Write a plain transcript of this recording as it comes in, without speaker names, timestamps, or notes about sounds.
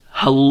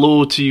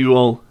Hello to you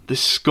all, the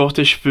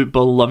Scottish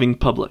football loving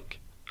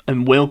public,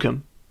 and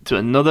welcome to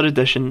another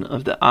edition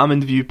of the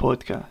Almond View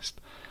podcast,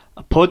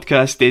 a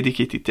podcast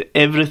dedicated to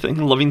everything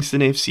Livingston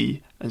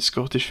FC and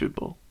Scottish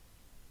football.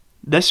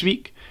 This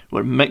week,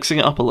 we're mixing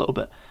it up a little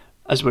bit,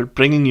 as we're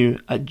bringing you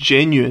a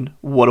genuine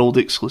world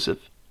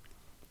exclusive.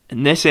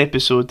 In this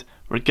episode,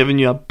 we're giving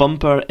you a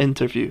bumper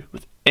interview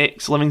with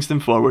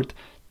ex-Livingston forward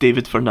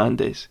David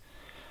Fernandez.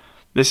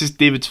 This is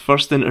David's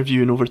first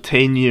interview in over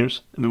 10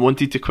 years, and we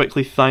wanted to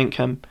quickly thank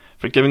him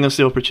for giving us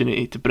the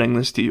opportunity to bring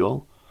this to you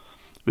all.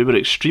 We were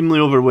extremely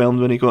overwhelmed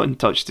when he got in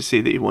touch to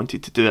say that he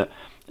wanted to do it,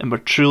 and we're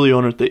truly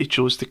honoured that he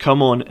chose to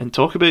come on and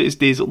talk about his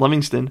days at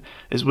Livingston,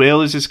 as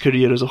well as his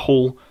career as a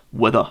whole,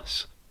 with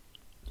us.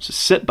 So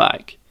sit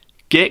back,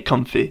 get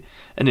comfy,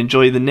 and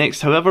enjoy the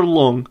next however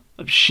long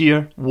of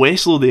sheer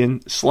West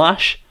Lothian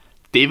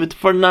 / David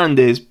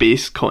Fernandez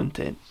based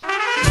content.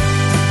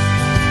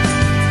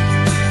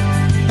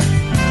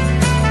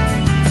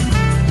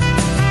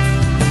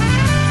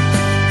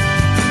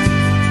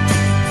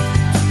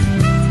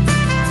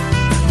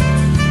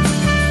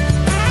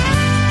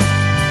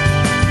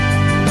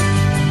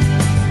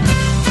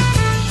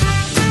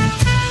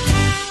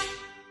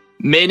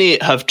 Many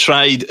have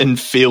tried and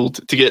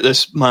failed to get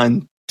this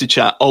man to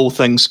chat all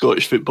things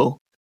Scottish football.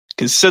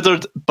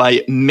 Considered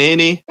by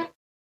many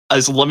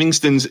as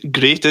Livingston's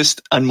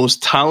greatest and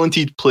most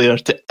talented player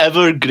to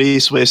ever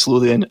grace West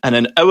Lothian, and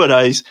in our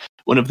eyes,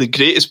 one of the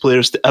greatest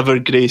players to ever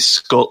grace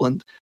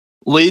Scotland.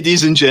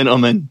 Ladies and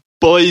gentlemen,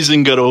 boys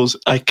and girls,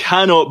 I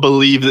cannot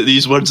believe that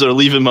these words are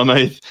leaving my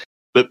mouth,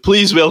 but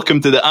please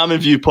welcome to the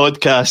Almond View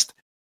podcast,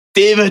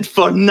 David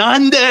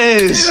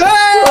Fernandez!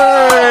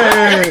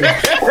 Hey!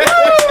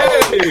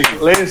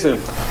 Listen,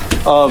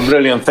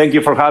 brilliant. Thank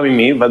you for having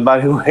me. But by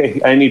the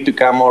way, I need to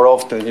come more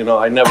often. You know,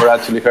 I never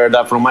actually heard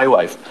that from my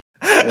wife.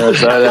 So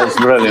that's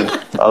brilliant.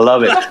 I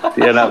love it.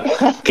 You know,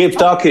 keep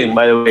talking.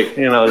 By the way,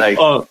 you know, like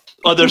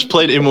there's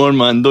plenty more,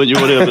 man. Don't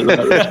you worry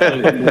about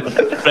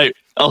that. Right,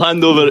 I'll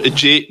hand over to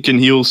Jake,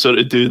 and he'll sort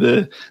of do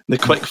the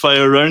quick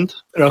fire round.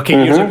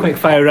 Okay, here's a quick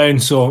fire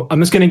round. So I'm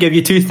just going to give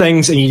you two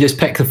things, and you just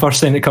pick the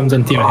first thing that comes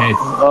into your head.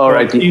 All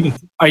right.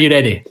 Are you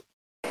ready?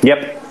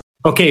 Yep.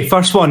 Okay,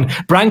 first one.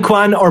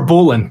 Branquan or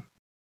Bolan?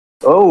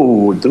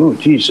 Oh, dude,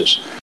 Jesus.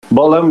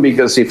 Bolan,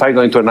 because if I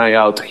go into a night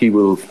out, he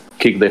will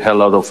kick the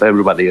hell out of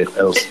everybody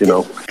else, you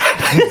know.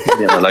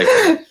 like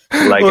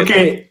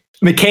okay, it.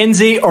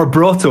 Mackenzie or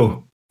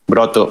Brotto?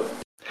 Brotto.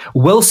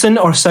 Wilson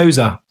or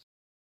Sousa?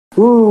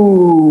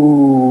 Ooh,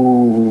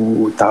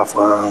 tough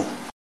one.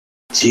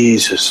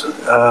 Jesus.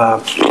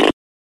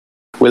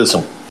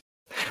 Wilson.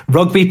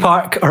 Rugby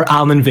Park or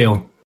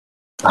Almondvale?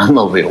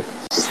 Almondvale.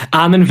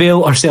 Almondvale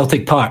or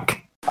Celtic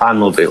Park?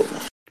 Almondvale.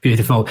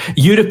 Beautiful.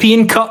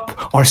 European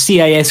Cup or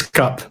CIS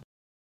Cup?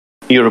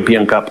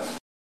 European Cup.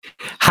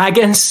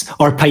 Haggis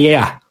or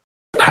paella?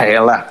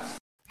 Paella.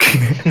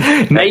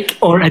 Nike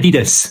or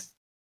Adidas?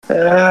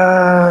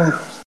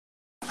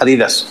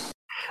 Adidas.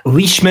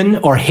 Leishman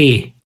or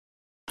Hay?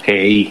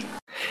 Hay.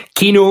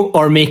 Kino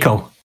or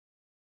Makel?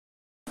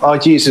 Oh,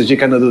 Jesus, you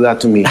cannot do that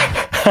to me.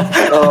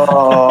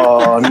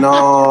 Oh,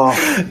 no.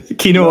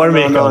 Kino or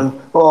Makel? No.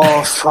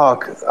 Oh,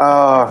 fuck.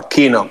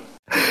 Kino.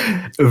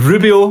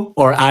 Rubio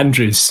or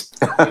Andrews?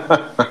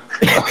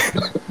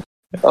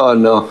 Oh,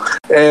 no.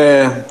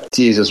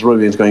 Jesus,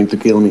 Rubio's going to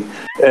kill me.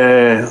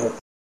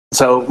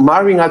 So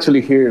Marvin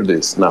actually hears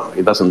this. No,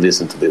 he doesn't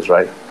listen to this,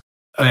 right?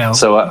 Well,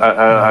 so,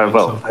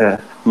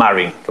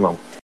 Marvin, come on.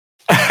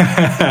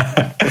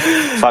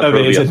 Fuck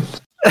Rubio.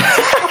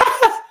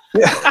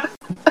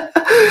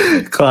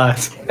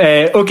 Class.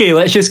 Okay,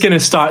 let's just kind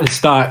of start at the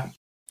start.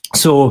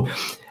 So,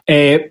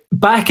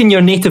 back in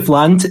your native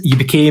land, you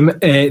became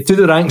through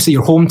the ranks at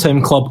your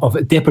hometown club of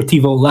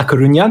Deportivo La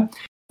Coruna.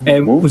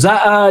 Was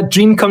that a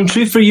dream come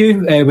true for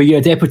you? Were you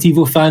a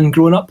Deportivo fan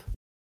growing up?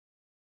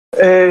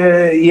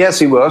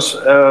 Yes, it was.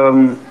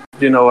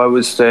 You know, I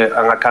was an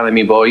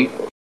academy boy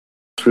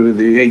through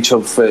the age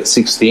of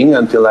 16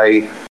 until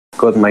I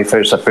got my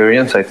first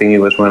appearance. I think it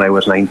was when I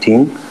was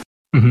 19.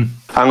 Mm-hmm.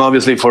 And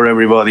obviously for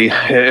everybody,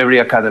 every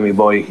academy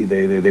boy,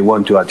 they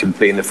want to actually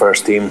play in the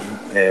first team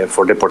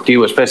for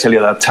Deportivo, especially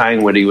at that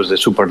time where he was the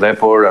Super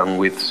Depor and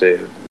with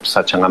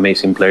such an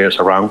amazing players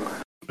around.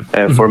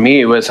 For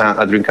me, it was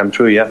a dream come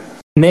true, yeah.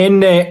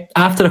 And then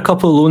after a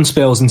couple of loan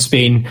spells in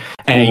Spain,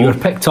 you were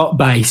picked up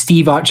by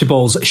Steve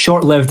Archibald's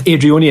short-lived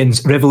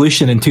Airdrieonians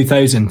revolution in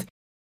 2000.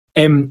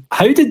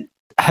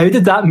 How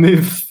did that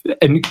move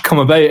and come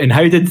about, and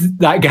how did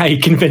that guy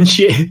convince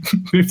you to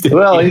move to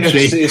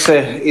Airdrie?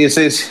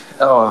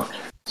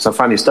 It's a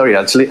funny story,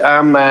 actually.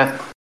 I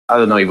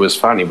don't know if it was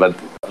funny, but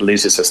at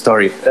least it's a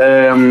story.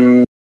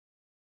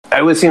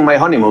 I was in my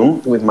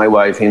honeymoon with my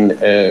wife in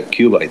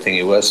Cuba, I think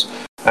it was.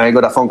 I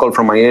got a phone call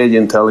from my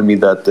agent telling me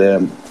that,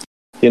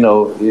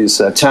 it's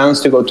a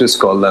chance to go to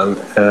Scotland.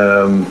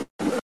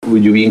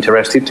 Would you be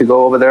interested to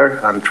go over there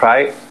and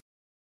try?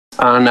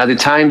 And at the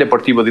time,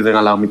 Deportivo didn't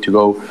allow me to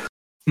go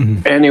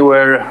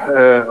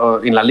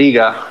anywhere in La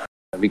Liga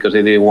because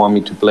they didn't want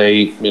me to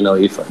play,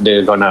 if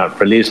they're going to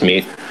release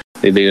me.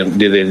 They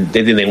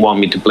didn't want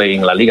me to play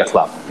in La Liga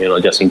club,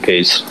 just in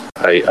case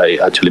I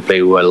actually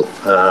play well.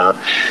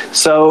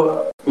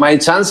 So my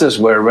chances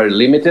were very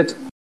limited.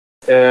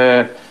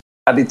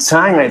 At the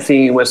time, I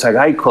think it was a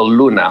guy called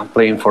Luna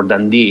playing for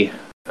Dundee.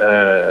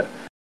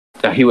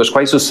 He was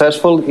quite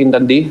successful in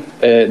Dundee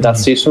that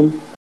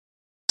season.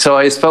 So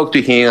I spoke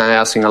to him and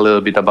asked him a little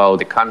bit about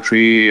the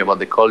country, about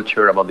the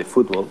culture, about the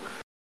football.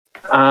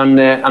 And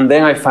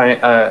then I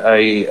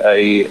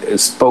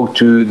spoke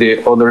to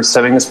the other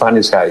 7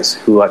 Spanish guys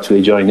who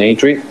actually joined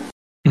Airdrie.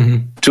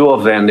 2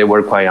 of them, they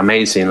were quite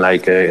amazing,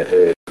 like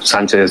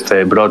Sánchez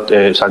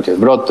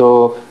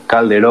Broto,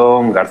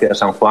 Calderón, García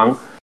San Juan.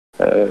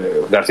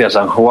 García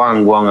San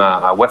Juan won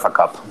a UEFA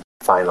Cup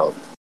Final.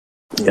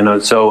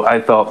 So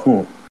I thought,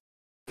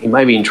 it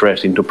might be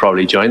interesting to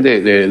probably join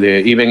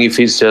the even if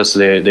it's just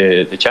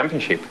the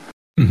championship,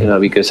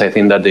 because I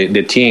think that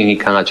the team,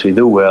 it can actually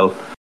do well.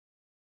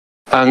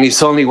 And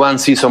it's only 1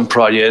 season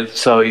project,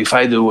 so if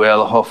I do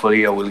well,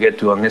 hopefully I will get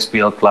to an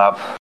SPL club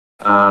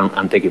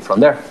and take it from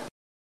there.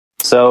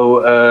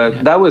 So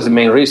that was the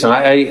main reason.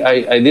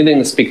 I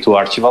didn't speak to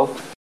Archibald.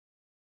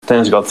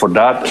 Thanks God for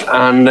that.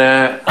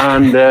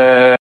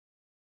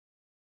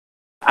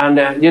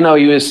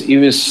 It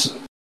was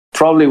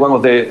probably one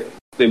of the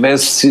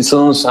best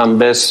seasons and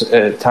best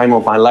time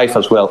of my life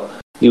as well.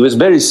 It was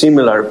very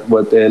similar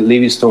what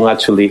Livingston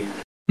actually.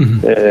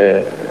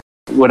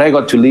 When I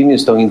got to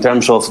Livingston, in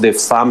terms of the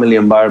family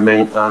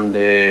environment and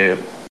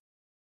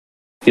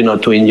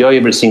to enjoy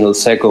every single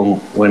second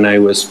when I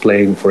was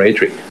playing for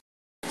Airdrie.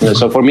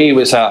 So for me, it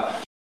was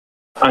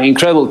an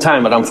incredible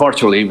time, but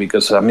unfortunately,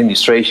 because of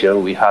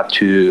administration, we had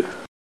to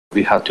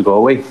go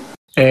away.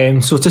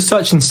 So to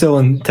touch on still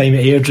on time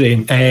at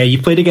Airdrie, you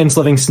played against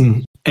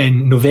Livingston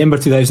in November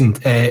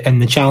 2000 in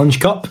the Challenge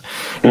Cup,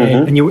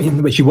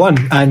 which you won,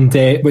 and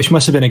which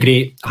must have been a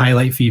great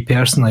highlight for you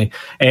personally.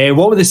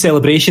 What were the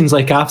celebrations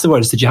like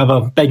afterwards? Did you have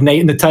a big night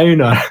in the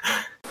town, or?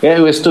 Yeah,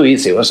 it was too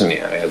easy, wasn't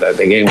it?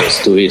 The game was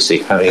too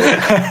easy. I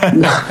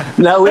mean,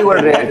 no, we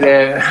were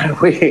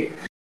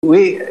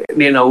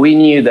we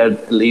knew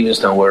that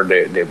Livingston were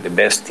the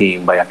best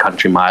team by a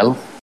country mile.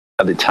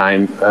 At the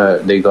time,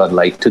 they got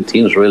like 2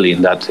 teams really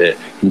in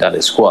that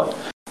squad.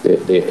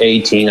 The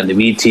A team and the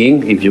B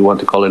team, if you want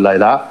to call it like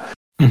that.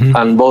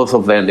 And both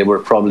of them, they were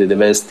probably the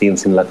best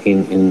teams in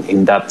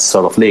that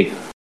sort of league.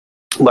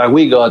 But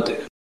we got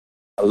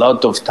a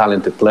lot of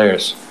talented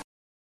players.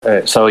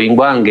 So in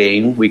one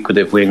game, we could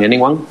have won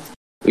anyone.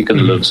 We could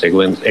lose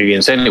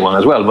against anyone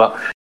as well. But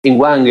in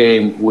one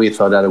game, we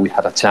thought that we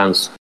had a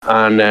chance.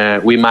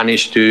 And we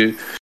managed to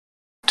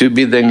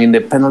beat them in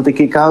the penalty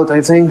kick-out,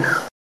 I think.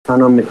 I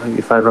don't know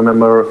if I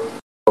remember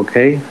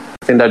okay.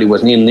 I think that it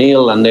was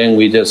 0-0, and then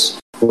we just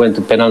went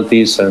to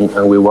penalties and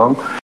we won.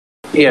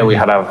 Yeah, we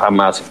had a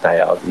massive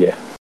night out. Yeah,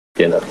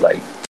 like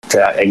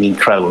an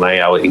incredible night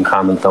out in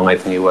Hamilton. I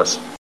think it was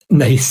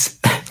nice,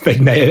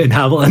 big night out in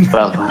Hamilton.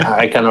 Well,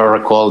 I cannot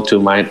recall too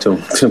much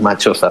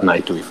of that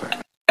night, to be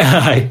fair.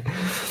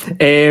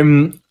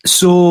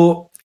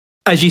 So,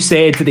 as you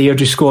said, the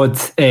Airdrie squad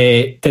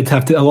did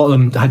have to. A lot of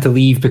them had to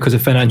leave because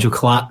of financial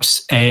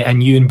collapse,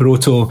 and you and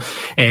Broto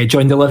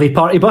joined the Livy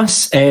party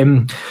bus.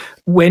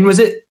 When was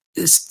it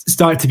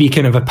start to be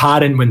kind of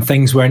apparent when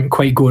things weren't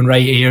quite going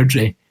right at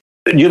Airdrie?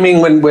 You mean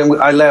when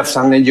I left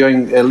and I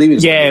joined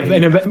Livingston? Yeah,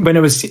 when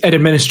it was in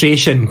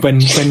administration, when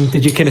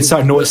did you kind of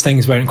start to notice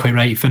things weren't quite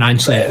right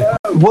financially?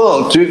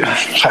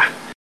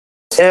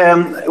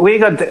 We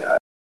got...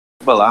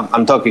 Well,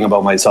 I'm talking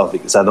about myself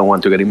because I don't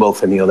want to get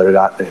involved any other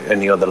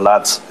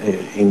lads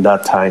in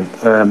that time.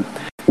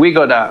 We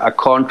got a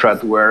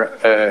contract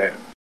where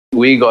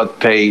we got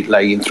paid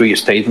like in 3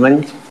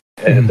 statements.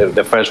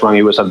 The first one,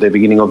 it was at the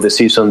beginning of the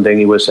season, then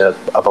it was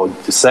about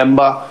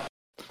December,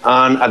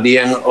 and at the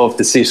end of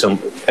the season.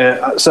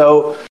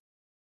 So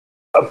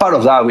a part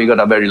of that, we got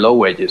a very low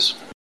wages.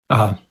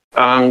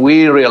 And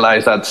we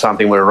realized that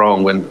something went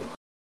wrong when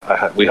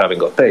we haven't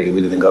got paid.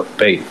 We didn't get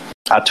paid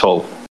at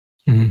all.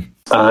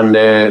 And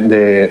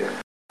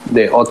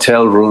the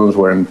hotel rooms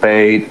weren't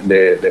paid,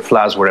 the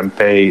flats weren't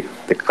paid,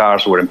 the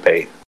cars weren't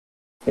paid.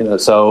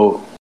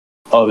 So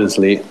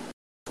obviously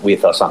we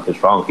thought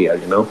something's wrong here,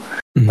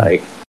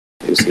 Like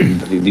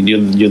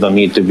you don't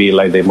need to be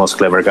like the most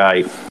clever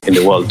guy in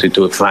the world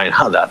to find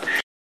out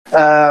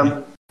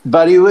that.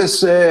 But it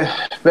was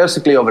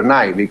basically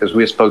overnight because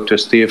we spoke to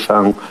Steve,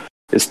 and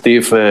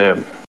Steve,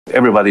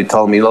 everybody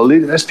told me, well,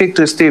 let's speak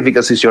to Steve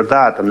because he's your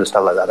dad and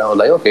stuff like that. I was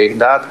like, okay,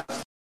 Dad,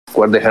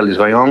 what the hell is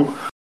going on?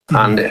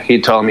 And he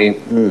told me,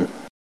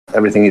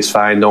 everything is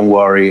fine, don't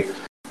worry.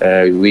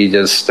 We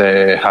just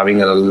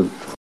having a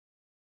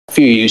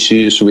few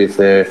issues with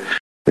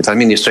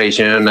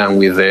administration and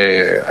with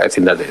I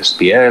think that the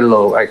SPL,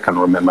 or I can't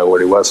remember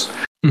what it was.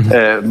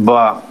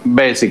 But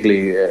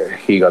basically,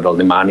 he got all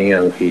the money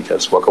and he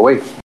just walked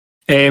away.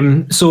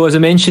 So as I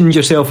mentioned,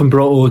 yourself and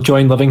Broto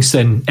joined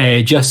Livingston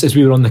just as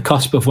we were on the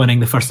cusp of winning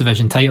the First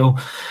Division title.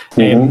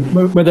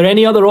 Were there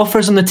any other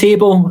offers on the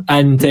table,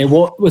 and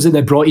what was it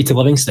that brought you to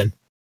Livingston?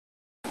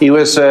 It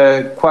was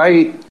it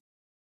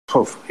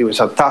was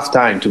a tough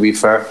time, to be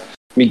fair.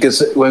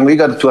 because when we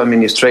got to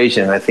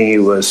administration, I think it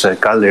was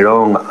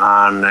Calderon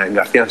and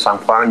Garcia San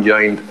Juan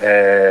joined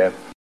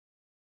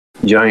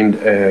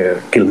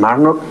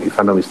Kilmarnock, if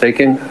I'm not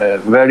mistaken.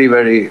 Very,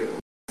 very,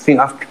 I think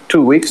after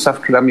 2 weeks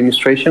after the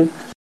administration,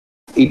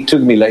 it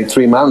took me like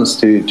 3 months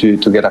to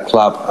get a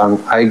club, and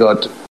I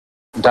got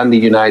Dundee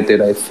United,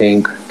 I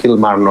think,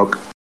 Kilmarnock,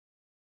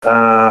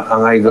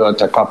 and I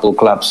got a couple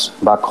clubs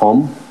back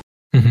home.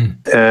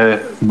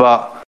 Mm-hmm.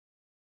 But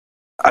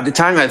at the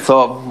time, I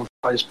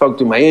spoke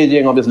to my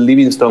agent. Obviously,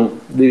 Livingston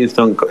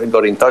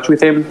got in touch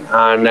with him,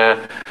 and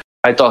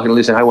I told him,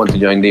 listen, I want to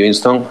join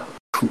Livingston.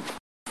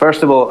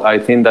 First of all, I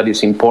think that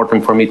it's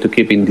important for me to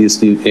keep in the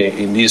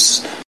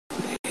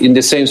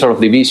same sort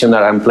of division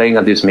that I'm playing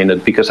at this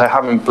minute, because I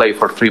haven't played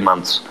for 3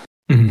 months.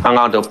 Mm-hmm. I'm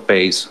out of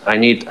pace. I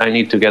need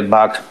to get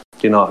back,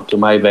 to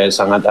my best,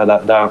 and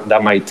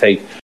that might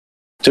take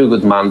 2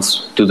 good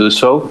months to do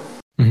so.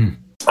 Mm-hmm.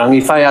 And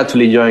if I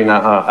actually join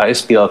a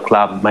SPL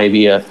club,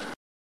 maybe a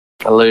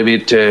little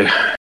bit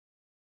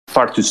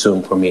far too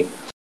soon for me,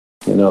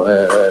 and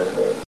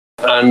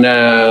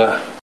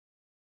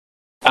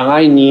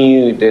I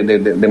knew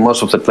the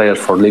most of the players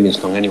for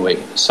Livingston anyway,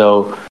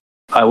 so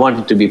I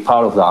wanted to be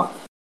part of that.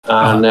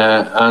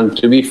 And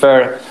to be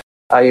fair,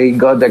 I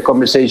got the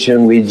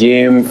conversation with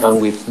Jim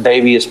and with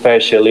Davey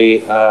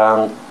especially.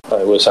 I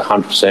was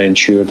 100%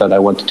 sure that I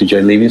wanted to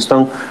join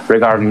Livingston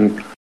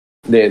regarding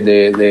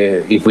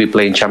the if we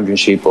play in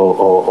Championship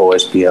or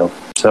SPL.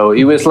 So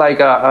it was like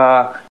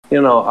a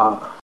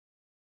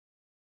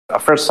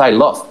first sight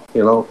love.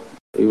 It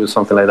was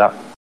something like that.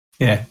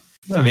 Yeah,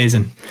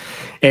 amazing.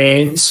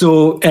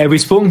 So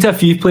we've spoken to a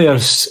few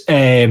players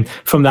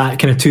from that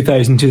kind of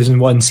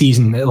 2000-2001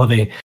 season at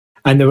Livy,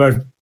 and there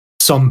were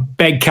some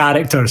big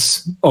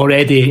characters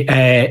already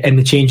in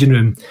the changing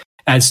room.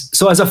 As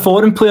a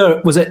foreign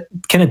player, was it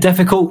kind of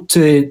difficult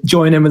to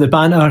join in with the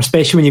banter,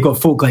 especially when you've got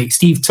folk like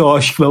Steve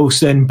Tosh,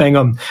 Wilson,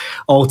 Bingham,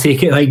 all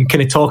take it like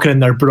kind of talking in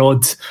their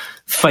broad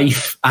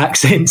Fife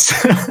accents?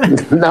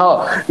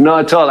 No,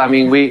 not at all. I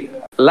mean,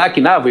 lucky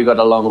enough, we got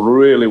along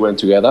really well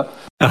together.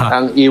 Uh-huh.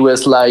 And it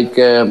was like,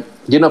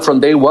 from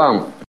day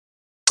one,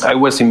 I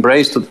was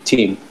embraced to the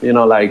team.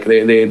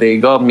 They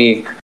got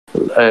me,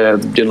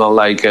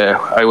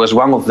 I was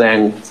one of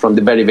them from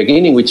the very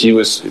beginning, which it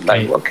was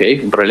like, okay,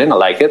 brilliant, I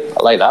like it,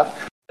 I like that.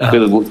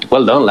 Uh-huh.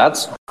 Well done,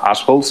 lads,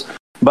 assholes.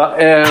 But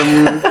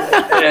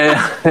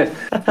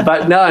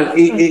but no,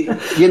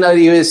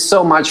 it was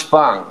so much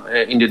fun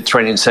in the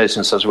training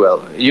sessions as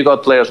well. You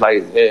got players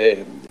like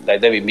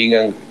David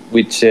Bingham,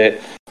 which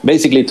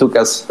basically took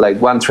us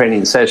like one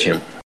training session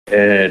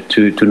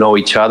to know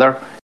each other.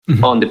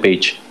 Mm-hmm. On the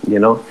pitch.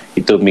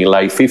 It took me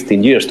like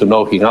 15 years to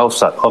know him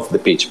outside off the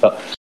pitch, but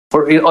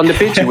on the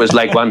pitch it was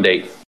like one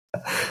day,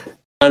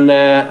 and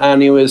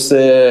it was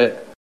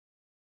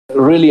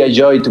really a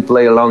joy to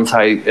play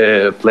alongside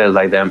players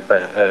like them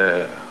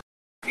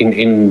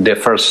in the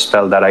first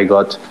spell that I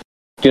got.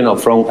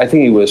 From I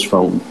think it was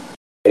from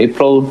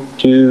April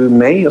to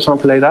May or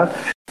something like that.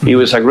 Mm-hmm. It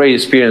was a great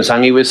experience,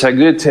 and it was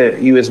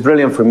it was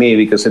brilliant for me,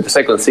 because in the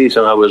second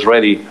season I was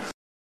ready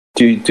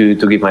to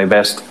give my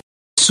best.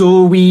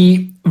 So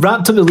we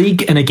wrapped up the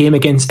league in a game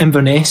against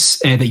Inverness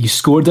that you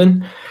scored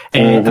in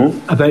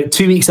about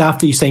 2 weeks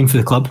after you signed for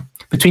the club.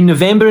 Between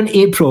November and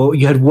April,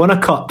 you had won a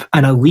cup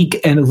and a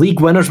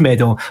league winners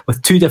medal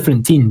with 2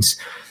 different teams.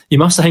 You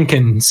must have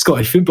think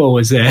Scottish football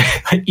was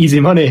easy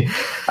money.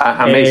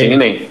 Amazing,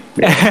 isn't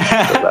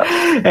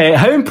it?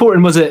 How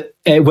important was it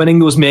winning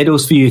those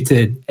medals for you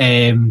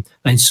and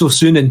so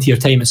soon into your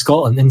time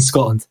in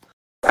Scotland?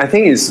 I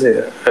think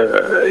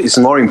it's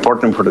more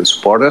important for the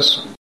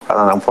supporters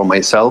than for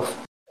myself.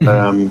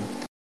 Mm-hmm.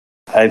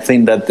 I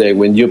think that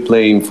when you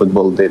play in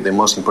football, the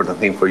most important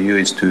thing for you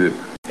is to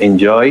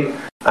enjoy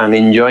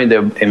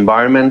the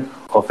environment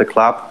of the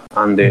club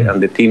and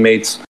the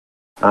teammates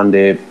and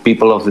the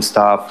people of the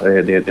staff,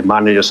 the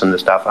managers and the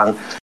staff.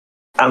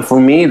 And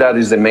for me, that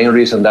is the main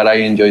reason that I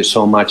enjoy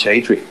so much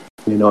Airdrie.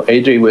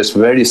 Airdrie was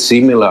very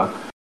similar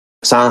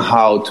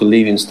somehow to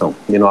Livingston.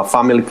 A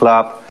family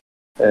club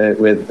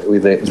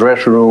with the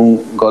dressing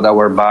room, got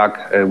our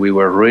back. We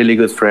were really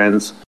good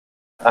friends.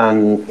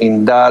 And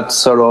in that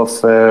sort of,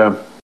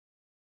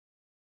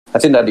 I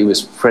think that it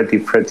was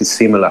pretty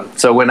similar.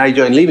 So when I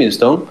joined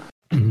Livingston,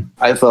 mm-hmm.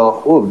 I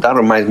thought, oh, that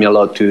reminds me a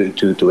lot to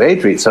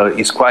Airdrie. So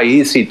it's quite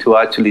easy to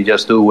actually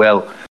just do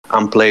well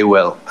and play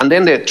well. And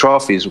then the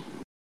trophies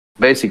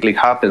basically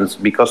happens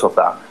because of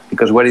that.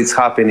 Because what is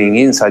happening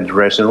inside the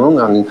dressing room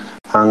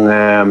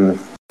and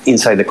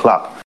inside the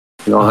club.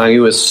 And it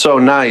was so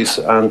nice.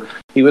 And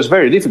it was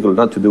very difficult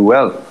not to do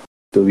well,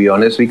 to be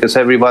honest, because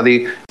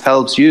everybody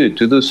helps you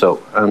to do so.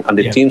 And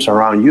the teams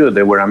around you,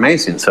 they were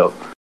amazing. So,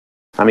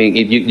 I mean,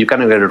 you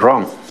cannot get it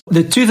wrong.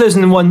 The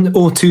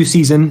 2001-02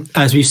 season,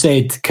 as we've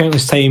said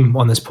countless time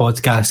on this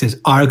podcast, is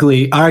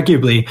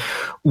arguably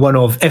one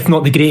of, if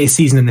not the greatest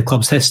season in the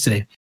club's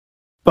history.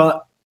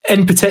 But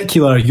in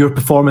particular, your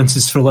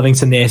performances for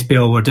Livingston in the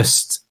SPL were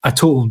just a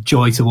total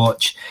joy to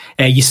watch.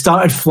 You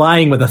started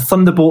flying with a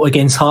thunderbolt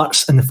against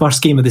Hearts in the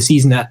first game of the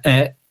season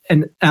at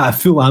at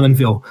full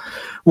Almonville.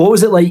 What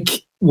was it like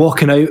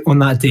walking out on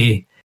that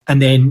day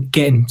and then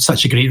getting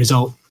such a great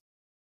result?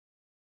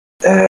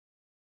 I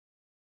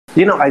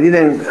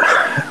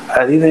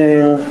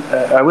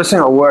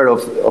wasn't aware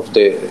of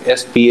the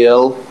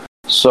SPL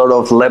sort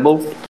of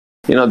level.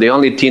 The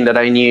only team that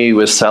I knew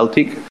was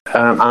Celtic,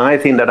 and I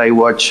think that I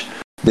watched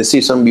the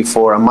season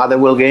before a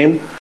Motherwell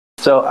game.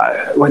 So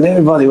when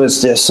everybody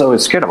was just so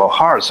scared about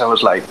Hearts, I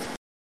was like,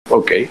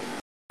 okay,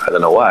 I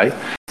don't know why.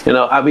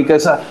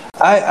 Because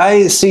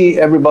I see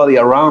everybody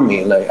around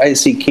me. Like I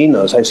see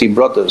Kinos, I see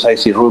Brotos, I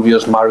see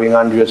Rubius, Marvin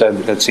Andrews,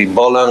 I see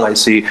Bolan, I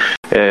see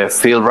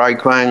Phil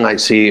Reichman, I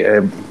see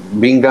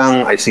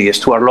Bingham, I see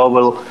Stuart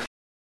Lovell,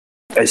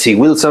 I see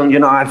Wilson.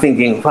 I'm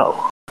thinking,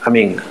 well, I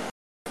mean,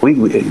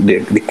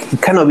 there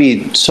cannot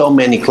be so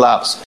many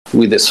clubs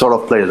with the sort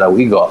of players that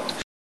we got.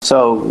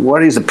 So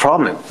what is the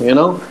problem?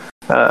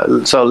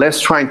 So let's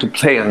try to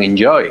play and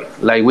enjoy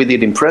like we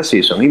did in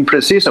pre-season. In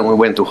pre-season, we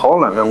went to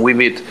Holland and we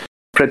beat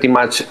pretty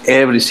much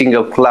every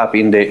single club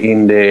in the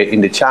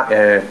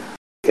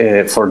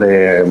for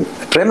the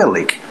Premier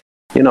League,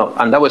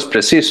 and that was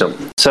pre-season.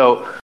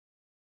 So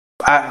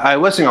I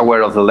wasn't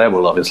aware of the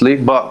level, obviously,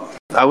 but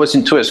I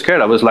wasn't too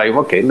scared. I was like,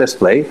 okay, let's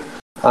play,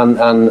 and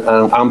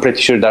I'm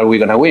pretty sure that we're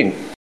gonna win,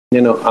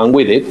 and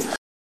we did.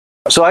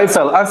 So I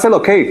felt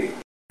okay.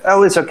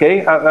 Oh, it's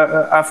okay.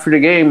 After the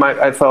game,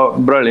 I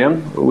thought,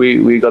 brilliant.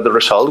 We got the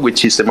result,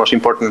 which is the most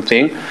important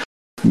thing.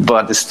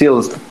 But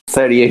still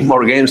 38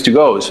 more games to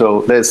go. So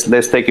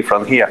let's take it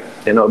from here.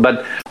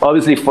 But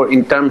obviously,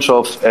 in terms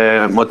of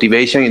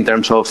motivation, in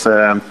terms of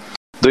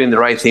doing the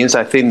right things,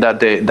 I think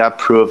that that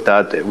proved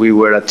that we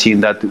were a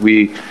team that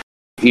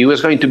it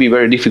was going to be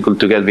very difficult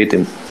to get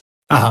beaten.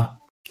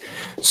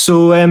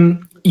 So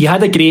you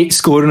had a great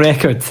scoring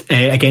record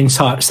against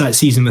Hearts that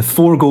season with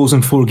 4 goals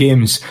in 4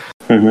 games.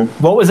 Mm-hmm.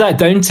 What was that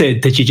down to?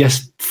 Did you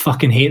just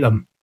fucking hate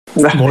them?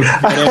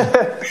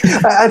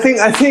 I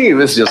think it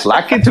was just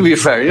lucky, to be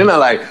fair.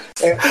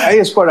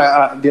 I scored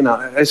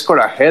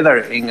a header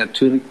in a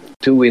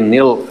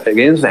 2-0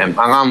 against them, and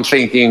I'm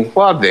thinking,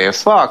 what the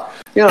fuck?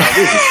 This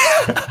is,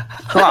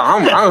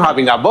 I'm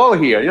having a ball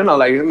here.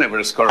 I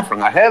never scored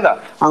from a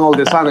header, and all of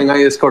a sudden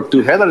I scored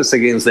 2 headers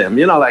against them.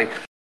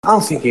 I'm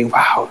thinking,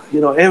 wow,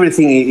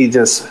 everything is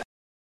just.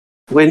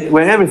 When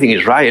everything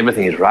is right,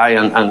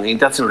 and it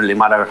doesn't really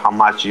matter how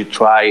much you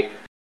try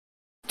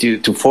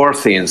to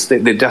force things,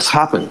 they just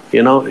happen.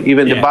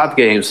 Even the bad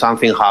games,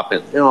 something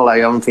happened.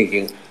 I'm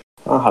thinking,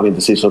 I'm having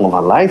the season of my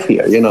life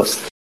here.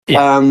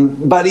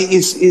 But it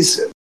is,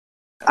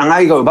 and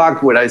I go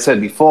back what I said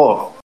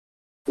before.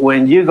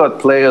 When you got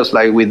players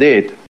like we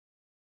did,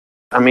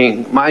 I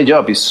mean, my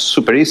job is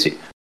super easy.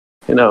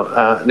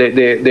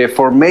 The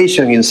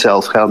formation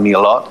itself helped me a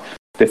lot.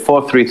 The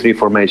 4-3-3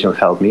 formation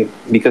helped me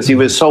because he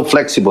was so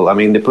flexible. I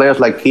mean, the players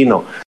like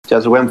Kino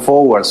just went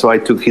forward, so I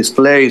took his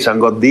place and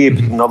got deep.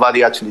 Mm-hmm.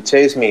 Nobody actually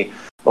chased me.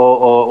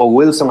 Or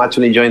Wilson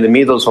actually joined the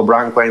middle, so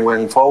Branquin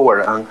went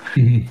forward. And,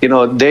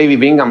 David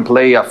Bingham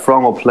play up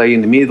front or play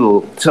in the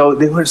middle. So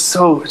they were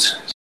so...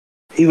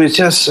 It was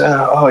just...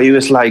 it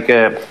was like...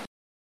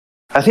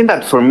 I think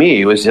that for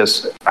me, it was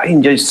just... I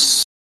enjoyed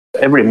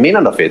every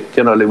minute of it.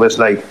 It was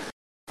like...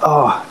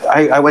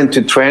 I went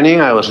to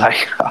training. I was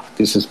like,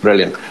 this is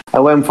brilliant. I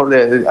went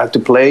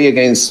to play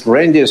against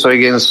Rangers or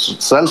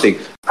against Celtic,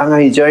 and I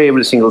enjoy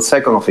every single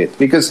second of it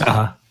because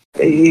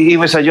it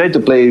was a joy to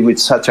play with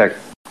such a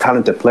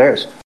talented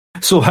players.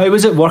 So how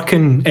was it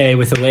working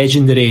with the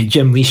legendary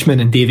Jim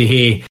Leishman and Davy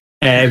Hay?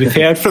 We've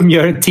heard from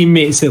your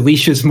teammates that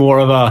Leish is more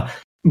of a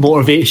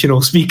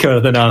motivational speaker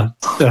than a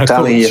coach.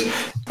 Telling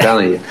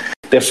you.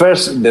 The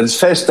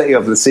first day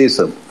of the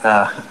season,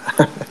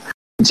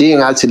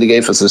 Jean actually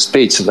gave us a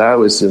speech, and I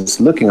was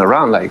just looking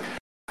around like,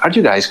 are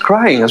you guys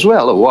crying as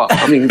well or what?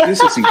 I mean, this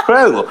is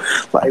incredible.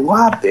 Like,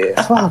 what the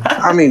fuck?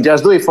 I mean,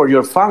 just do it for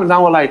your family.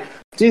 Now we're like,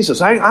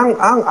 Jesus, I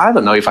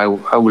don't know if I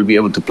will be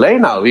able to play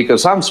now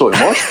because I'm so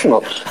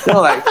emotional.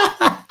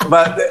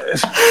 But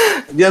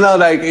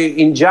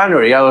in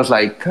January, I was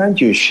like, can't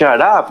you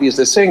shut up? He's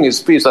the singing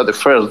speech on the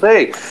first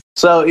day.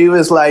 So he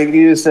was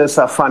just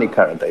a funny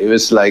character. He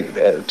was like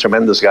a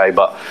tremendous guy,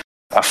 but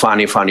a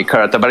funny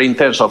character. But in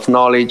terms of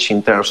knowledge,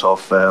 in terms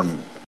of,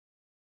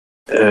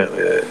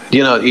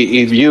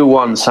 if you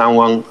want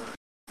someone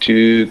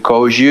to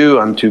coach you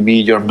and to be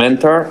your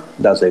mentor,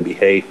 that's Davy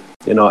Hay.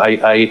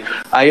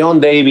 I own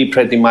Davy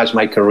pretty much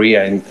my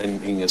career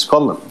in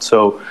Scotland.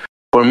 So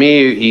for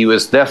me, he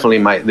was definitely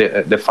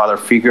the father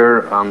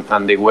figure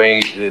and the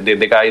way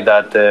the guy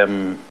that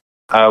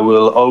I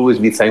will always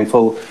be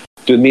thankful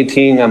to meet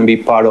him and be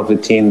part of the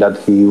team that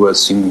he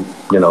was in.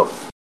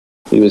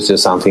 He was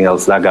just something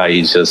else. That guy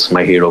is just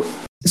my hero.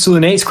 So the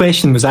next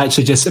question was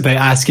actually just about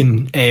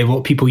asking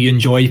what people you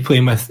enjoy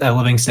playing with at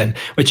Livingston,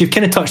 which you've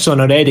kind of touched on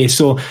already.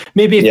 So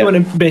maybe if you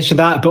want to mention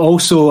that, but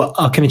also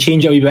I'll kind of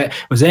change it a wee bit.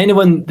 Was there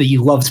anyone that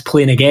you loved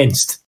playing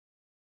against?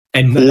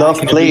 And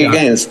loved playing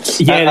against?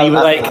 Yeah, you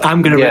were like,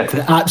 I'm going to rip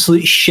the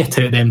absolute shit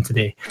out of them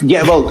today.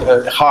 Yeah,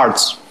 well,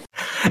 Hearts.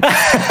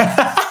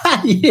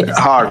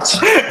 Hearts.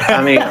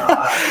 I mean,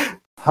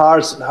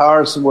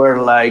 Hearts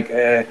were like,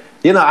 and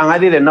I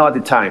didn't know at the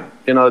time.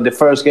 The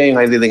first game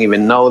I didn't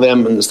even know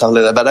them and stuff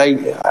like that. But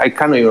I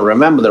can't even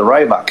remember the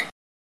right back.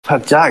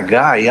 But that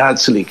guy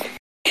actually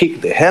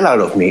kicked the hell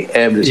out of me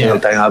every single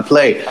time I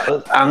played,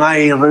 and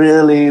I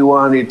really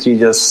wanted to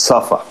just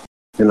suffer.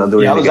 During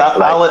was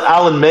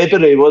Alan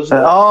Maybury,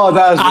 wasn't it? Oh,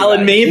 that was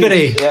Alan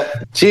Maybury. Yeah.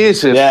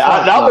 Jesus.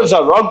 Yeah, that was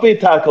a rugby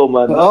tackle,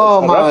 man.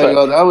 Oh my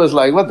God! I was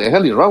like, what the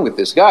hell is wrong with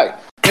this guy?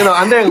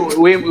 And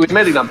then we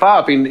met in a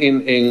pub in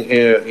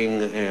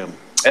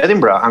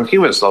Edinburgh, and he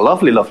was a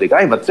lovely, lovely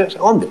guy. But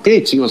on the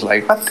pitch, he was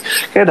like, "What?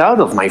 Get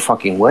out of my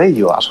fucking way,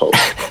 you asshole!"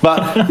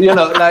 But I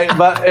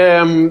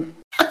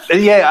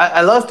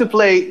love to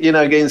play,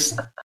 against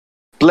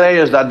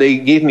players that they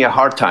give me a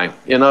hard time,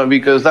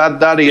 because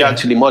that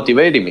actually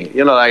motivated me.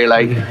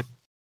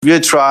 You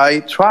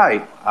try,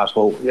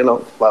 asshole. I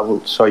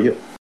will show you.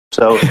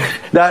 So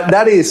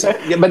that is,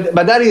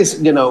 but that is,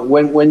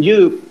 when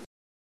you.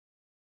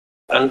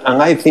 And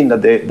I think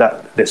that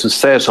the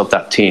success of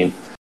that team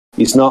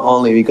is not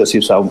only because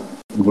it's a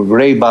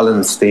great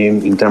balanced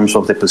team in terms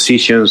of the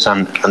positions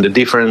and the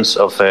difference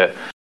of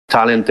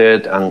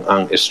talented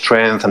and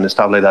strength and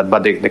stuff like that,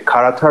 but the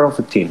character of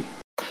the team.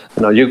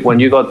 When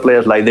you got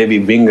players like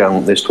David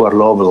Bingham, Stuart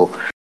Lovell,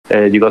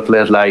 you got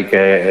players like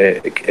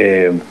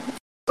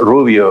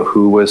Rubio,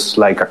 who was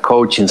like a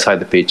coach inside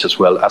the pitch as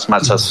well, as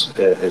much as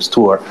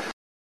Stuart.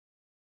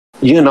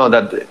 You know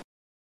that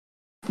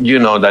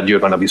you're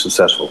going to be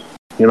successful.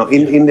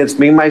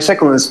 In my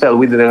second spell,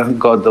 we didn't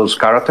got those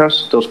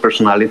characters, those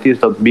personalities,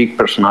 those big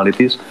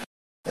personalities.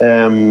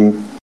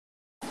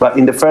 But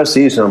in the first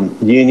season,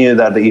 you knew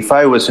that if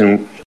I was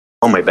on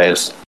my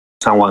best,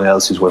 someone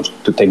else is going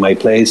to take my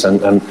place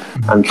and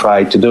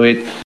try to do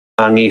it.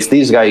 And if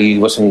this guy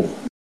wasn't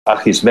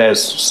at his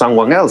best,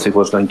 someone else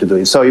was going to do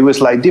it. So it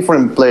was like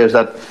different players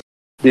that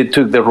they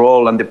took the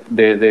role and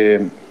they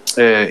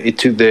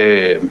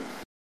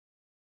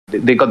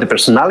got the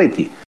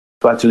personality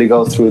to actually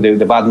go through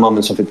the bad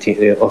moments of the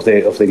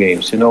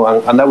games, and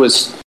that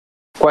was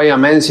quite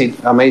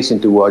amazing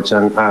to watch,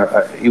 and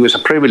it was a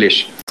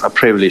privilege to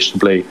play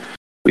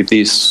with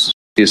these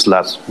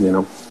lads,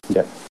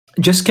 Yeah.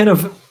 Just kind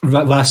of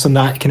last on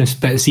that kind of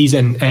bit of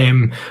season,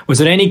 was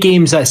there any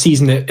games that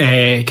season that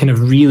kind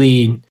of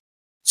really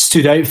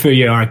stood out for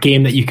you, or a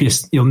game that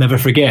you'll never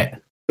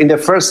forget? In the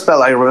first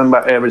spell, I remember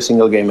every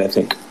single game, I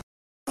think.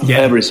 Yeah.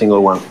 Every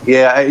single one.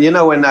 Yeah,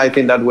 when I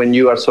think that when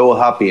you are so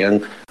happy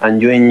and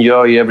you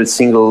enjoy every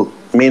single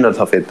minute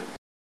of it,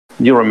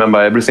 you remember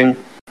everything.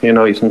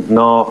 It's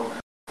not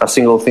a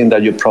single thing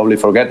that you probably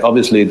forget.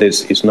 Obviously,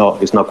 this is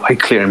not quite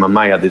clear in my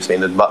mind at this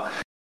minute, but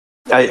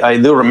I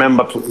do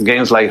remember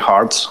games like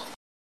Hearts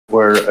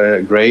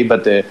were great,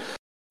 but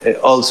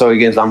also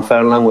against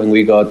Dunfermline when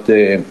we got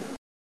the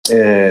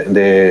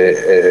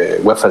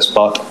UEFA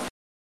spot.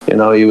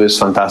 It was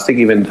fantastic.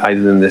 Even I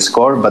didn't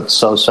score, but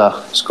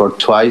Sosa scored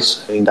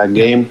twice in that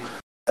game.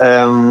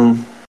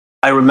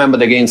 I remember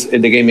the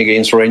game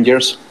against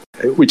Rangers,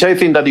 which I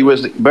think that it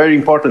was very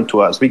important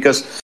to us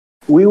because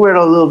we were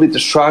a little bit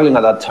struggling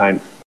at that time,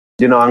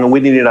 and we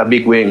needed a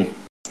big win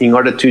in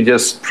order to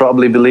just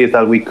probably believe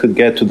that we could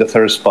get to the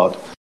third spot.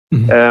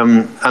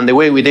 Mm-hmm. And the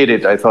way we did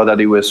it, I thought that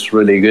it was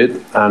really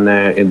good. And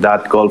in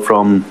that goal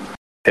from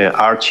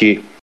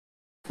Archie.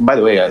 By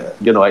the way,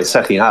 I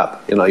set him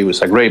up. It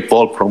was a great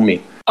ball from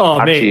me. Oh,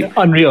 Archie, mate,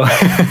 unreal.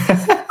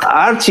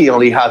 Archie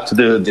only had to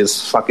do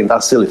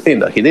that silly thing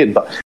that he did,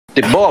 but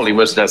the ball, it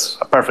was just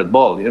a perfect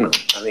ball. I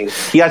mean,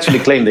 he actually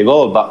claimed the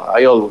goal, but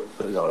I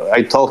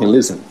told him,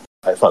 listen,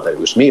 I thought that it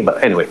was me,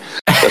 but anyway,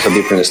 that's a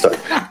different story.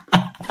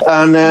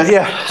 And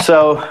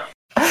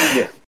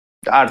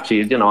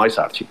Archie, it's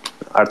Archie.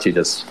 Archie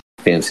just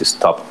thinks he's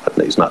top,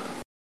 but he's not.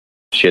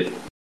 Shit.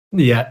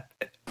 Yeah.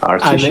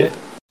 Archie shit.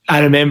 I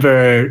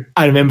remember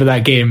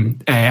that game.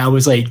 I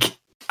was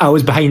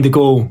behind the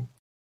goal,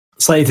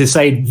 slightly to the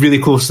side, really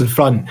close to the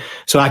front.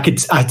 So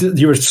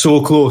you were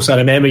so close. I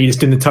remember you just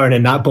doing the turn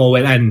and that ball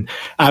went in.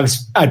 I'd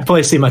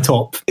probably say my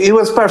top. It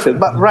was perfect,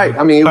 but right.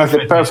 I mean, it was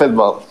a perfect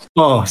ball.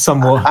 Oh,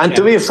 somewhat. And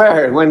to be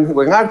fair, when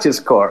Archie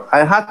scored,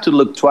 I had to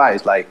look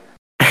twice. Like,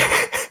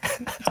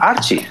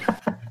 Archie,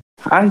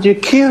 are you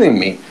kidding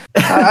me?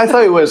 I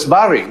thought it was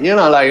Barry.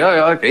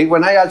 Okay.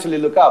 When I actually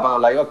look up,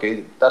 I'm like,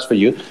 okay, that's for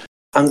you.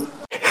 And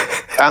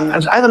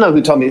I don't know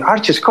who told me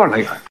Archie scored.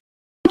 Like,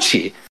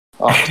 Archie,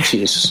 oh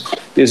Jesus,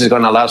 this is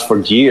going to last for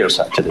years.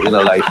 Actually,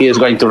 he is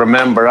going to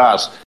remember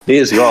us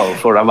this goal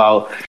for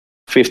about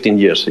 15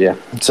 years. Yeah,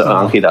 so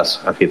and he does.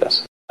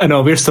 I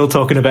know we're still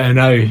talking about it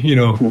now.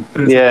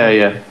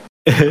 Yeah.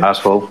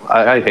 Asshole.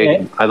 I hate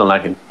him. I don't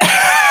like him.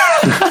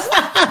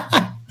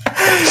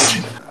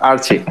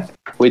 Archie,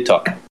 we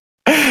talk.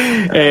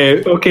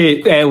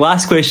 Okay,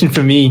 last question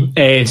for me.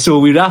 So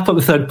we wrap up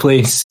the third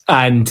place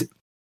and.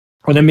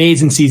 An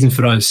amazing season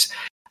for us,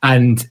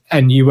 and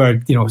you were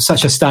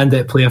such a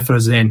standout player for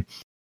us then.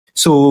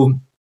 So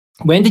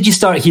when did you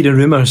start hearing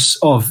rumours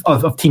of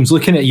teams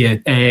looking at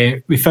you?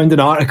 We found an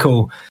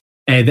article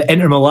that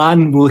Inter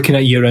Milan were looking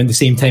at you around the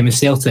same time as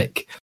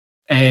Celtic.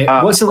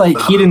 What's it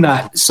like hearing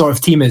that sort of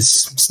team is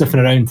sniffing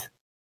around?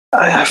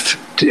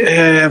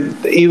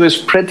 It was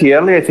pretty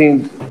early, I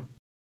think,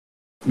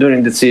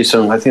 during the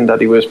season. I think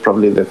that it was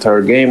probably the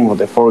third game or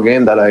the fourth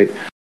game that I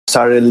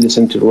started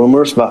listening to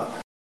rumors, but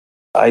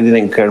I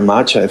didn't care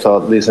much. I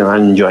thought, listen,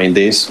 I'm enjoying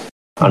this.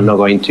 I'm not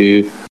going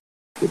to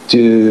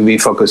be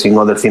focusing on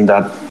other things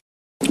that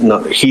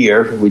not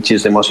here, which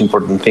is the most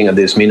important thing at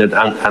this minute.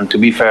 And to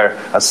be fair,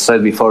 as I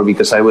said before,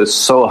 because I was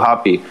so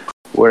happy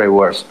where I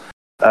was,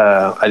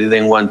 I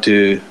didn't want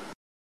to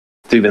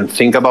even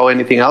think about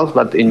anything else,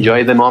 but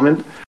enjoy the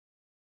moment.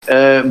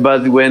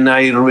 But when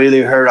I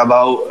really heard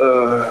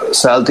about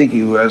Celtic,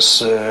 it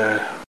was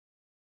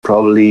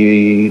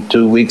probably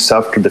 2 weeks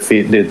after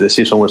the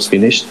season was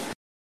finished.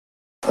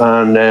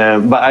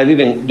 And but I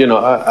didn't,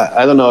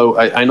 I don't know.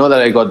 I know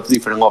that I got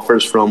different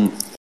offers from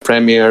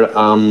Premier,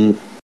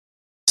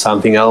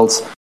 something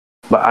else,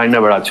 but I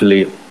never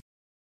actually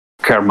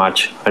care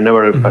much. I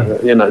never,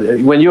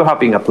 when you're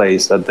happy in a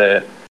place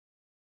that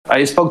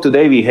I spoke to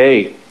Davey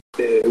Hay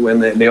when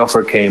the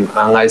offer came,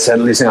 and I said,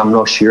 listen, I'm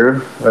not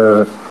sure.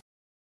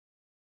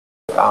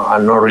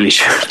 I'm not really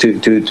sure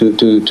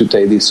to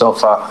take this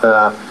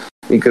offer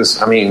because,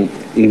 I mean,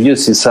 if you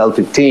see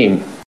Celtic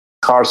team,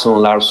 Carson,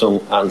 Larsson,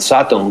 and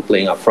Sutton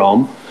playing up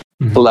front,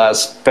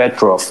 plus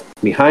Petrov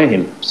behind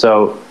him.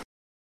 So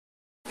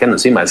I cannot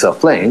see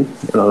myself playing.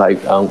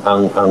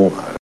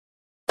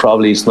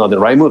 Probably it's not the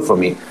right move for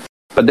me.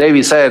 But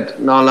Davey said,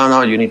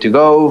 no, you need to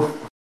go.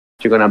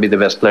 You're gonna be the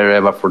best player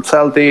ever for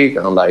Celtic.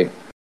 And I'm like,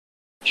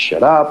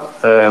 shut up.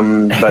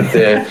 But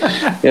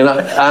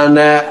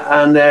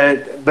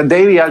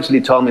Davey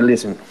actually told me,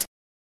 listen,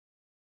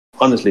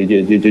 honestly,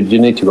 you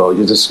need to go.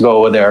 You just go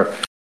over there.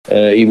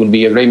 It will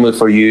be a great move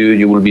for you.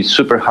 You will be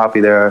super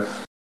happy there,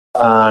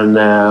 and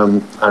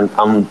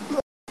I'm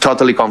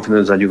totally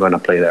confident that you're going to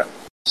play there.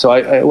 So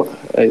I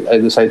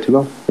decided to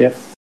go. Yeah,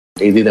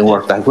 it didn't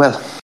work that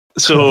well.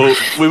 So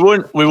we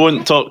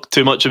won't talk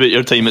too much about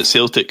your time at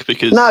Celtic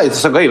because no,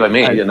 it's okay by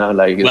me.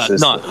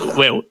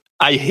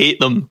 I hate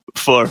them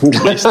for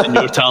wasting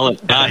your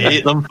talent. I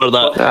hate them for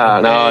that.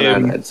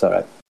 No, it's all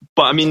right.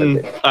 But I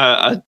mean,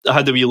 I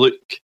had a wee look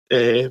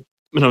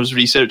when I was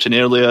researching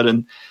earlier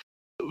and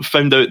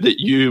found out that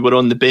you were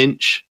on the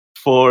bench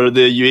for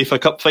the UEFA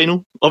Cup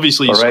Final.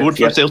 Obviously, you scored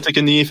for Celtic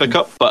in the UEFA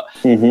Cup, but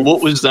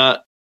what was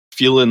that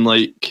feeling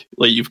like?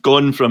 Like you've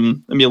gone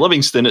from, I mean,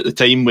 Livingston at the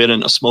time were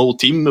in a small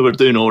team, they were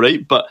doing all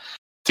right, but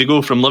to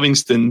go from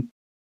Livingston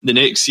the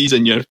next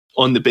season, you're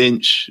on the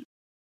bench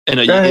in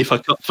a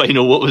UEFA Cup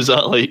Final. What was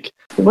that like?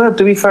 Well,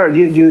 to be fair,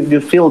 you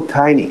feel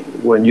tiny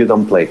when you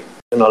don't play.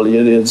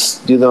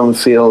 You don't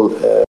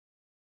feel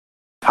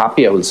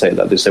happy, I would say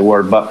that is the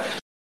word, but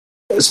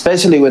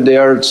especially when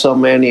there are so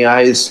many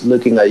eyes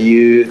looking at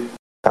you,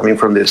 coming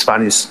from the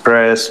Spanish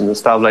press and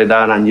stuff like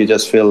that, and you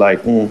just feel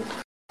like, I'm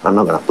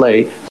not going to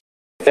play.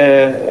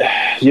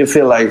 You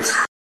feel like,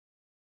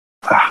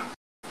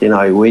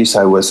 I wish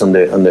I was on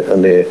the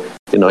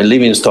in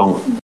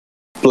Livingston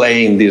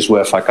playing this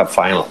UEFA Cup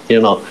Final,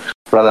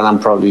 rather than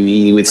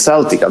probably with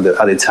Celtic at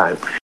the time.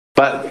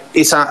 But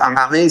it's an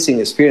amazing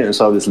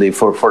experience, obviously,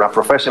 for a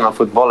professional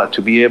footballer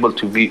to be able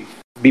to be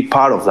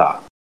part of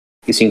that.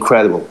 It's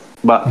incredible.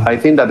 But I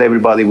think that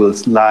everybody will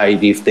lie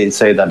if they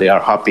say that they are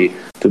happy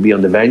to be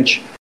on the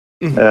bench,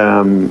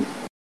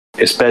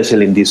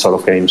 especially in these sort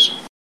of games.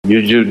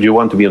 You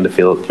want to be on the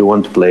field, you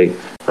want to play,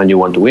 and you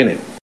want to win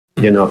it.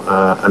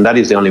 And that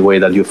is the only way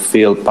that you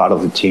feel part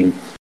of the team,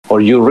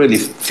 or you really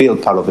feel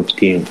part of the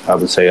team, I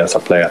would say, as a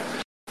player.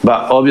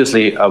 But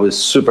obviously, I was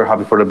super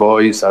happy for the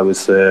boys. I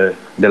was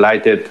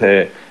delighted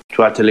to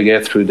actually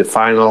get through the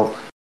final.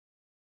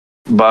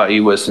 But it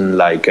wasn't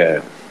like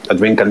a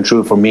dream come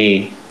true for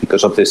me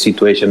because of the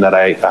situation that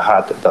I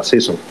had that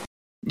season.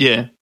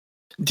 Yeah.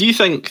 Do you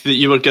think that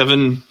you were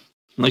given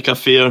like a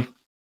fair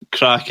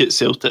crack at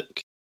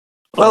Celtic?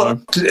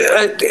 Well,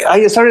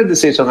 I started the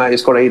season, I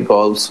scored 8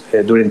 goals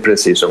during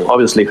pre-season.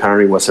 Obviously,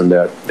 Henry wasn't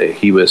there.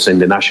 He was in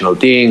the national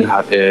team.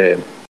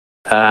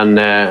 And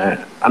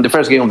the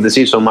first game of the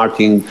season,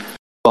 Martin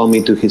called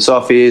me to his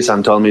office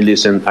and told me,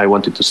 listen, I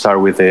wanted to start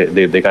with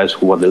the guys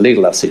who won the league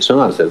last season.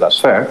 I said, that's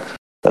fair.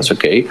 That's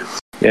okay.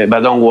 But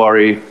don't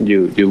worry,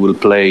 you will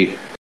play,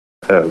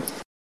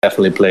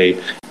 definitely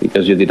play,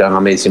 because you did an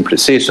amazing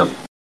pre-season.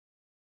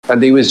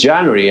 And it was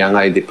January, and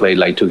I did play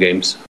like 2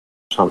 games,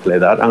 something like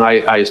that. And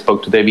I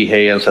spoke to David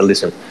Hay and said,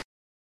 listen,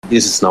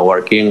 this is not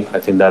working. I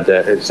think that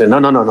he said, no.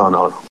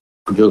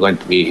 You're going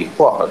to be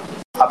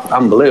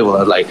unbelievable. I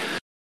was like,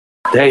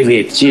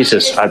 David,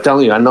 Jesus, I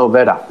tell you, I know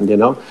better,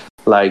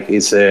 Like,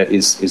 it's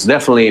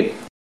definitely...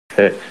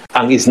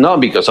 and it's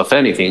not because of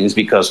anything. It's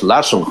because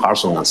Larsson,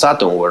 Harson, and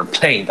Sutton were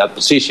playing that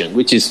position,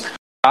 which is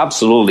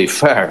absolutely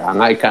fair,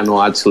 and I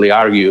cannot actually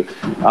argue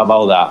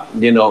about that.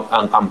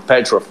 And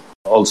Petrov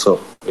also,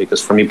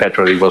 because for me,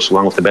 Petrov was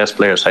one of the best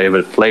players I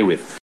ever played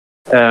with.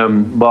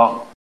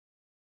 But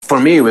for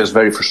me, it was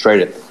very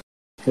frustrating,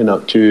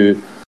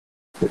 to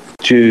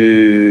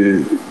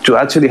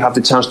actually have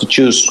the chance to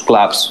choose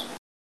clubs.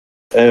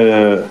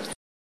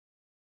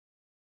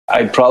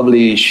 I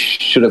probably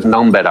should have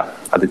known better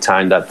at the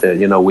time that,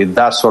 with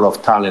that sort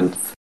of talent,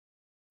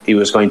 it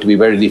was going to be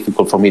very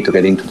difficult for me to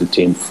get into the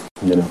team,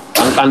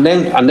 And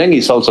then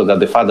it's also that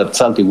the fact that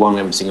Celtic won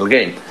every single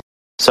game.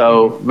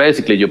 So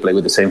basically, you play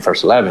with the same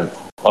first 11.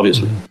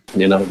 Obviously,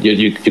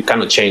 you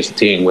cannot change the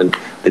team when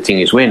the team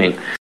is winning.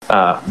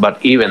 But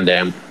even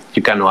then,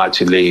 you cannot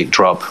actually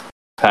drop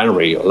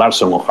Henry or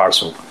Larsson or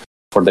Harson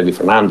for David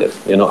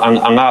Fernandez. And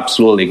I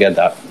absolutely get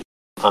that.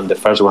 I'm the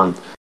first one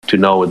to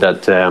know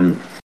that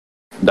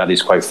that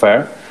is quite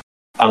fair.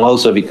 And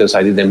also because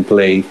I didn't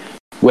play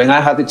when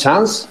I had the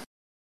chance,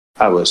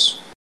 I was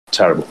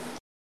terrible,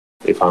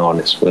 if I'm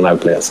honest, when I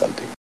played at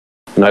Celtic.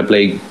 I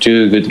played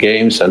 2 good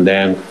games, and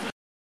then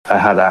I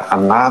had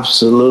an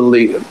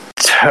absolutely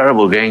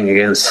terrible game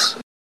against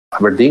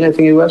Aberdeen, I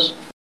think it was.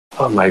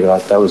 Oh my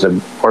God, that was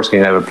the worst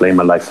game I ever played in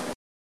my life.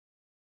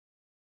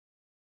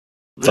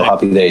 So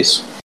happy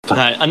days.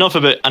 Enough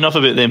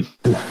about them.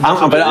 But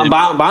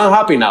I'm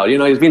happy now.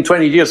 It's been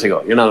 20 years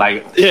ago.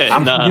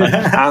 I'm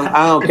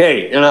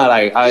okay.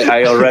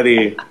 I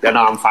already.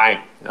 I'm fine.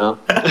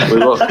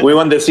 We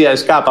won the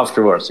CS Cup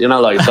afterwards. So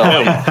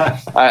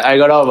I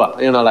got over.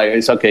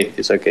 It's okay.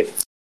 It's okay.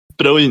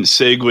 Brilliant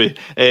segue.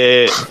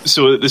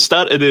 So at the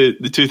start of the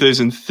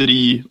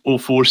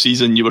 2003-04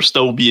 season, you were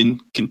still being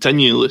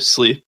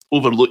continuously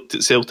overlooked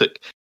at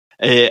Celtic,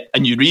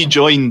 and you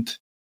rejoined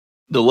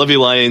the Livy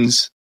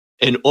Lions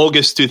in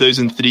August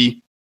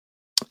 2003.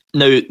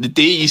 Now, the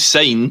day you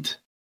signed,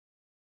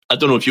 I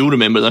don't know if you'll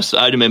remember this,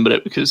 I remember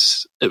it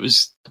because it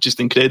was just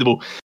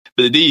incredible.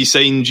 But the day you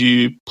signed,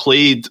 you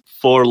played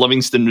for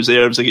Livingston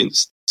reserves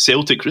against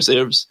Celtic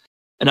reserves.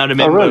 And I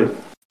remember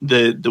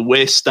the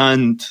West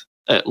Stand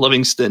at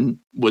Livingston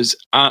was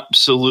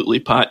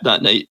absolutely packed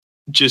that night.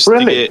 Just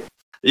to get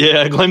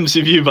a glimpse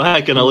of you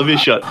back in a Livy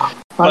shirt.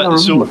 But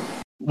so,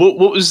 what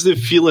was the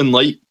feeling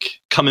like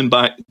coming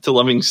back to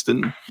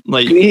Livingston?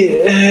 Like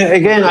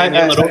again,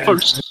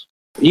 offers?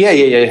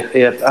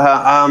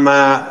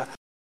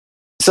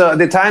 So at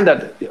the time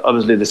that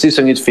obviously the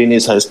season is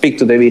finished, I speak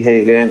to David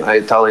Hay again. I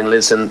tell him,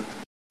 listen,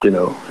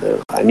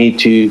 I need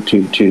to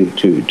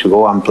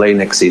go and play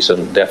next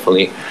season,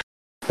 definitely.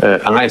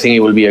 And I think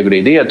it will be a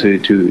great idea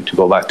to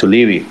go back to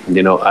Livy.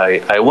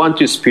 I want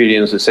to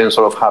experience the same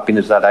sort of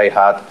happiness that I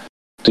had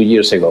 2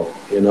 years ago,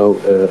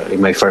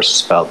 in my first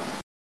spell.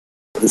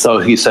 So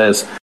he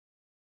says,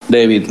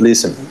 David,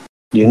 listen,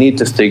 you need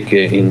to stick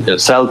in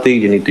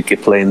Celtic, you need to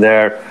keep playing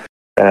there,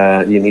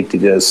 you need to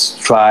just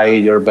try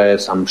your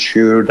best. I'm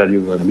sure that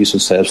you're going to be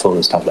successful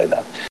and stuff like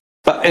that.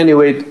 But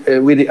anyway,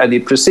 I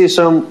did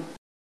pre-season.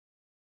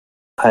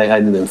 I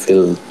didn't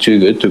feel too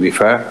good, to be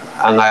fair.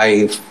 And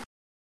I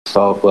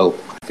thought, well,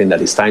 I think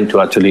that it's time to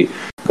actually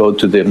go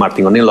to the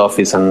Martin O'Neill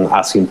office and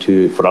ask him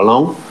for a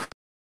loan.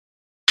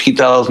 He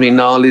tells me,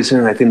 no,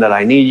 listen, I think that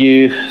I need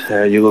you.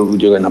 You're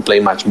going to play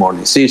much more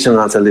this season.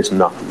 I said, listen,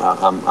 no,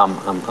 I'm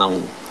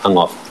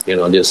off.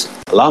 Just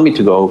allow me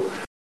to go.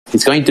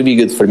 It's going to be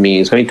good for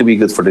me. It's going to be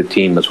good for the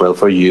team as well,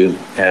 for you.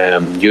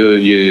 I'm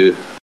in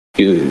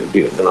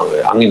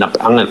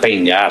a pain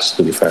in the ass,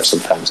 to be fair,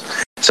 sometimes.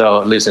 So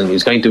listen,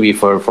 it's going to be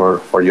for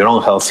your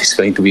own health. It's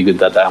going to be good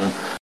that I'm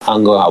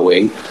going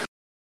away.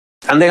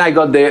 And then I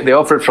got the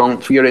offer from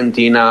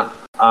Fiorentina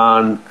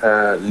and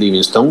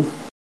Livingston,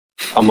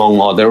 among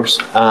others.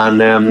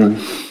 And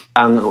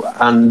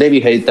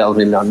David Hay tells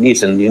me, now,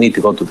 listen, you need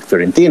to go to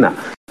Fiorentina.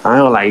 And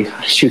I was like,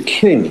 are you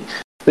kidding me?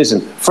 Listen,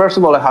 first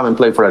of all, I haven't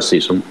played for a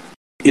season.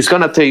 It's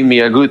going to take me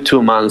a good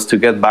 2 months to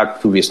get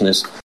back to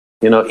business.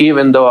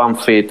 Even though I'm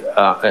fit,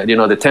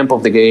 the tempo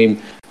of the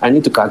game, I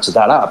need to catch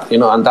that up,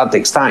 and that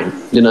takes time.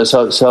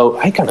 So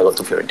I cannot go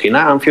to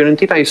Fiorentina. And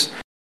Fiorentina is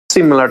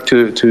similar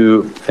to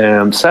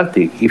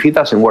Celtic. If it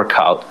doesn't work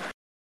out,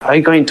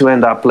 I'm going to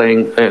end up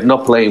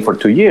not playing for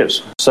 2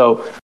 years.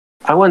 So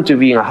I want to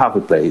be in a happy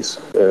place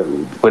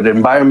where the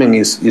environment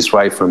is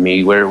right for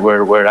me,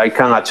 where I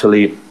can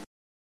actually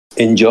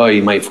enjoy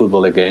my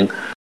football again,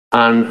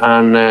 and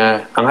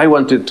I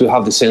wanted to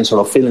have the same sort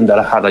of feeling that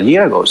I had a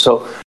year ago.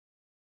 So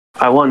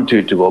I want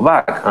to go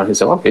back. And he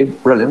said, okay,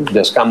 brilliant,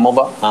 just come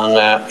over.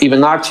 And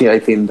even Archie, I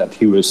think that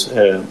he was,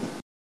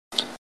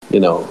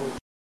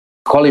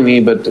 calling me,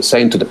 but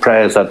saying to the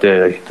press that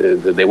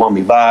they want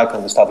me back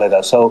and stuff like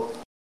that. So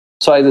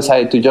I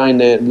decided to join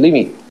the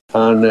Livy,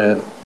 and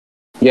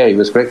it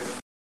was great.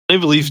 I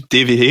believe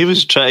Davy Hay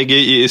was trying to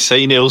get you to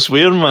sign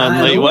elsewhere,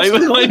 man. Why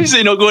was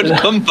he not going to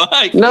come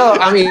back? No,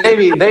 I mean,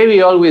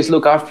 Davy always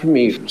look after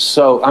me.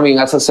 So, I mean,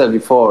 as I said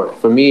before,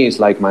 for me, it's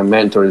like my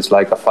mentor. It's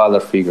like a father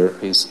figure.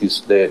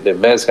 He's the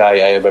best guy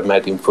I ever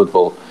met in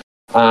football.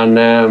 And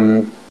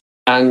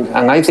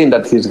I think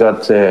that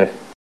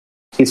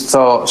he's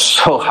so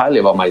highly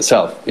about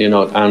myself,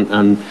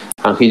 and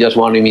he just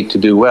wanted me to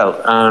do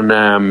well.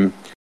 And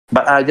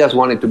but I just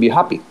wanted to be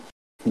happy,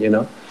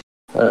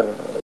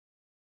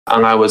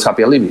 and I was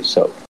happy at Livy,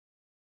 so.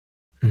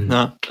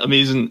 Nah,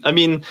 amazing. I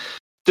mean,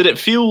 did it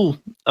feel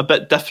a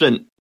bit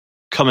different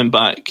coming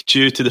back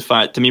due to the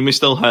fact, we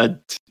still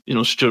had,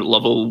 Stuart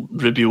Lovell,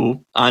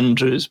 Rubio,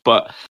 Andrews,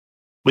 but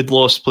we'd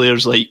lost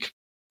players like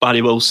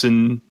Barry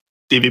Wilson,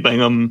 Davy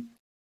Bingham,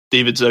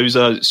 David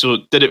Zauza. So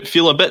did it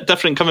feel a bit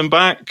different coming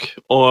back,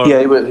 or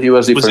he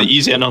was different. Was it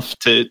easy enough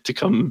to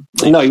come?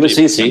 No, it was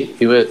easy.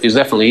 It was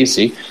definitely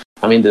easy.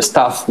 I mean, the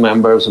staff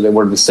members, they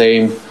were the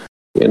same.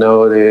 You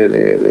know,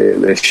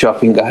 the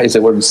shopping guys, they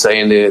were the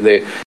same.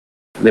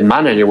 The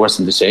manager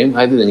wasn't the same.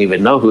 I didn't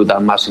even know who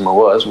that Massimo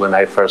was when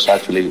I first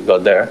actually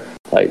got there.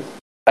 Like,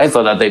 I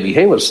thought that David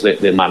Hay was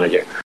the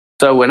manager.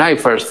 So when I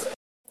first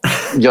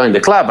joined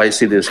the club, I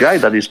see this guy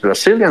that is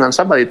Brazilian, and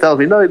somebody tells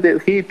me, no,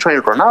 he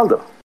trained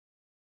Ronaldo.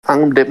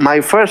 And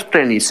my first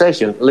training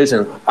session,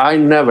 listen, I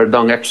never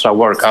done extra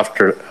work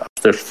after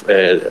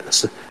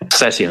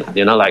session.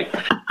 You know, like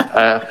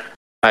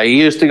I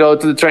used to go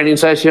to the training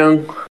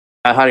session.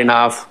 I had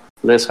enough.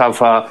 Let's have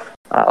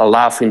a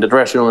laugh in the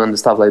dressing room and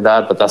stuff like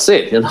that. But that's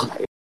it. You know,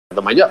 like, I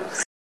do my job.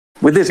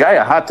 With this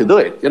guy, I had to do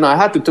it. You know, I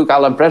had to take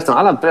Alan Preston.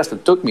 Alan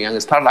Preston took me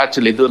and started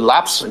actually doing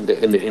laps in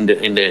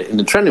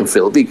the training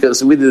field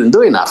because we didn't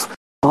do enough.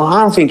 Oh,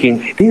 I'm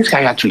thinking, this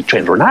guy actually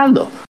trained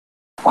Ronaldo.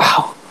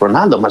 Wow,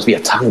 Ronaldo must be a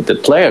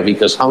talented player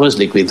because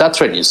honestly, with that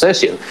training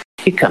session,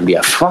 he can be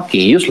a fucking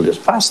useless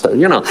bastard.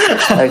 You know,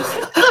 like,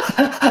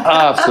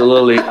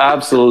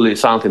 absolutely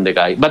something, the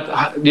guy.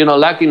 But you know,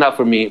 lucky enough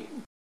for me,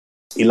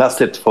 it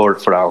lasted for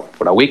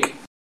a week.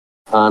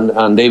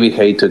 And David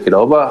Hay took it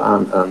over,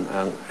 and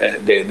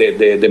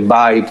the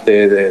vibe,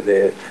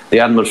 the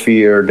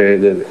atmosphere,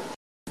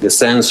 the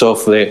sense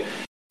of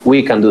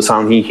we can do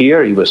something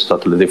here, it was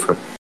totally different.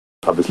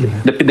 Obviously,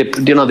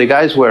 the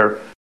guys were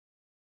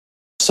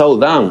so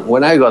down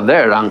when I got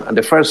there, and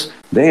the first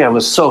day I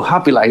was so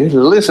happy. Like,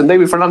 listen,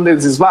 David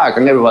Fernandez is back,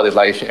 and everybody's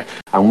like,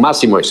 and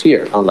Massimo is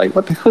here. I'm like,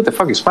 who the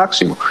fuck is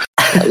Massimo?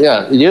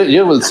 Yeah,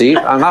 you will see.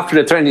 And after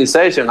the training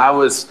session, I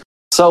was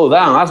so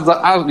down. I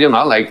you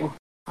know, like,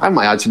 I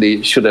might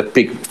actually should have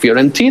picked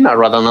Fiorentina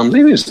rather than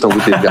Livingston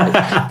with this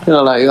guy. You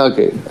know, like,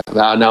 okay,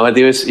 no,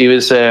 it was.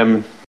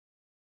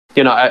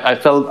 You know, I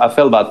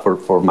felt bad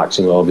for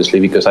Maximo, obviously,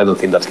 because I don't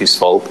think that's his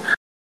fault.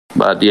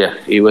 But yeah,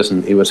 it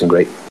wasn't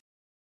great.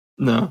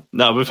 No,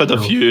 we've had a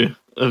few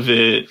of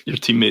your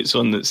teammates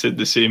on that said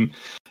the same.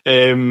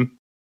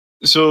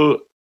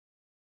 So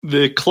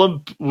the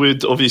club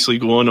would obviously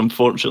go on,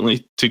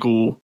 unfortunately, to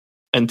go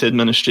into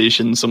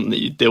administration, something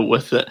that you dealt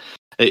with at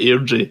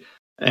Airdrie.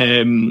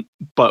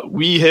 But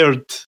we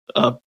heard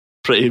a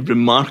pretty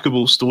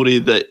remarkable story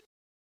that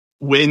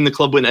when the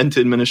club went into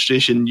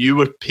administration, you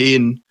were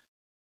paying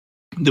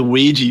the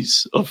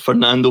wages of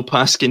Fernando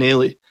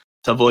Pasquinelli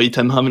to avoid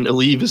him having to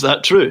leave. Is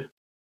that true?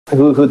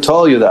 Who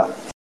told you that?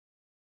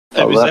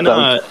 It was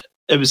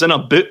in a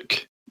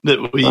book that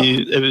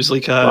it was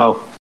like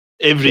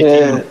every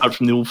team apart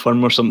from the Old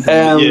Firm or something.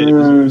 It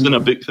was in a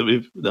book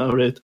that I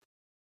read.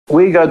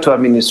 We got to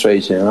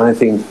administration, and I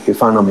think,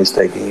 if I'm not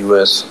mistaken, it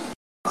was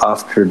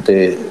after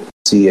the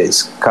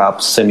CA's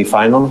Cup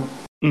semi-final.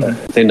 Mm-hmm. I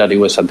think that it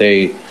was a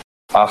day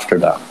after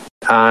that.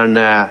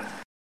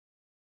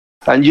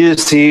 And you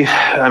see,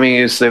 I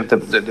mean, it's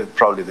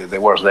probably the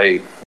worst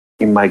day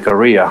in my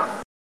career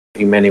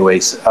in many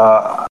ways.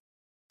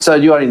 So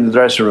you are in the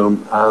dressing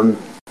room and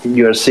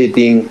you are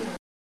sitting,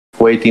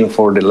 waiting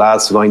for the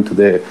lads going to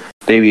the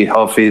David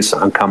office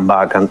and come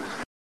back. And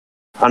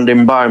the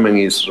environment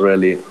is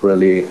really,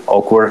 really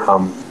awkward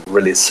and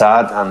really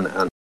sad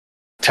and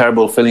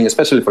terrible feeling,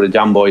 especially for the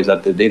young boys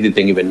that they didn't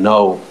even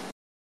know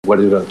what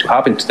is going to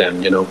happen to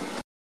them, you know.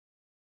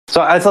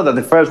 So I thought that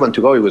the first one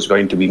to go, it was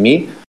going to be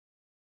me.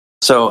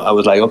 So I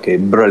was like, okay,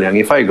 brilliant.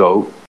 If I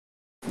go,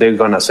 they're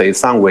gonna save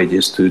some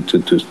wages to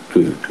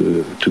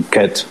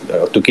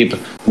keep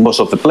most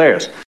of the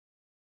players.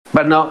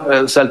 But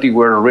no, Celtic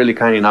were really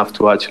kind enough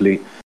to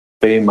actually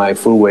pay my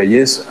full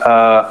wages.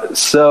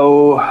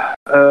 So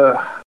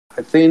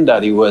I think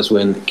that it was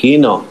when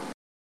Kino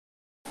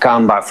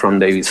came back from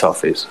David's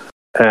office.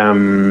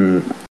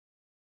 Kino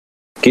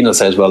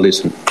says, well,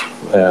 listen,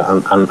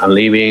 I'm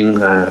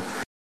leaving.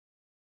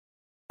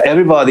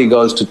 Everybody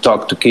goes to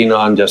talk to Kino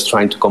and just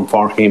trying to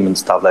comfort him and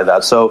stuff like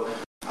that. So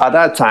at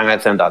that time, I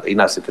think that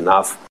enough's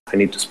enough. I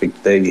need to speak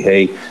to David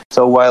Hay.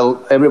 So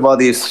while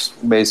everybody is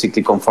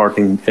basically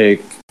comforting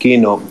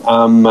Kino,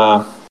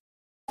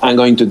 I'm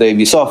going to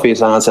David's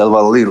office and I said,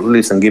 well,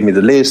 listen, give me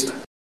the list.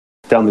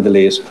 Tell me the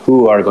list.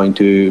 Who are going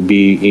to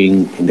be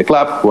in the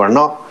club, who are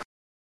not.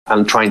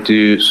 I'm trying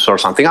to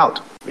sort something out.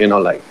 You know,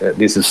 like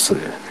this is...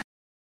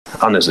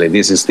 honestly,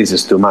 this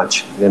is too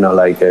much. You know,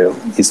 like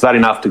it's bad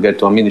enough to get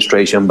to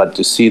administration, but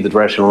to see the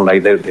dressing room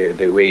like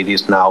the way it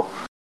is now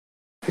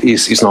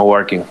is not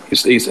working.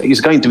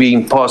 It's going to be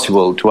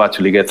impossible to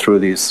actually get through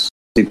this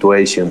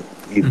situation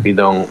if we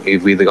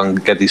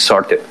don't get this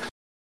sorted.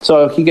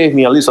 So he gave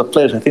me a list of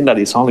players. I think that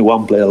is only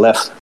one player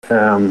left,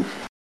 and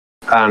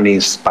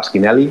it's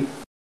Pasquinelli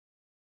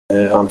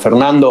and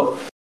Fernando.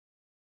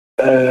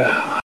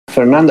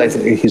 Fernando,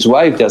 his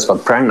wife just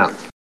got pregnant.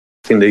 I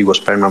think that he was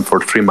pregnant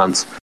for 3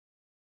 months.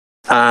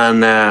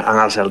 And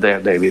I said,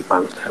 David,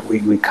 man,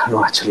 we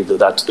cannot actually do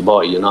that to the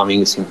boy. You know,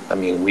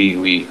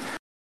 the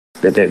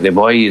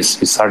boy is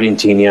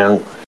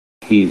Argentinian.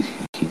 He,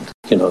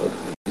 you know,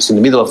 he's in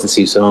the middle of the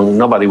season.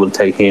 Nobody will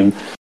take him.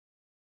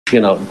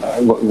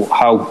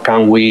 how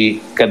can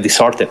we get this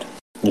sorted?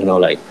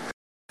 Like,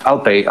 I'll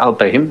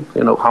pay him,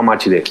 how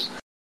much it is.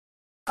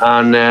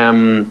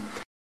 And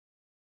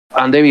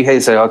David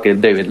Hayes said, okay,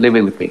 David, leave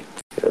it with me.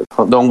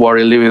 Don't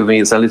worry, leave it with me.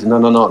 He said, no,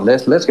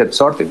 let's get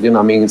sorted. He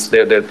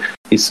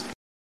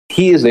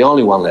is the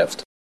only one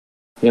left.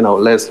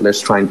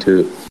 Let's try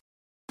to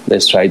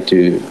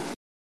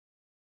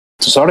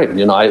sort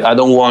it. I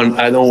don't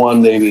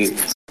want David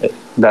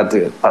that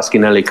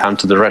Pasquinelli come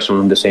to the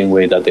restaurant the same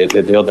way that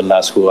the other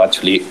lads who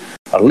actually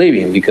are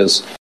leaving,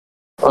 because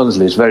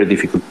honestly it's very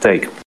difficult to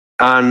take.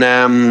 And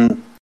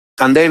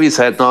David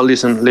said, no,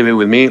 listen, leave it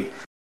with me.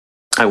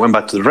 I went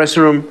back to the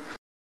restroom,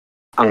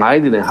 and I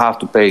didn't have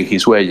to pay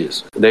his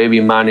wages.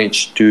 David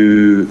managed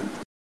to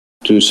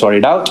sort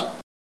it out,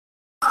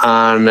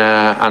 and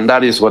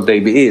that is what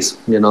David is,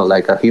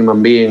 like a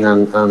human being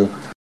and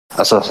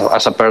as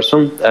a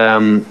person.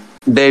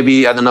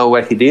 David, I don't know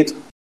what he did.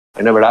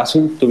 I never asked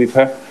him, to be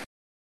fair,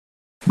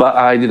 but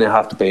I didn't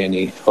have to pay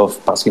any of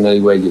Pasquinelli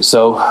wages.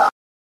 So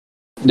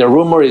the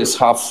rumor is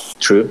half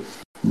true,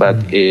 but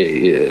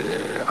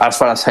as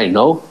far as I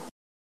know,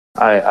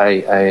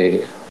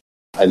 I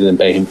didn't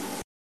pay him.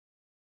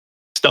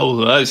 Still,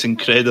 that's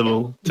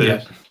incredible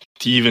to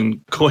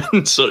even go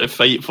and sort of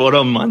fight for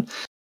him, man.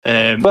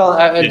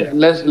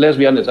 Let's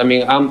be honest. I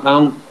mean,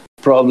 I'm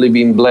probably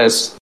been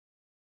blessed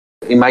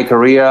in my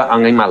career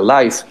and in my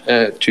life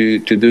to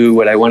do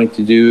what I wanted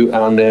to do,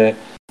 and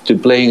to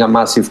play in a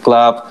massive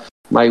club.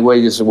 My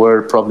wages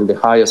were probably the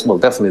highest, well,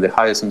 definitely the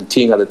highest in the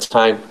team at the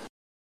time.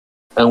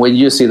 And when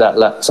you see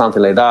that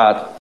something like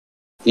that,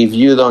 if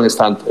you don't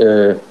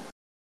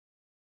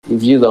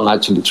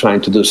actually try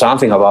to do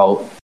something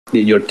about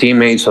your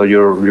teammates or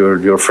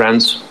your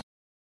friends,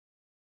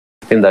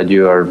 I think that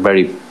you are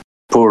very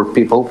poor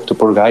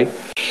guy.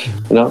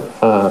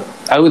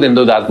 I wouldn't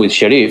do that with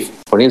Sheriff,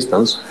 for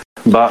instance,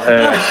 but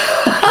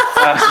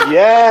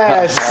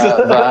yes.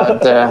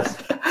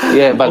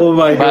 But oh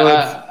my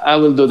God. I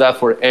will do that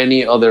for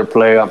any other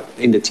player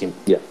in the team.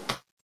 Yeah.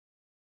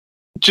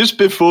 Just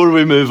before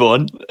we move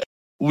on,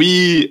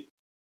 we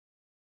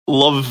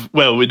love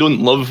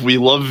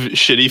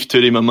Sharif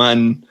Toure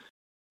Maman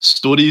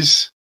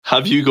stories.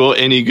 Have you got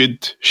any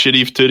good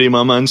Sharif Toure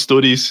Maman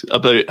stories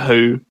about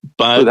how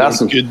bad or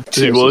good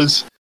he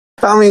was?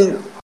 I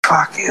mean,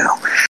 fuck you.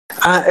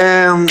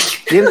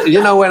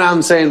 When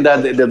I'm saying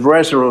that the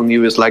dressing room, it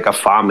was like a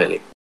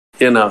family.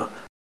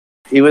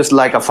 It was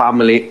like a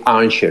family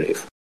and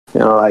Sharif.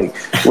 Like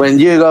when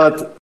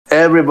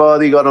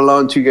everybody got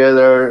along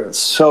together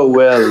so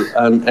well,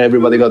 and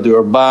everybody got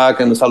your back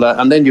and so that,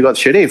 and then you got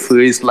Sharif, who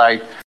is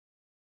like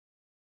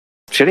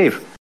Sharif.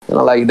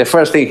 Like the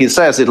first thing he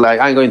says is like,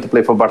 I'm going to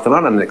play for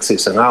Barcelona next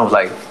season. And I was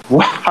like,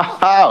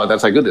 wow,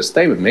 that's a good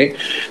statement, mate.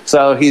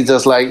 So he's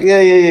just like,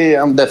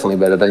 yeah, I'm definitely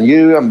better than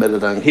you. I'm better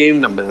than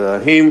him.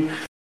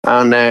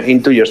 And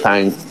in 2 years'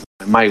 time,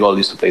 my goal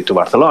is to play to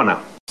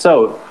Barcelona.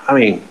 So, I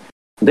mean,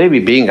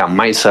 David Being and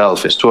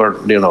myself,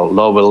 Stuart,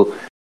 Lovell,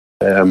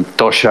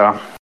 Tosha.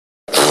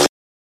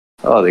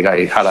 Oh, the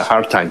guy had a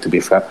hard time, to be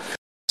fair.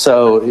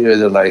 So he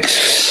was like,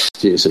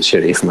 Jesus,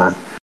 Sharif, man.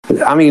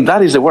 I mean,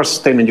 that is the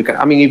worst statement you can.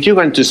 I mean, if you're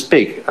going to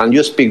speak and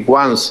you speak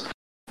once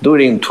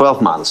during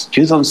 12 months,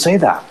 you don't say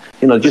that.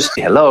 Just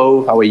say,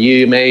 hello, how are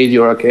you, mate?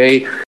 You're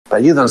okay.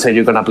 But you don't say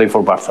you're going to play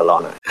for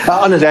Barcelona.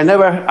 Honestly,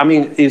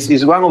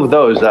 it's one of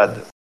those that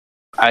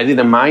I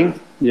didn't mind,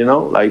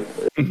 like,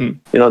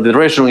 the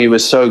restaurant, it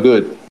was so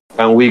good.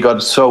 And we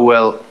got so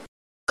well,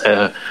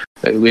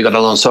 we got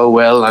along so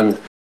well. And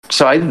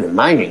so I didn't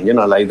mind him,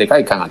 like the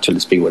guy can actually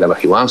speak whatever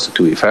he wants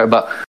to be fair.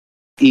 But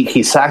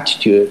his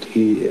attitude,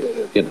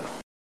 his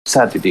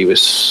attitude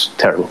was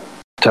terrible,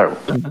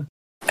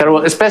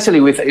 terrible,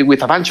 especially with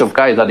a bunch of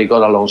guys that he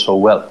got along so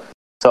well.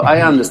 So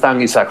I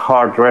understand it's a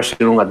hard dressing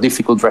room, a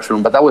difficult dressing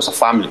room, but that was a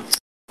family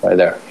right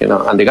there,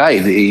 And the guy,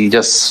 he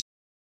just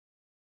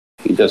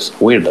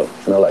weirdo,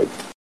 like.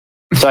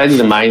 So I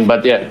didn't mind,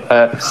 but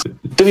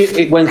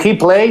when he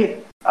played,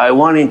 I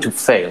want him to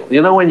fail.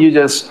 When you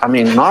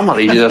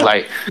normally you just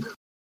like,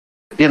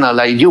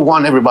 like you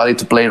want everybody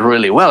to play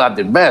really well at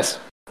their best.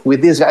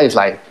 With these guys,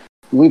 like,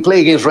 we play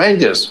against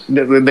Rangers,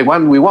 the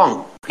one we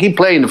won. He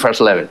played in the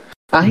first 11.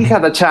 And he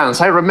had a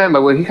chance. I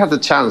remember when he had the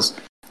chance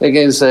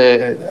against,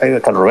 I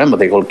can't remember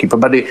the goalkeeper,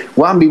 but the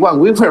 1v1,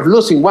 we were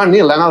losing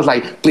 1-0, and I was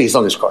like, please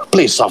don't score.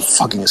 Please don't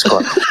fucking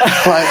score.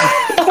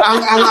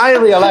 and I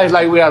realized,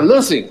 like, we are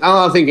losing. And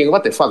I'm thinking,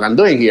 what the fuck I'm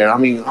doing here? I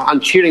mean, I'm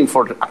cheering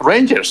for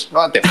Rangers.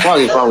 What the fuck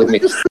is wrong with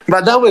me?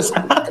 But that was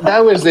the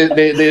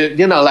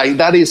like,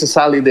 that is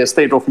exactly the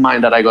state of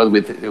mind that I got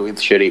with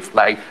Sharif.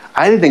 Like,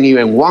 I didn't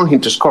even want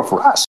him to score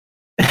for us.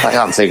 Like,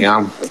 I'm thinking,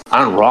 I'm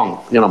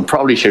wrong.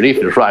 Probably Sharif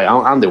is right.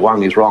 I'm the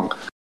one who's wrong.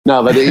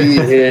 No, but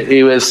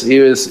he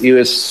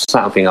was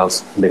something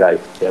else. The guy,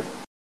 yeah.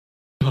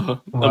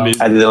 Wow.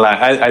 I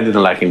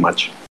didn't like him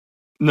much.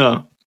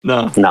 No.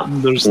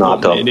 There's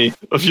not many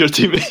of your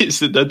teammates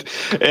that did.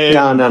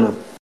 No.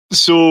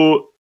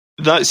 So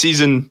that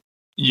season,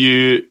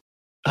 you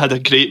had a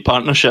great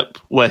partnership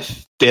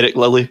with Derek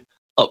Lilly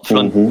up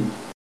front.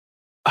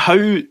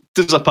 how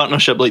does a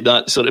partnership like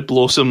that sort of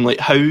blossom? Like,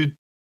 how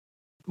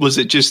was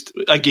it just,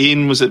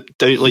 again, was it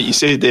down, like you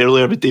said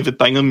earlier with David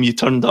Bingham, you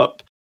turned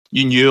up,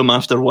 you knew him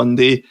after one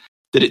day.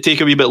 Did it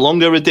take a wee bit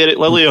longer with Derek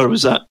Lilly, or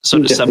was that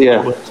sort of simple?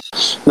 Yeah.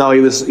 No,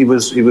 it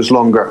was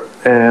longer.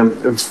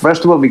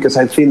 First of all, because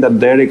I think that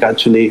Derek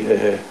actually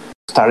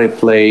started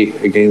play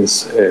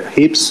against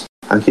Hibs,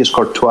 and he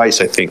scored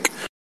twice, I think.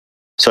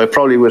 So it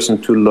probably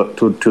wasn't too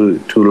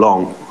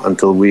long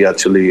until we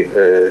actually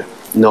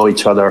know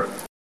each other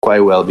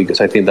quite well,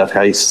 because I think that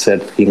I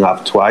set him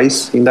up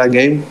twice in that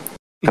game.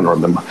 I can't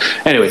remember.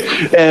 Anyway,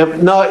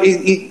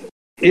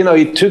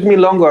 it took me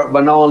longer,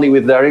 but not only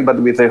with Derek,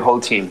 but with the whole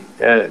team,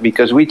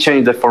 because we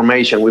changed the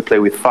formation. We play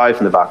with 5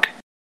 in the back.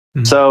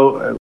 Mm-hmm.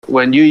 So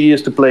when you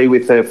used to play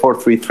with a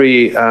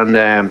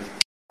 4-3-3,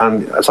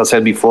 and as I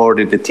said before,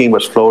 the team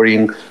was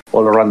floating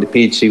all around the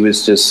pitch. It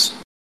was just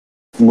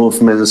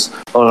movements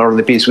all around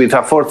the pitch. With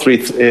a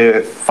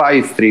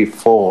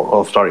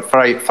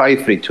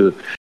 5-3-2,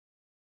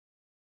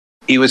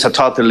 it was a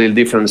totally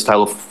different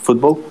style of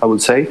football, I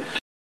would say.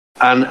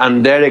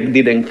 And Derek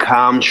didn't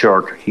come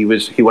short. He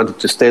wanted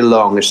to stay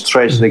long,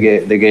 stretch the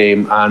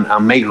game,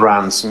 and make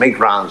runs,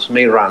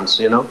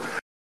 you know.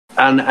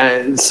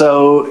 And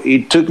so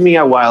it took me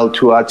a while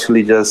to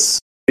actually just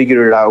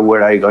figure out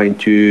where I'm going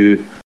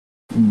to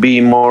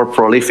be more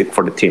prolific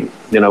for the team.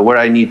 You know, where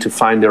I need to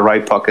find the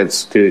right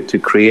pockets to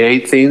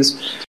create things.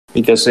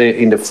 Because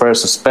in the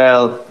first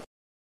spell,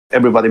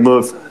 everybody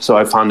moved, so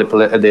I found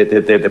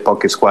the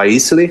pockets quite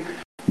easily.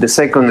 The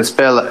second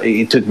spell,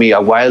 it took me a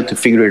while to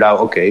figure it out.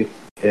 Okay,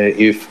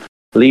 if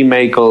Lee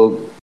Makel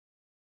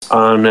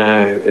and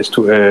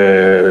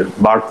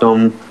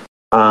Barton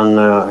and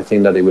I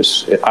think that it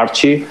was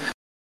Archie,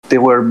 they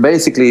were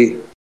basically.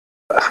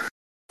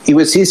 It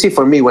was easy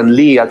for me when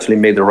Lee actually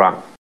made the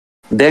run.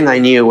 Then I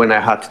knew when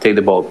I had to take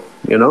the ball,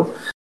 you know.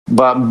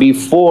 But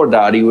before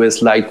that, it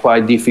was like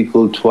quite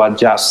difficult to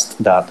adjust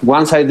that.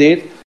 Once I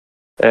did,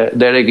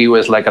 Derek, it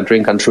was like a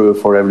dream come true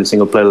for every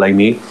single player like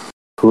me,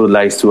 who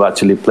likes to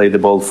actually play the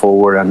ball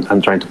forward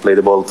and trying to play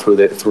the ball through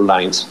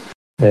lines.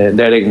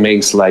 Derek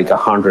makes like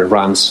 100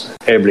 runs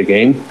every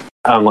game,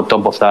 and on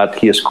top of that,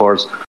 he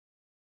scores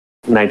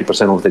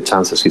 90% of the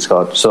chances he's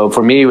got. So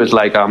for me, it was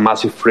like a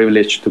massive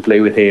privilege to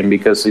play with him,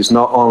 because he's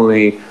not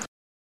only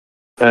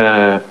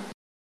an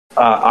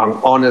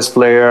honest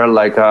player,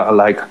 like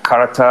a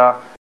character,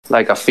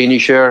 like a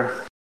finisher.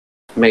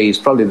 He's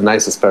probably the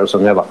nicest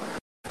person ever,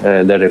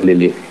 Derek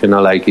Lilly. You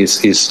know, like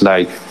he's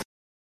like.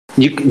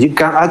 You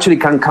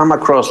can come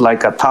across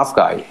like a tough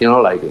guy, you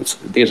know, like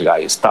this guy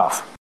is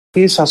tough.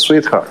 He's a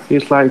sweetheart.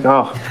 He's like,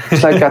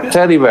 it's like a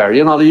teddy bear,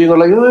 you know. You go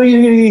like,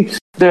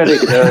 Derek.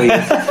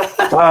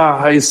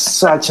 He's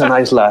such a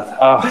nice lad.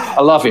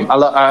 I love him.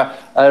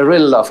 I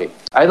really love him.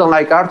 I don't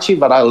like Archie,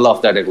 but I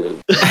love Derek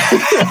Lilly.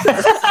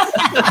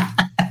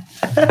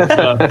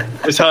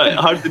 It's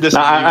hard to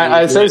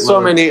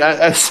disagree.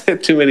 I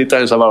said too many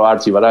times about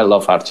Archie, but I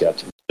love Archie.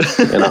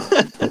 You know,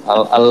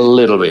 a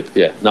little bit.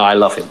 Yeah. No, I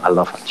love him. I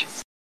love Archie.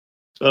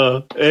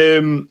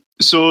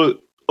 So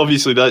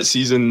obviously that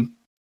season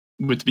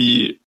would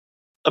be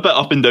a bit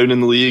up and down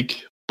in the league,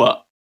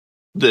 but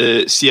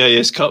the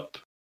CIS Cup,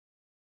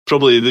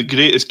 probably the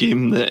greatest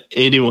game that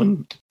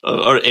anyone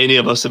or any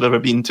of us have ever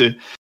been to.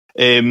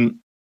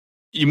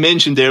 You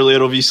mentioned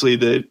earlier, obviously,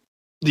 the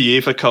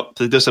UEFA Cup,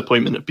 the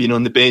disappointment of being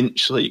on the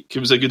bench. Like, it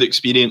was a good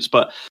experience,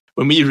 but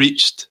when we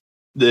reached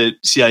the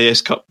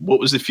CIS Cup, what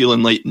was the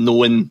feeling like,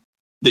 knowing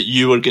that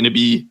you were going to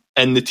be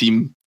in the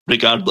team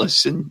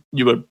regardless, and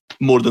you were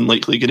more than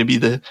likely going to be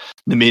the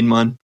main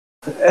man?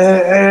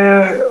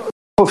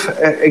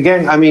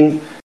 Again, I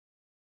mean,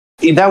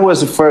 that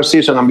was the first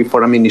season and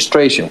before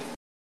administration.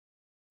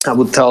 I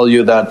would tell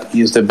you that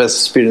it's the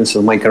best experience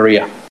of my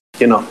career,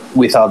 you know,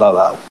 without a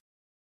doubt.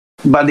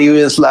 But it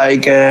was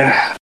like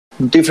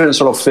different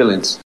sort of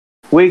feelings.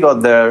 We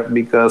got there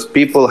because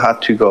people had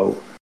to go.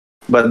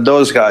 But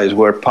those guys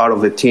were part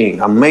of the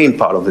team, a main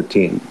part of the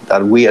team,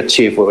 that we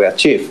achieved what we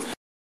achieved.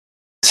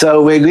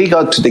 So when we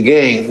got to the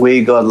game,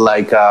 we got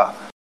like a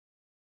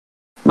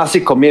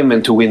massive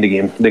commitment to win the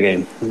game.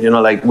 You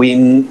know, like we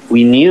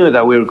knew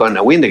that we were going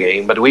to win the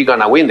game, but we're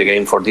going to win the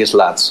game for these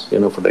lads, you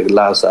know, for the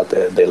lads that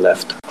they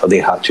left or they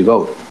had to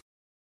go.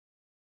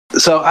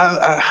 So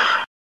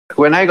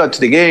when I got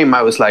to the game,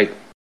 I was like,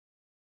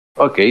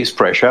 okay, it's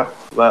pressure,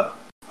 but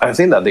I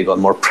think that they got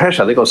more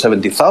pressure. They got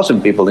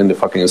 70,000 people in the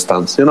fucking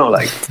stands, you know,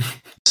 like,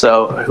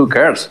 so who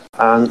cares?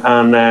 And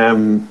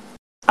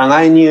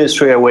I knew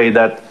straight away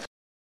that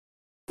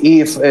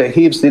if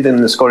Hibs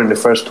didn't score in the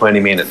first 20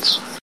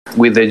 minutes,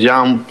 with the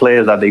young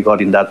players that they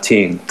got in that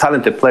team,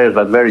 talented players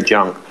but very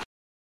young,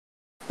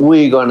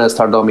 we're going to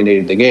start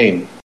dominating the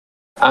game.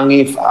 And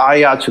if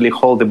I actually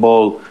hold the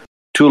ball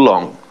too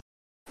long,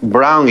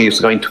 Brown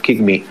is going to kick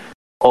me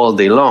all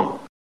day long.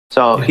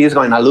 So he's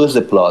going to lose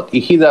the plot.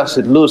 If he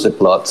doesn't lose the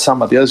plot,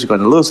 somebody else is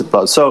going to lose the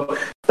plot. So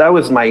that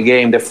was my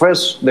game. The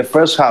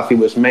first half, it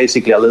was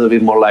basically a little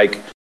bit more like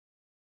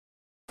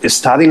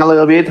studying a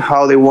little bit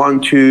how they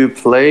want to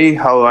play,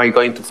 how I'm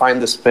going to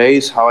find the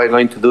space, how I'm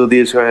going to do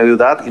this, how I'm going to do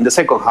that. In the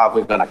second half,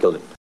 we're going to kill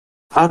them.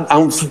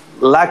 And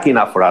lucky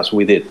enough for us,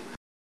 we did.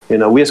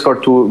 We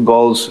scored 2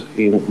 goals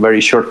in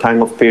very short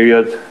time of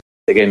period.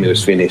 The game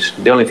was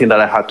finished. The only thing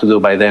that I had to do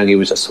by then, it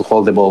was just to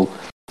hold the ball.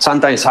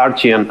 Sometimes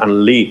Archie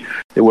and Lee,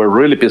 they were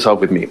really pissed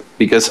off with me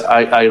because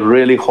I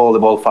really hold the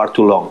ball far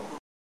too long.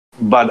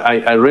 But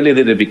I really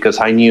did it because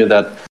I knew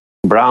that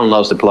Brown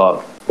lost the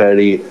plot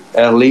very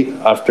early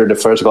after the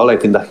first goal. I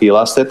think that he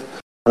lost it.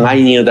 And I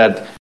knew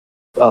that,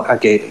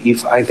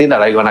 if I think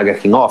that I'm going to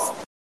get him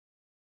off.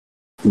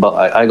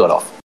 But I got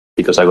off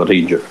because I got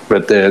injured.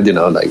 But,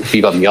 he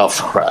got me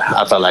off.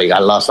 I felt like I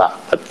lost that.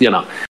 But,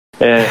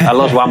 I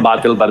lost one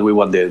battle, but we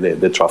won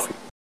the trophy.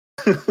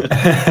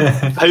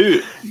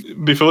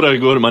 Before I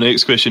go to my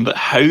next question, but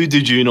how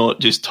did you not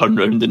just turn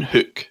around and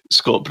hook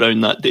Scott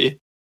Brown that day?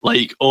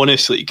 Like,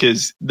 honestly,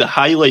 because the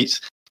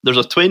highlights, there's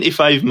a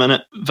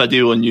 25-minute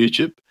video on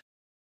YouTube,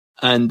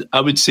 and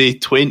I would say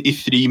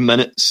 23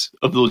 minutes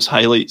of those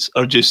highlights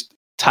are just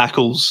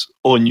tackles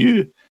on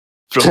you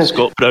from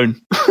Scott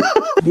Brown.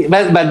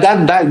 but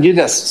that you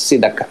just see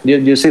that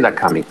you see that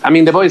coming. I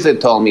mean, the boys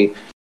that told me,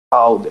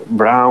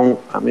 Brown,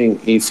 I mean,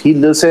 if he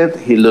loses it,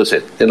 he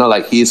loses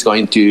it. He's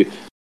going to,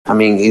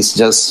 it's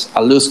just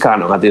a loose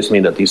cannon at this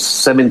minute. He's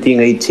 17,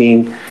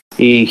 18.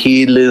 He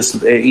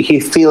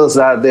feels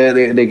that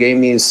the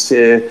game is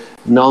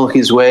not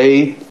his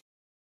way.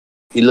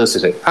 He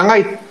loses it.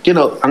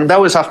 And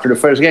that was after the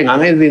first game.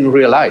 And I didn't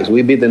realize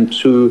we beat them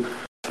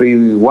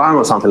 2-3-1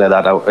 or something like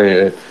that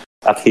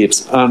at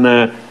Hibs.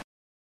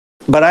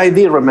 But I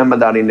did remember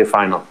that in the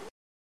final.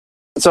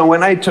 So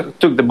when I took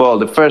the ball,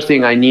 the first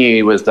thing I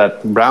knew was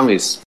that Brown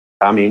is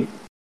coming.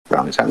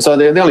 So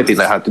the only thing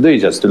I had to do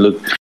is just to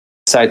look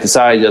side to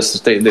side, just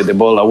to take the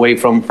ball away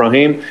from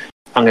him,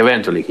 and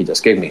eventually he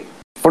just gave me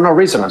for no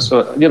reason.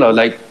 So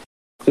I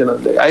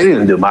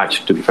didn't do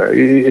much, to be fair.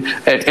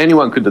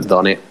 Anyone could have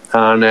done it,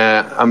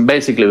 and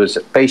basically was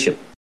patient.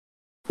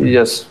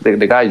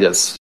 The guy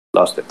just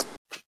lost it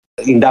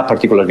in that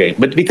particular game,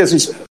 but because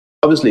it's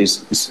obviously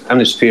it's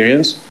an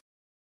experience.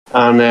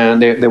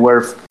 And they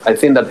were, I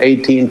think, that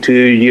 2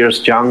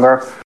 years young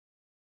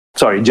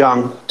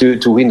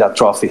to win that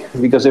trophy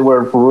because they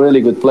were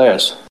really good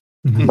players.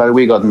 Mm-hmm. But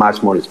we got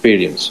much more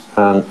experience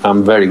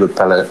and very good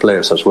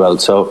players as well.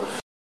 So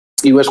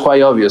it was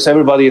quite obvious.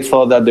 Everybody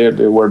thought that they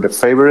were the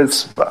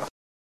favourites, but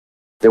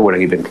they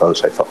weren't even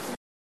close, I thought.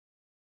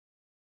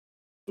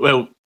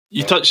 Well,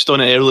 you touched on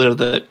it earlier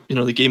that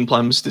the game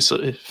plan was to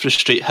sort of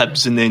frustrate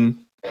Hibs and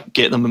then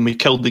get them, and we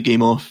killed the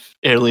game off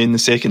early in the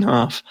second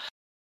half.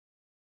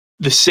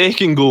 The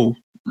second goal,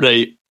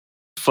 right,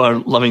 for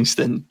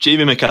Livingston,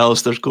 Jamie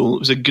McAllister's goal, it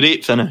was a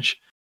great finish.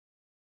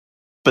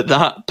 But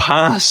that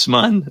pass,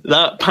 man,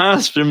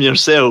 from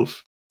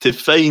yourself to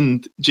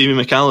find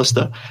Jamie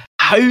McAllister,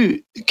 how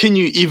can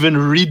you even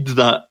read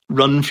that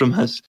run from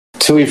his?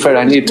 To be fair,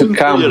 I need to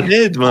count. Your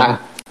head, man.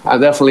 I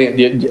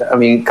definitely,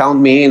 count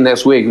me in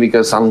next week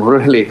because I'm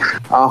really,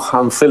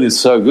 I'm feeling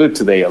so good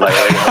today.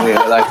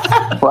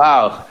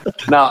 Wow.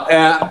 Now,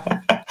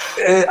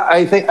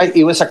 I think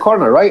it was a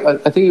corner, right?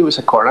 I think it was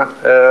a corner.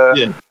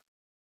 Yeah.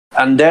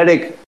 And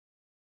Derek,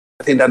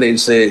 I think that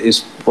is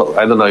well,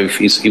 I don't know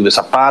if it was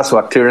a pass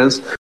or a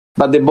clearance,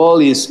 but the ball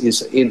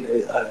is in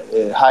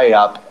high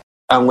up.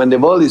 And when the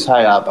ball is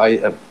high up,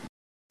 I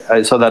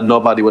saw that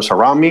nobody was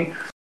around me.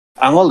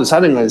 And all of a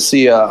sudden, I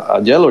see a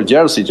yellow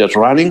jersey just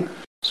running.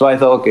 So I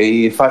thought,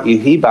 okay, if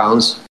he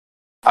bounces,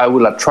 I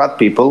will attract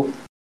people.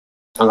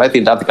 And I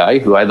think that guy,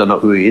 who I don't know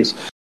who he is,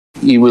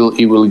 he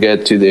will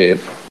get to the...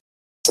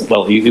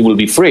 Well, he will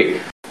be free.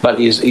 But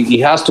he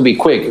has to be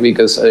quick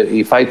because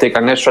if I take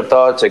an extra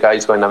touch, the guy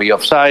is going to be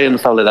offside and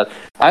stuff like that.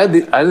 I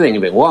didn't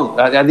even want.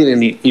 I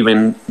didn't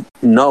even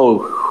know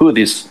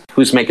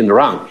who's making the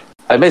run.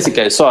 I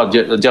basically saw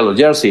a yellow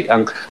jersey,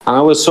 and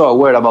I was so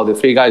aware about the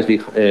 3 guys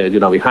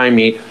behind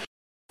me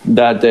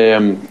that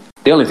the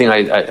only thing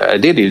I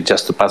did is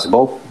just to pass the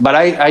ball. But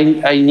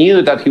I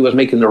knew that he was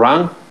making the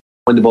run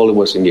when the ball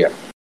was in the air.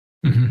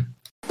 Mm-hmm.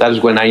 That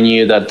is when I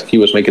knew that he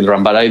was making the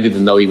run, but I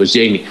didn't know he was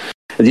Jamie.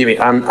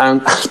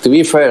 And to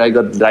be fair, I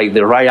got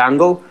the right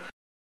angle,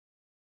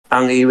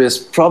 and it was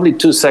probably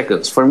 2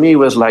 seconds. For me, it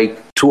was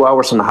 2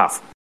 hours and a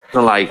half.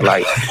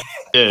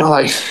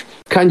 Yeah.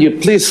 Can you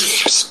please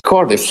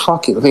score the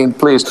fucking thing,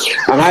 please?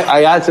 And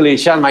I actually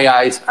shut my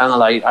eyes,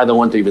 and I don't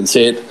want to even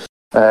see it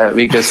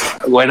because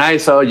when I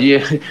saw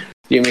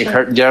Jimmy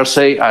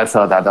jersey, I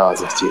thought that,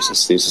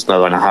 Jesus, this is not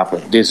going to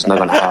happen. This is not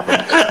going to happen.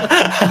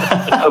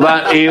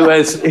 But it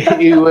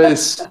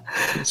was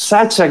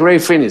such a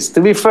great finish.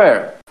 To be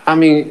fair, I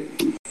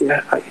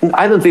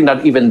don't think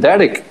that even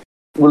Derek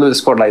would have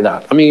scored like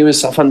that. It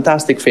was a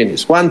fantastic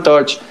finish. 1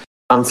 touch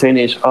and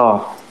finish.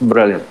 Oh,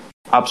 brilliant.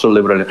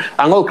 Absolutely brilliant.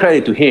 And all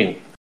credit to him.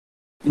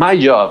 My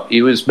job,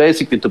 it was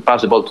basically to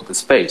pass the ball to the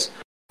space.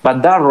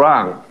 But that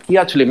run, he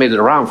actually made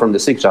a run from the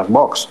 6-yard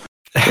box.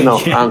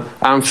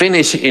 and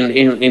finish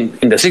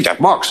in the 6-yard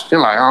box.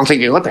 I'm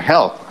thinking, what the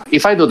hell?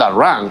 If I do that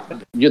run,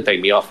 you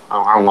take me off.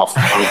 I'm off.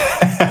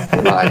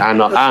 I'm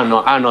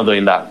not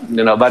doing that.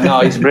 But no,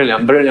 it's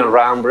brilliant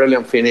round,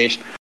 brilliant finish,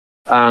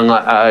 and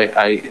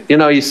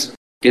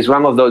it's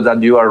one of those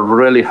that you are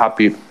really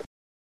happy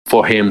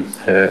for him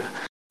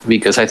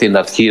because I think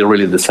that he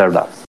really deserved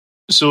that.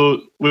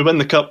 So we win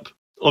the cup.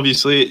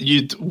 Obviously,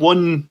 you'd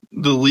won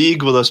the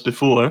league with us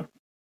before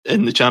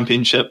in the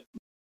championship.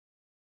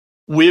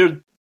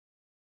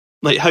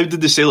 How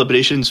did the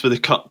celebrations for the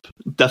cup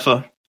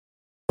differ?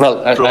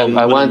 Well,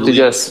 I want to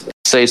just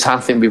say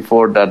something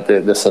before that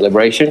the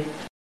celebration.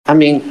 I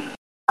mean,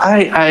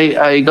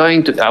 I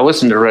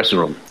was in the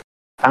restroom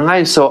and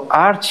I saw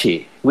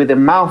Archie with the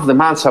Man of the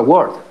Match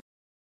award.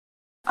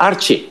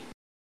 Archie.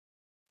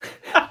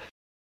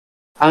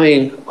 I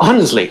mean,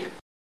 honestly,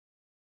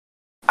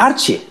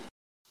 Archie.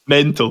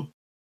 Mental.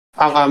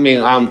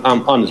 I'm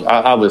honest.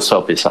 I was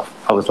so pissed off.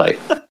 I was like,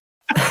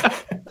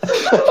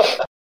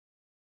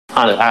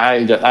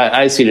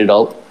 I see it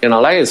all.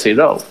 I see it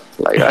all.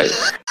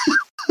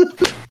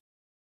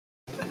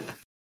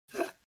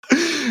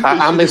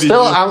 I'm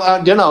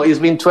still, it's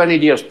been 20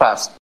 years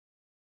past.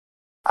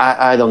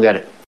 I don't get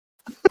it.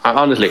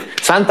 Honestly,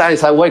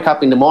 sometimes I wake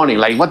up in the morning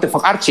like, what the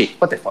fuck, Archie?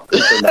 What the fuck?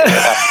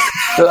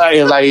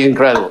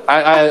 Incredible.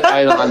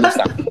 I don't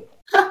understand.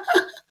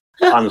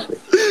 Honestly,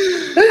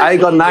 I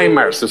got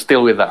nightmares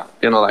still with that.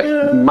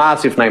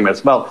 Massive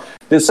nightmares. Well,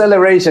 the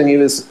celebration,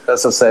 as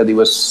I said, it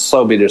was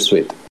so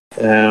bittersweet.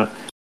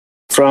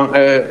 From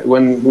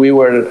when we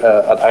were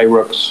at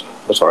Ibrox,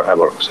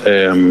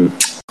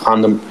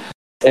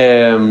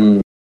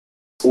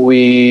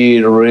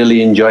 we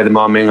really enjoyed the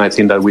moment. I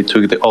think that we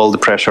took all the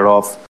pressure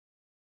off.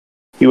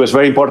 It was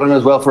very important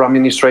as well for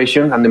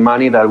administration and the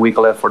money that we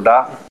collect for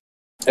that.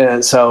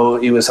 And so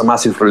it was a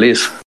massive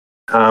release.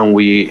 And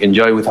we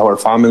enjoyed with our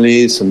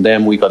families. And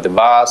then we got the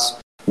bus.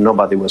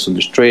 Nobody was on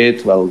the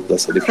street. Well,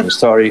 that's a different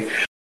story.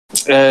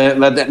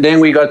 But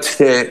then we got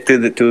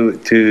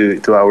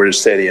to our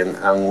stadium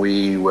and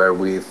we were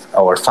with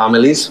our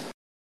families.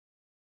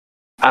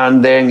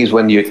 And then is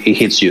when it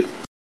hits you,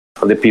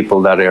 the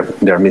people that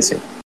they're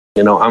missing.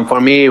 And for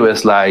me, it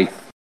was like,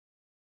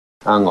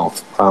 I'm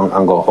off.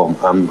 I'm go home.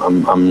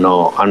 I'm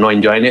not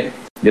enjoying it.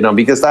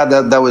 Because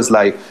that was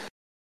like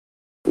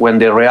when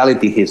the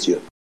reality hits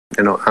you.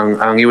 And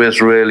it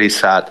was really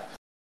sad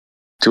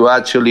to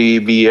actually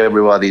be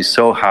everybody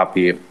so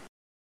happy,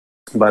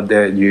 but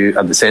you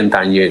at the same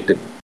time the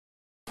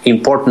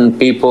important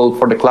people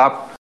for the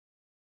club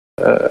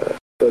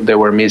they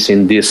were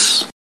missing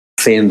this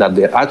thing that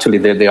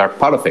they are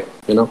part of it.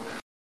 And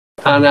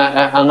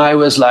I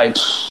was like,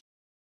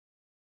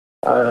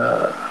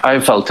 I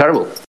felt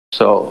terrible.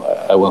 So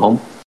I went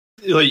home.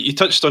 You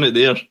touched on it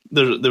there.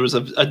 There was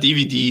a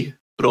DVD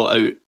brought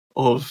out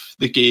of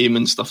the game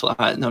and stuff like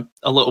that, and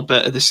a little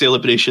bit of the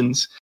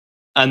celebrations.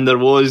 And there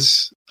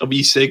was a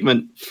wee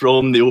segment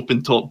from the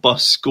open top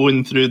bus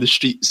going through the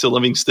streets of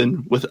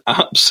Livingston with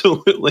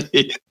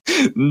absolutely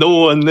no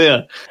one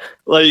there.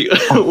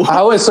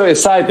 I was so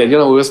excited. It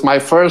was my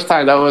first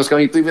time that I was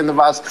going to be in the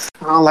bus.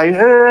 I'm like,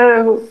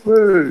 hey,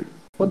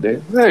 what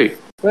the? Hey,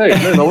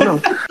 no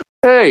one.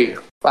 Hey.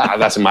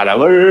 Doesn't matter.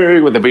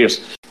 With the beers,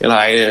 we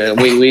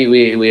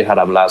had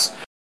a blast.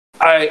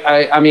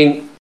 I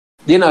mean,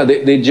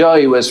 the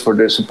joy was for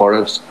the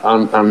supporters,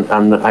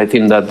 and I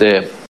think that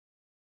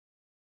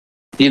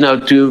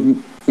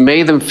to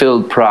make them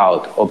feel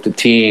proud of the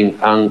team,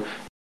 and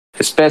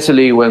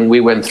especially when we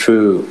went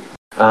through,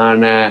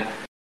 and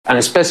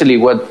especially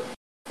what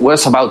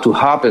was about to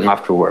happen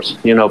afterwards.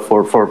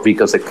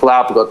 Because the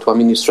club got to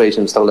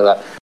administration and stuff like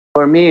that.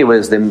 For me, it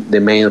was the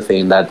main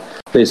thing that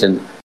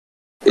listen.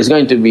 It's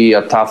going to be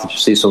a tough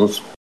seasons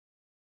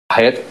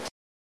ahead.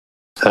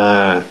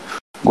 Got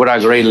a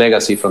great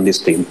legacy from this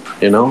team,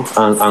 and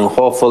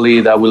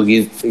hopefully that will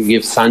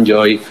give some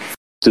joy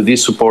to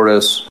these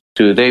supporters,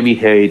 to David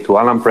Hay, to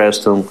Alan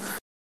Preston,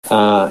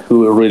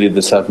 who really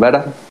deserve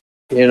better,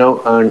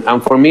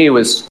 And for me, it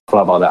was all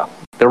about that.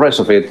 The rest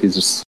of it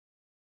is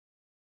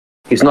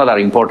not that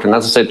important.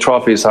 As I said,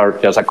 trophies are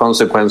just a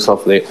consequence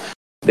of the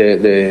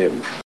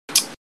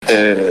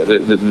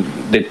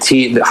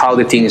team, how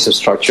the team is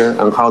structured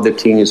and how the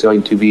team is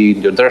going to be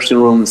in the dressing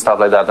room and stuff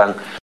like that.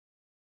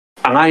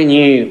 And I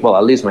knew, well,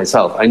 at least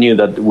myself, I knew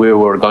that we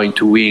were going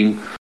to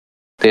win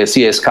the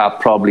CS Cup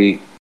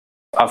probably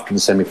after the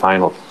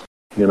semi-final.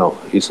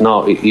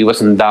 It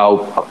wasn't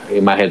doubt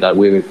in my head that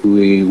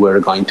we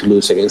were going to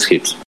lose against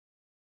Hibs.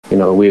 We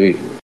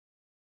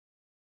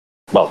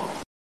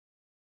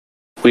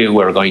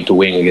were going to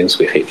win against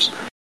Hibs.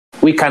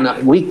 We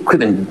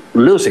couldn't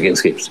lose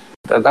against Hibs.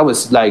 That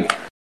was like,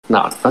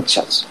 no, not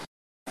chance.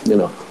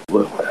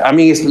 I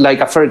mean, it's like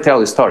a fairy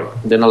tale story.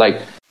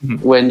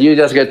 When you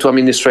just get to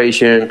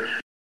administration,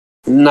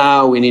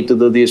 now we need to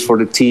do this for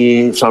the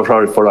team. So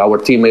sorry for our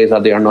teammates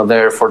that they are not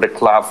there, for the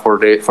club, for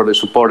the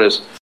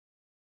supporters.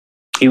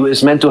 It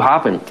was meant to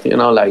happen. It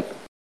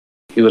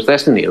was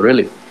destiny,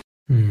 really.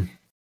 Mm.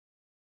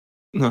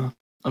 No,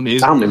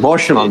 amazing. I'm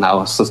emotional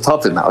now. So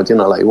stop it now.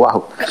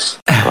 Wow,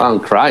 I'm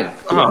crying.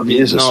 No,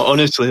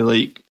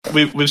 honestly,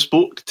 we've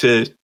spoke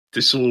to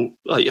to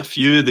a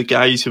few of the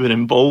guys who were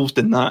involved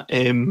in that.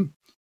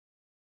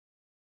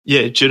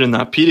 During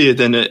that period,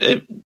 and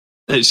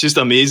it's just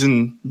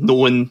amazing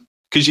knowing,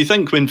 because you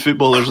think when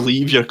footballers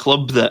leave your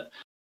club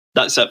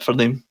that's it for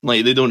them.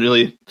 Like, they don't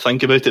really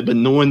think about it, but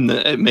knowing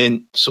that it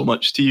meant so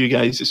much to you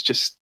guys, it's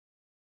just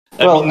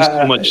means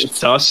so much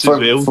to us as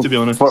well, to be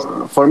honest.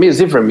 For me, it's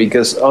different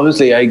because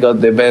obviously I got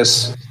the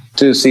best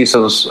 2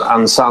 seasons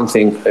and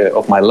something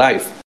of my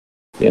life,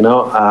 and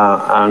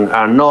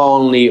not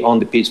only on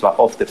the pitch but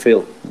off the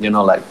field.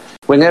 Like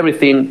when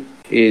everything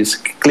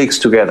clicks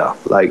together,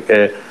 like.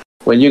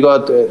 When you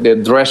got the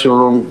dressing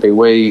room the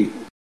way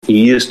it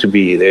used to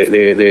be,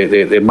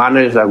 the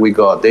manners that we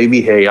got,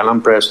 Davey Hay, Alan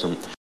Preston,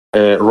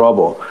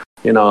 Robbo,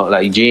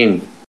 like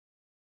Gene,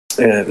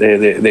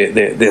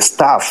 the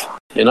staff,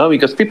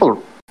 because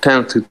people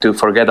tend to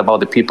forget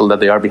about the people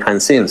that they are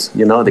behind scenes,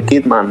 the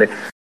kid man,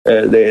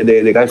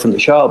 the guy from the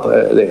shop,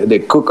 the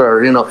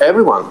cooker,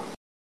 everyone.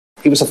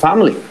 It was a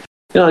family.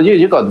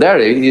 You got there,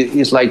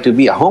 it's like to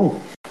be at home.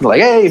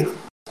 Like, hey,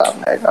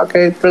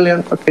 okay,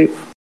 brilliant, okay.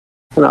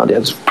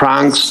 There's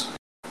pranks,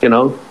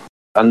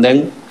 and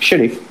then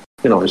Sheriff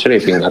in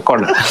a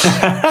corner.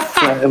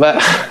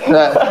 But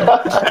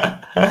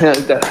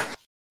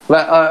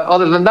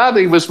other than that,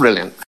 it was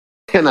brilliant.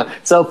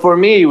 So for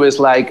me, it was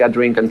like a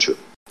dream come true.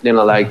 And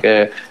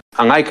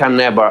I can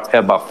never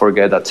ever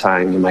forget that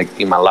time in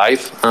my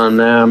life.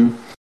 And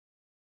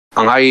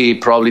I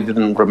probably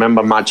didn't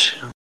remember much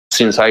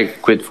since I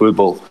quit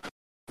football.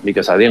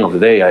 Because at the end of the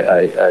day,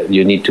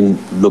 you need to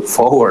look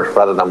forward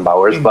rather than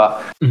backwards.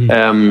 But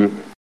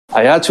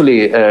I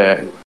actually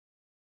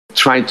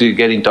tried to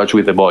get in touch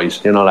with the boys.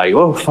 By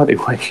the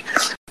way,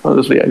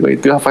 honestly, I'm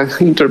going to have an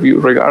interview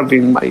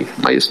regarding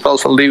my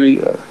spousal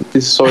living.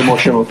 This is so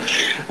emotional.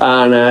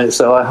 And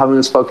so I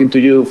haven't spoken to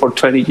you for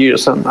 20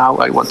 years, and now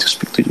I want to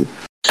speak to you.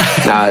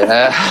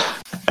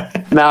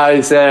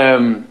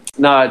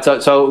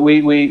 So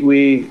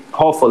we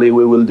hopefully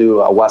we will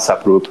do a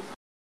WhatsApp group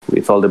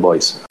with all the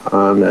boys,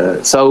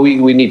 and so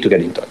we need to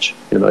get in touch.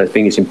 I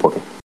think it's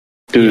important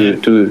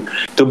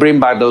to bring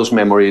back those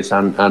memories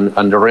and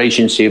the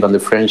relationship and the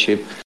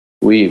friendship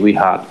we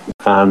had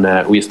and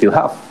we still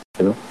have.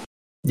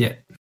 Yeah.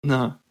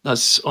 No,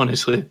 that's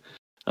honestly,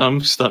 I'm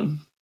starting.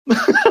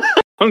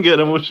 I'm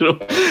getting emotional.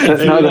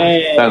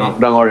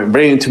 Don't worry,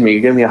 bring it to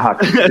me. Give me a hug.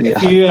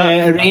 If you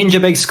arrange a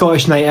big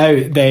Scottish night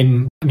out,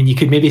 then you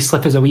could maybe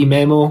slip us a wee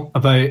memo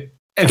about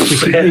if we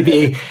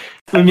could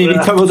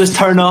we'll just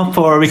turn up,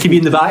 or we could be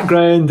in the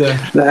background.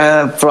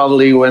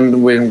 Probably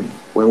when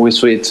we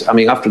switch. I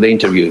mean, after the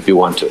interview, if you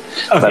want to.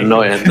 Okay. But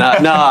no.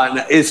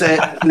 It's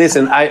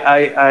listen.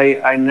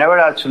 I never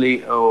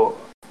actually.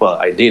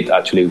 I did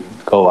actually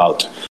go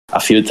out a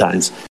few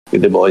times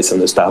with the boys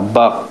and the staff.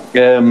 But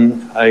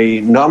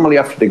I normally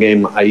after the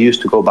game, I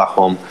used to go back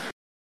home,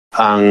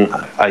 and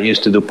I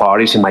used to do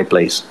parties in my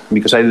place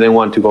because I didn't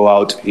want to go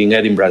out in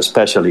Edinburgh,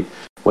 especially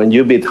when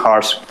you beat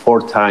Hearts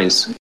 4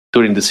 times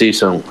during the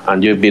season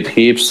and you beat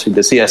Hibs in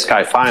the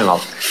CSK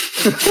final.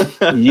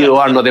 You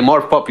are not the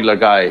more popular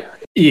guy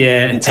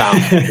in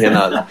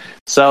town.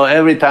 So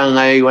every time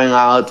I went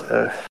out,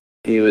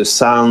 he was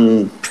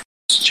some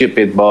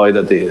stupid boy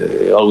that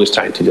always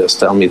trying to just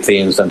tell me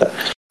things and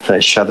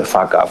shut the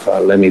fuck up.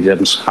 Let me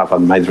just have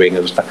my drink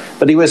and stuff.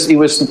 But he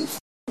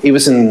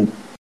wasn't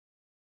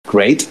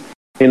great,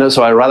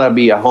 So I'd rather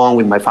be at home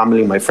with my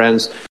family, my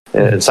friends,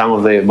 some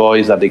of the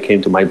boys that they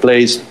came to my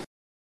place.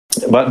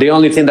 But the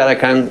only thing that I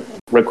can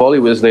recall, it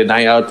was the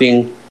night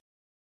outing.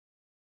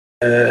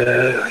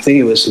 I think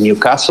it was in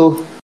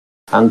Newcastle,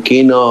 and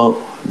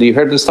Kino. Do you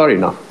heard the story?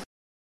 No,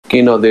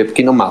 the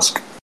Kino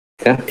mask.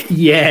 Yeah.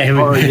 Yeah.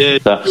 Oh, yeah.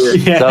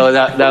 So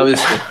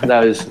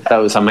that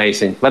was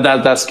amazing. But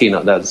that's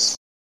Kino.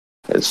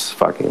 It's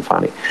fucking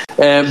funny.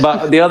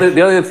 But the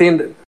other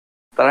thing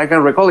that I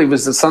can recall, it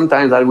was that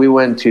sometimes that we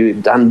went to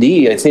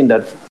Dundee. I think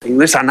that it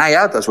was a night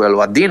out as well,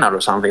 or a dinner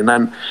or something.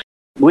 Then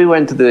we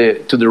went to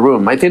the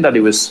room. I think that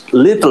it was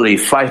literally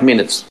 5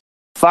 minutes.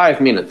 5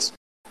 minutes.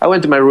 I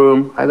went to my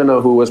room. I don't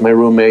know who was my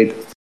roommate.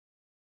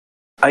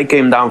 I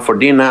came down for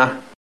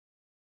dinner.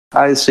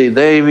 I see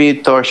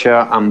David,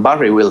 Torsha, and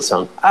Barry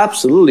Wilson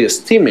absolutely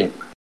steaming.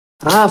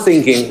 And I'm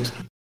thinking,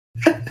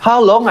 how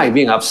long I've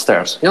been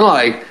upstairs?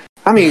 How?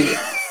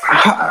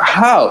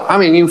 I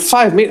mean, in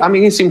 5 minutes. I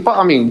mean, it's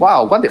impossible. I mean,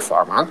 wow, what the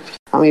fuck, man?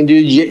 I mean, do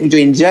you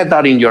inject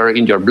that in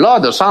your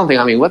blood or something?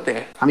 I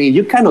mean,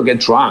 you cannot get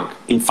drunk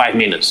in 5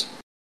 minutes.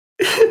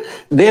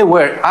 They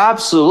were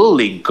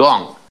absolutely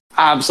gone.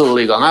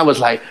 Absolutely gone. I was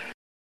like,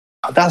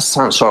 that's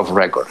some sort of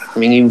record. I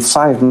mean, in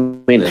 5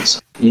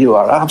 minutes, you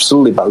are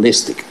absolutely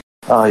ballistic.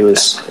 It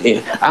was,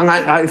 and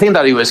I think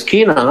that it was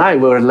Keenan and I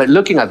were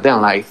looking at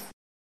them like,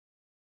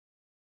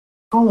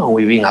 how long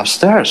we've been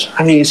upstairs?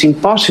 I mean, it's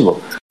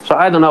impossible. So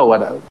I don't know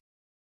what.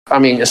 I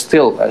mean,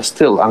 still,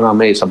 I'm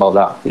amazed about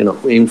that.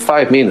 In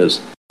 5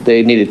 minutes,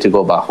 they needed to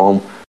go back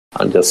home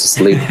and just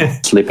sleep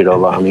it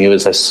over. I mean, it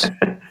was just.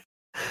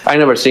 I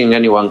never seen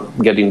anyone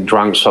getting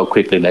drunk so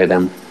quickly like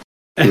them.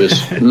 It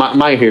was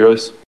my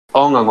heroes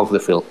on and off the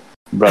field.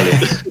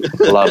 Brilliant,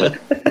 love it.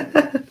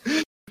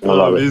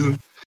 Amazing.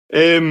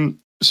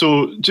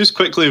 So just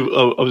quickly,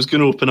 I was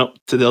going to open up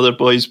to the other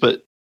boys,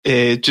 but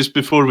just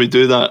before we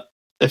do that,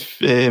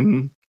 if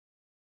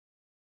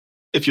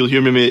you'll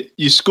hear me, mate,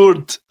 you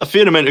scored a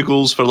fair amount of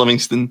goals for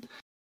Livingston.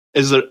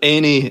 Is there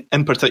any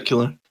in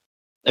particular?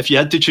 If you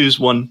had to choose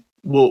one,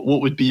 what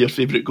would be your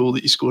favourite goal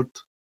that you scored?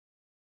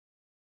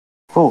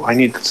 Oh, I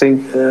need to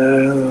think.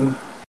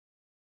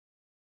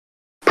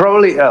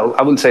 Probably,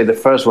 I would say the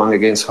first one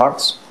against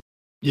Hearts.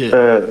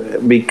 Yeah.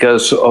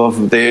 Because I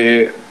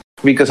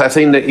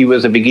think that it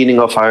was the beginning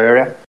of our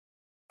era,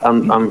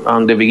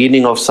 and the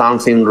beginning of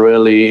something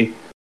really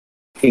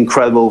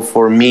incredible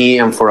for me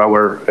and for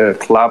our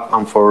club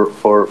and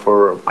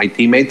for my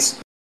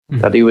teammates. Mm-hmm.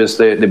 That it was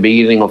the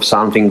beginning of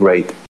something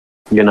great,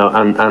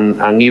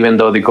 and even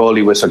though the goal,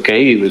 it was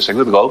okay, it was a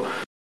good goal,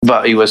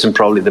 but it wasn't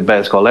probably the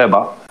best goal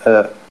ever.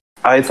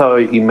 I thought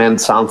it meant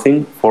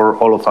something for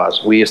all of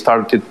us. We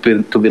started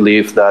to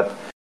believe that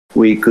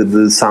we could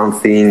do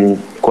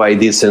something quite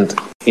decent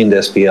in the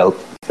SPL,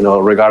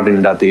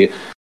 regarding that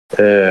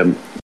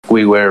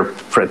we were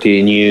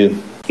pretty new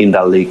in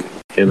that league.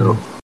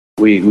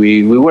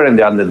 We weren't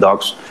the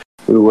underdogs.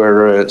 We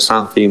were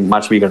something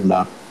much bigger than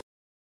that.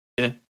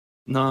 Yeah,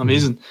 no,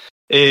 amazing.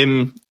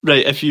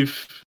 Right,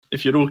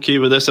 if you're okay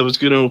with this, I was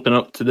going to open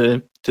up to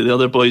the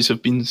other boys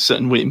who've been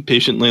sitting waiting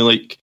patiently,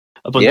 like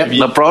a bunch of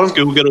no problem.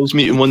 Schoolgirls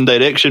meeting One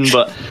Direction.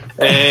 But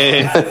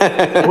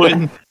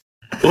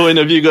Owen,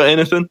 have you got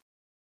anything?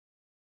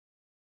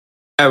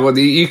 Well,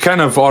 you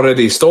kind of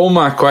already stole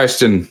my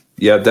question,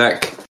 you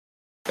dick.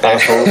 Yeah,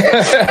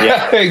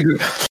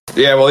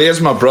 well, he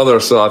is my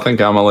brother, so I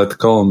think I'm allowed to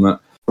call him that.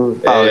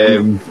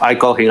 I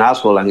call him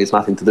asshole, and it's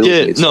nothing to do with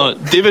it. No,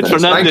 David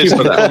Fernandez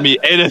can call me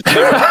anything.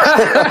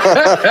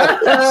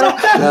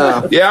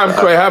 Yeah, I'm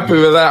quite happy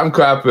with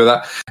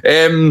that.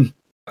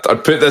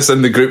 I'd put this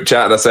in the group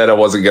chat and I said I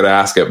wasn't going to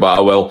ask it, but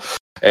I will.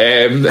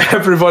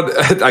 Everyone,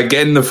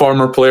 again, the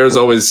former players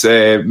always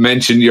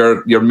mention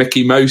your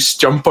Mickey Mouse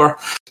jumper.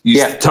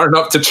 You turn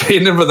up to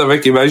training with a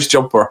Mickey Mouse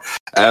jumper.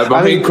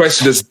 My main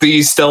question is, do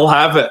you still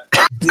have it?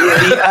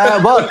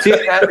 Well,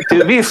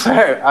 to be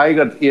fair, I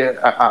got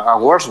a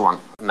worse one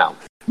now.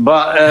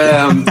 But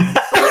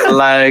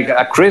like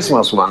a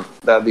Christmas one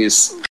that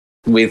is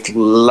with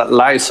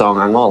live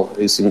song and all,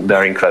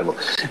 they're incredible.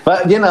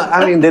 But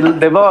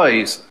the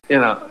boys,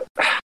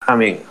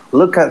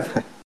 look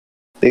at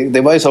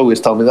the boys always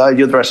tell me that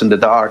you dress in the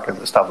dark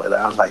and stuff like that.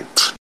 I was like,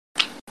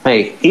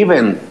 hey,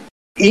 even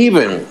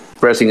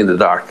dressing in the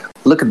dark,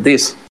 look at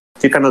this.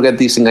 You cannot get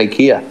this in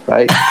IKEA,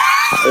 right?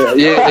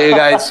 you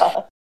guys,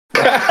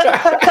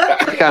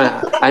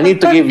 I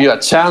need to give you a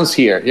chance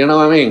here. You know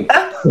what I mean?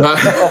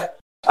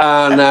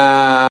 And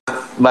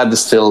but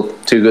it's still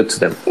too good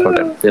for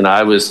them.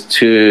 I was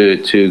too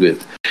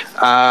good.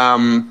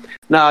 No,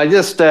 I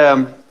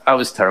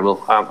was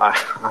terrible.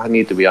 I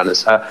need to be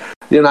honest.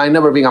 I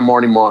never been a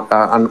morning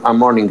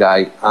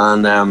guy,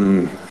 and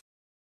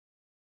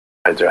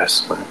my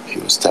dress, man,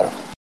 it was terrible.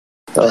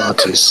 Oh,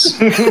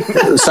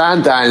 jeez.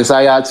 Sometimes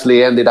I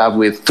actually ended up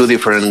with two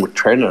different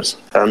trainers,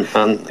 and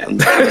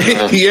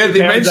yeah, they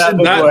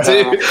mentioned that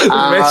too.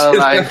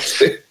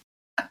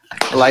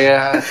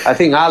 I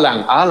think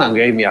Alan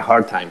gave me a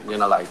hard time.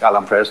 Like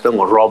Alan Preston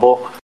or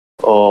Robo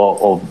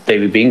or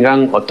David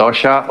Bingham or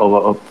Tosha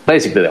or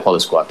basically the whole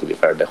squad. To be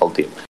fair, the whole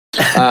team.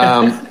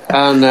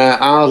 And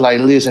I was like,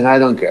 listen, I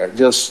don't care.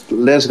 Just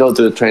let's go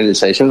to the training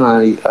station.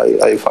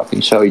 I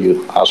fucking show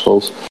you,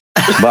 assholes.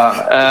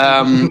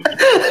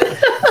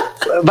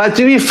 But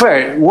to be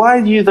fair, why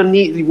do you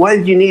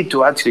need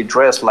to actually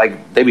dress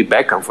like David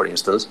Beckham, for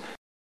instance,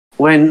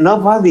 when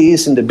nobody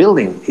is in the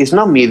building? It's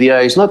not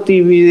media, it's not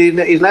TV,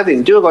 it's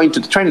nothing. You're going to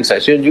the training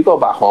session, you go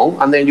back home,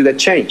 and then you get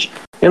changed.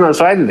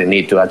 So I didn't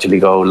need to actually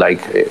go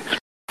like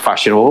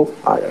fashionable.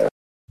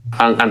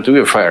 And to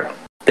be fair,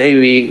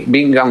 David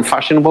Bingham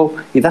fashionable,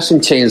 it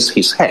doesn't change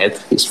his head,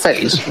 his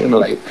face.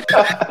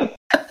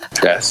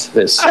 Yes,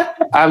 this.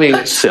 I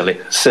mean, silly.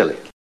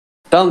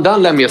 Don't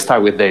let me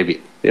start with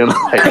David. No. No,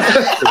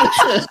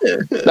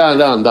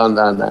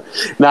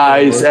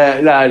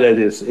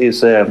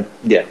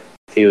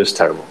 it was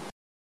terrible.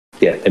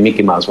 Yeah, the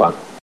Mickey Mouse one.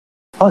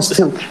 Oh,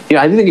 still,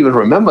 I didn't even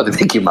remember the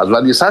Mickey Mouse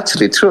one. It's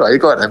actually true. I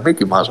got a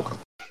Mickey Mouse one.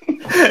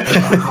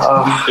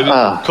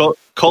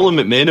 Colin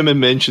McMenamin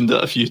mentioned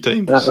it a few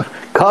times.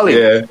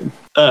 Colin,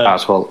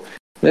 asshole.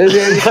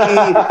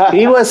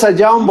 He was a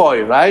young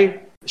boy,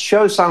 right?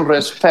 Show some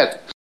respect.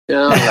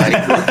 No,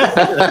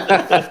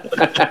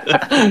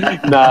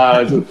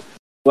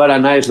 what a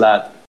nice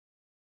lad.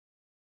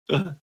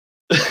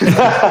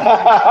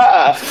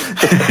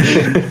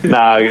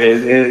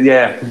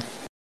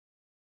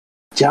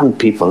 Young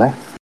people,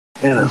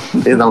 they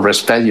don't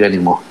respect you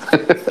anymore.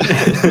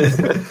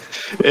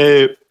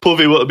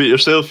 Povey, what about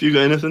yourself? You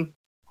got anything?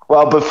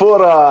 Well,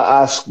 before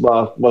I ask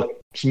my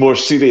more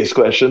serious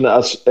question,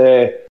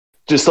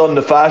 just on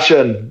the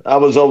fashion, I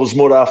was always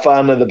more a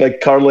fan of the big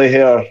curly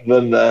hair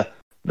than the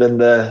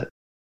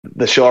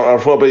shorter.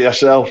 What about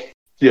yourself?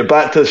 You're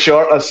back to the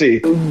short, I see.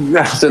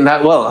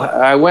 Well,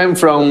 I went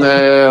from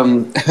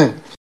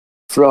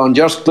from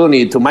George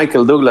Clooney to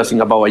Michael Douglas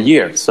in about a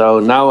year. So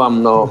now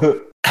I'm no,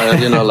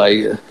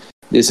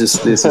 this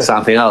is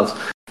something else.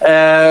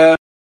 To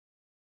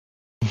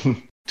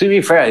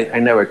be fair, I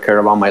never cared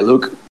about my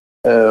look.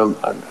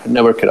 I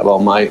never cared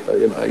about my,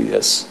 I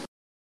guess.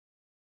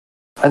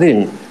 I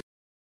didn't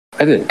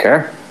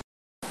care.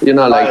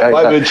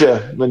 Why would you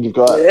when you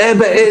got it? Yeah,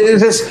 but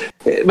it's just,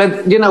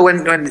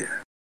 when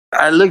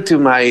I look to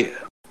my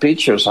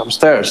pictures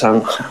upstairs,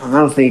 I'm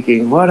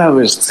thinking what I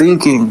was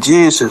thinking.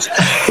 Jesus,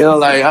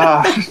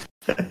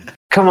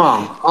 come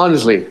on,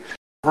 honestly.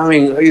 I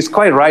mean, it's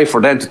quite right for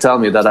them to tell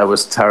me that I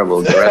was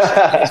terrible. The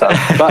rest of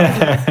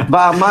the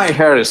but my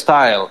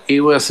hairstyle,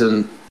 it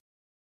wasn't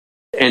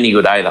any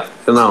good either.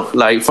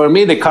 Like for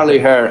me, the curly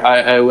hair,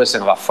 I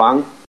wasn't a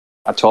fan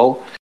at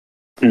all.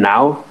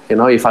 Now,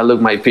 if I look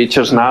at my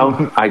pictures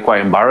now, I'm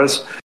quite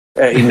embarrassed.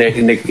 In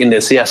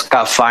the CS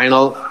Cup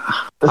Final,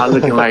 I'm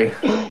looking like,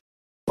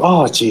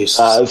 oh Jesus,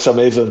 it's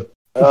amazing.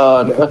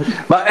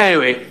 But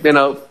anyway,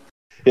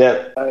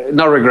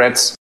 no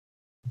regrets.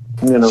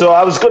 So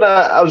I was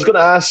gonna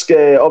ask.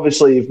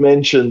 Obviously,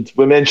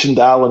 we mentioned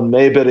Alan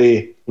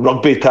Maybury,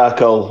 rugby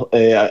tackle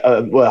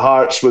with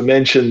Hearts. We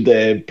mentioned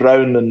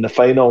Brown in the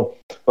final.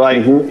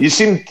 You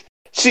see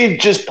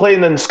just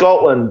playing in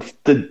Scotland.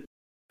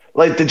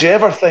 Did you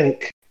ever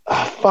think,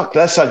 fuck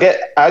this?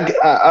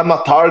 I'm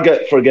a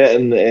target for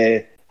getting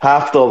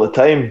halved all the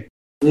time.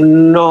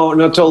 No,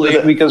 not totally.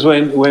 Because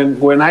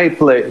when I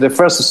played the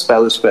first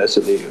spell,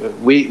 especially,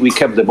 we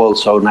kept the ball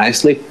so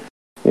nicely,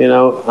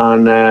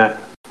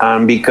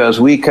 and because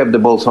we kept the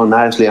ball so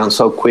nicely and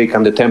so quick,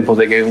 and the tempo of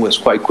the game was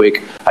quite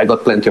quick, I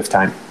got plenty of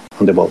time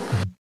on the ball.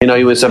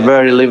 It was a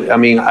very.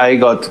 I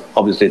got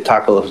obviously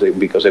tackled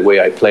because of the way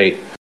I played.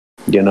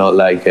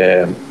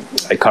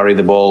 I carry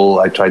the ball.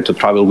 I try to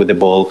travel with the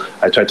ball.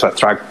 I try to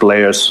attract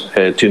players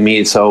to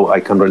me so I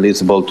can release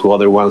the ball to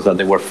other ones that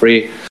they were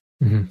free.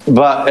 Mm-hmm.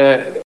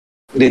 But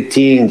the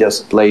team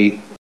just play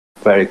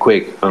very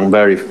quick and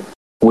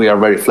we are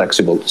very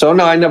flexible. So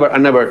no, I never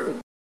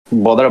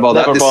bother about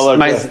that.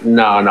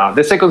 No.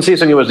 The second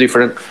season it was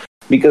different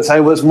because I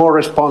was more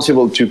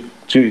responsible to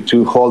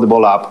hold the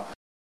ball up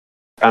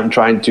and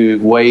trying to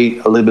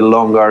wait a little bit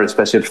longer,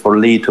 especially for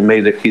Lee to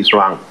make his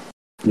run.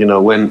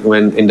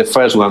 When in the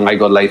first one I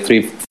got like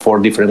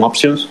 3-4 different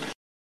options.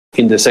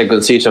 In the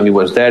second season it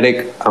was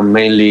Derek and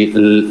mainly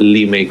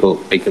Lee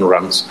making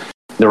runs.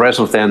 The rest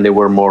of them they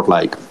were more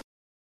like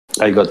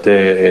I got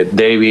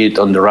David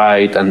on the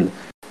right and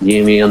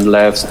Jimmy on the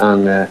left,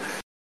 and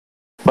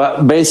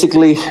but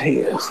basically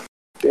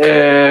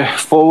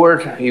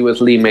forward it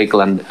was Lee,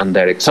 Michael and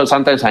Derek. So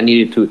sometimes I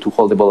needed to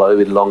hold the ball a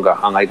little bit longer,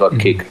 and I got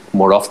kicked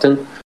more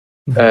often.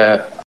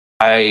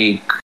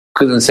 I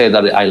couldn't say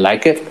that I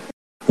like it.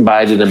 But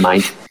I didn't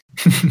mind.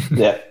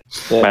 Yeah.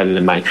 I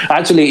didn't mind.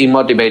 Actually, it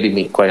motivated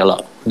me quite a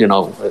lot,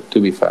 to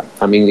be fair.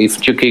 I mean,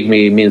 if you kick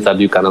me, it means that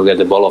you cannot get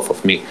the ball off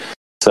of me.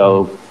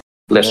 So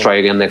let's try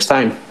again next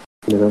time.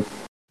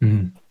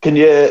 Can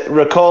you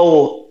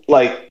recall,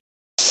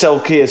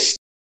 silkiest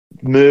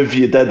move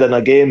you did in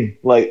a game?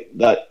 Like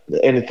that,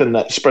 anything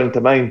that sprang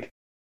to mind?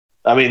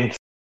 I mean...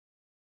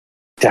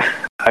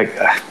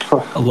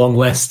 a long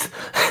list.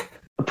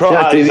 I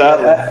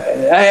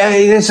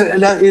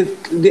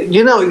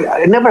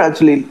never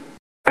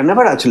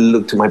actually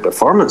looked to my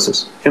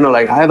performances.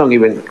 I don't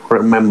even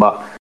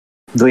remember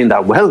doing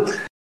that well.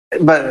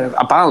 But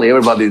apparently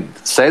everybody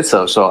said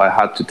so, so I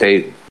had to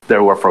take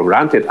their word for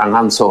granted, and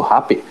I'm so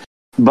happy.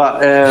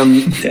 But I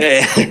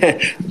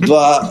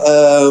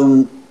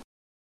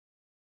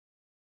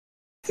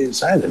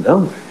don't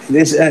know.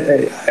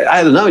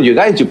 I don't know. You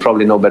guys, you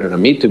probably know better than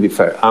me. To be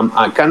fair,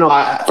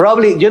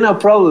 probably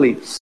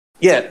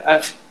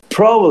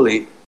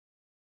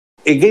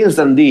against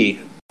Dundee,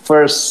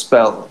 I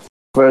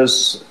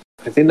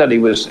think that it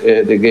was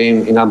the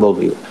game in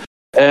Appleville.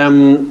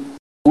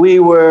 We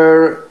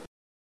were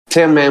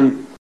 10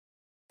 men,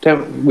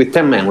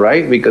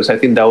 right? Because I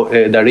think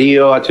that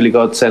Dario actually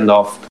got sent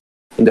off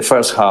in the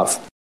first half.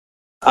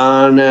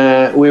 And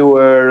we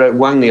were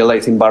 1-0, I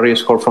think Barry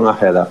scored from a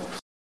header.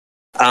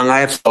 And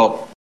I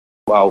thought,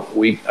 wow,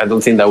 I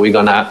don't think that we're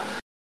going to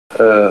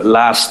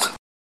last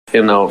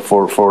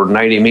for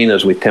 90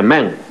 minutes with 10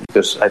 men,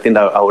 because I think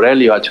that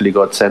Aurelio actually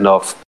got sent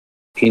off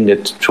in the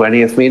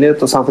 20th minute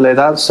or something like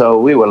that. So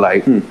we were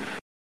like,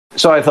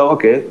 So I thought,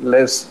 okay,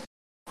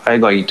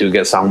 I'm going to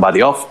get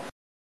somebody off.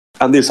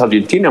 And this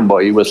Argentinian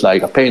boy, he was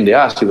like a pain in the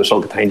ass. He was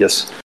all the time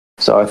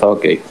So I thought,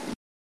 okay.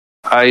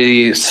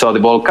 I saw the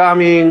ball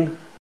coming.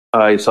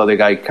 I saw the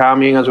guy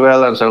coming as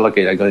well. And said,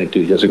 okay, I'm going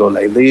to just go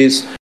like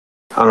this.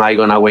 And I'm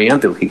going to wait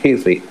until he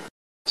hits me.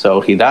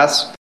 So he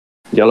does.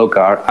 Yellow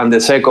card. And the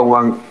second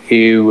one,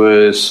 he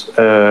was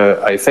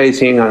I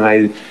facing, and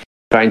I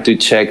trying to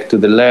check to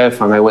the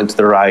left, and I went to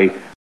the right,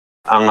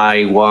 and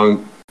I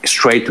went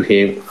straight to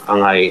him,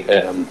 and I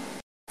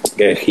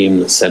get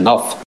him sent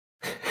off.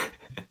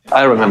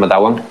 I remember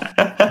that one.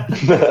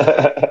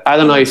 I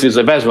don't know if it's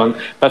the best one,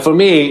 but for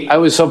me, I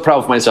was so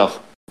proud of myself.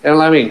 You know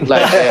what I mean?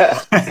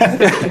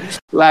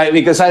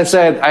 Because I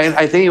said,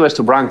 I think it was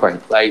to Branquin,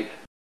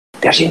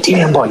 the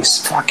Argentinian boy is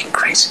fucking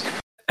crazy.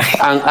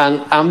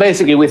 and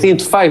basically within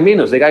 5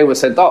 minutes, the guy was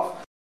sent off.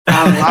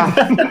 And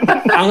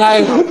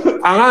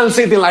I'm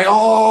sitting like,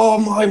 oh,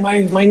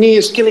 my knee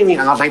is killing me.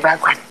 And I was like,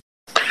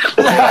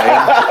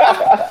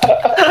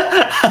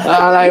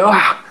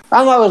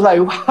 and I was like,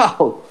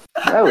 wow,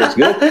 that was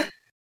good.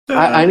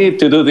 I need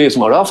to do this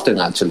more often,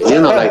 actually. But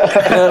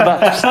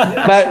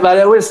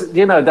it was,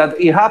 that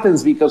it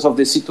happens because of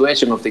the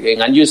situation of the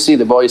game. And you see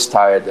the boys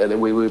tired,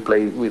 and we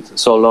played with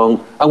so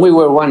long, and we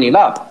were 1-0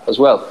 up as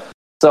well.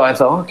 So I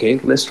thought, okay,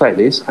 let's try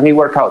this, and it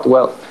worked out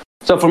well.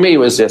 So for me, it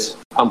was just,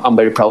 I'm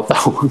very proud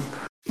now,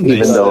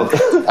 even though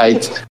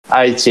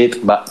I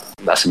cheat, but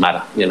doesn't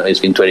matter. It's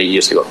been 20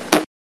 years ago.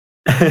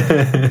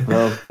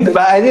 But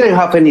I didn't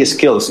have any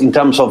skills in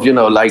terms of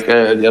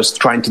just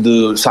trying to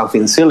do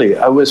something silly.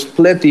 I was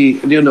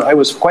I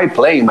was quite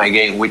playing my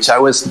game, which I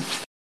was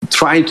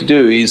trying to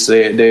do is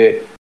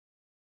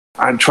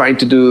I'm trying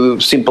to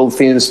do simple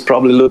things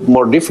probably look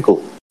more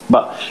difficult,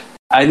 but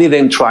I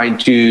didn't try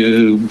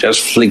to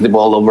just flick the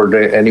ball over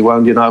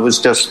anyone. I was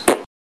just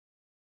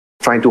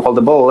trying to hold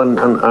the ball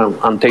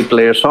and take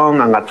players on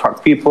and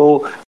attract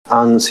people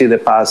and see the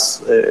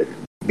pass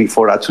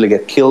before actually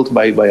get killed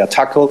by a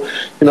tackle,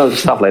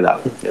 stuff like that.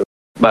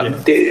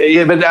 But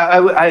but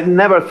I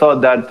never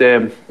thought that,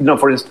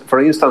 for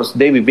instance,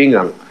 David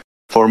Bingham,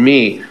 for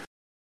me,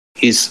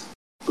 is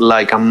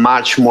like a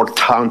much more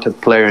talented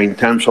player in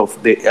terms of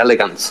the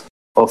elegance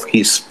of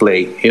his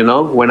play.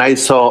 When I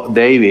saw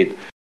David,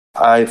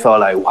 I thought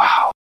like,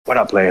 wow, what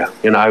a player.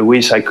 I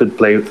wish I could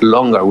play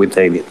longer with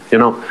David,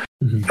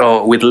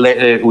 or with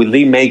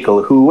Lee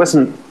Makel,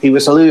 he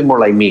was a little bit more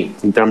like me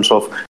in terms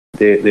of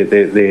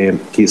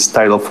his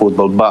style of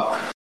football. But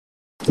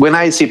when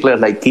I see players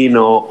like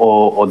Tino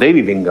or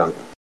David Bingham,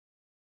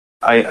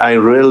 I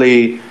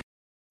really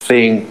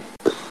think,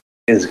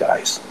 these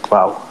guys,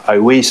 wow, I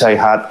wish I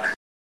had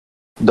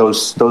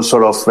those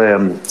sort of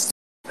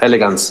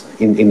elegance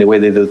in the way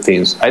they do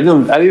things. I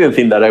didn't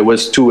think that I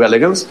was too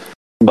elegant,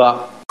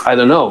 but I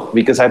don't know,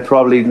 because I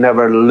probably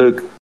never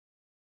looked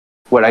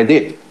what I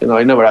did.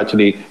 I never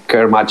actually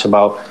cared much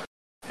about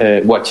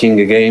watching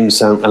the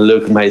games and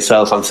look at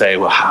myself and say,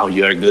 wow,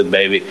 you're good,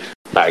 baby.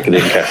 No, I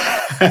didn't care.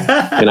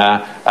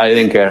 I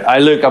didn't care. I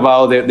look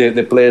about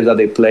the players that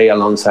they play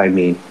alongside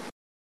me,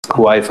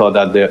 who I thought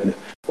that,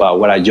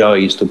 what a joy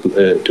is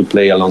to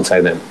play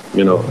alongside them.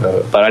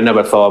 But I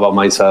never thought about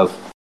myself,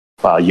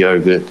 wow, you're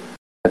good.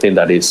 I think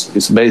that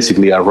it's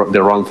basically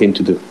the wrong thing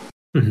to do.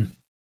 Mm-hmm.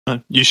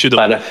 You should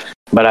have.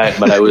 But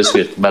I was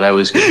good.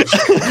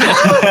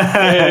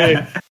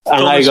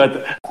 And I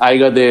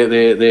got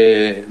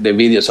the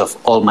videos of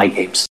all my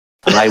games,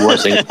 and I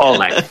was in all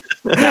night.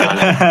 No,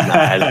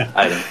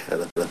 I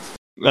don't.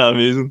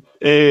 Amazing.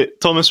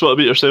 Thomas, what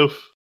about yourself?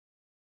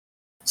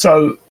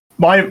 So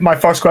my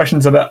first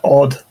question's a bit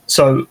odd.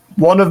 So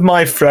one of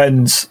my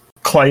friends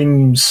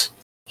claims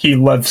he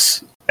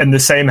lives in the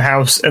same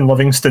house in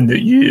Livingston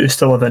that you used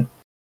to live in.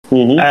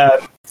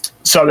 Mm-hmm.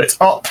 So it's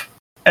up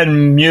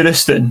in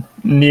Muirston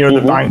near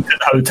the Bank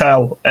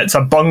Hotel. It's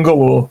a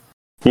bungalow.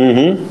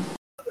 Mm-hmm.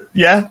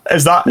 Yeah,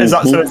 is that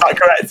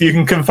correct? You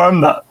can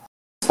confirm that.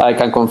 I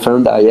can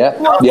confirm that. Yeah.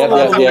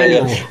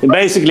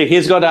 Basically,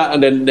 he's got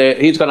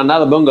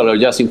another bungalow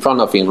just in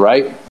front of him,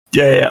 right?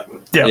 Yeah.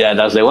 Yeah,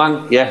 that's the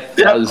one. Yeah.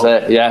 That's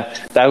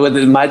where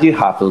the magic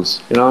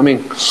happens. You know what I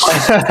mean?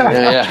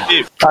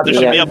 There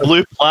should be a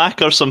blue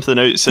plaque or something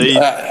outside.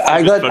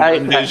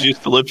 Fernandez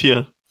used to live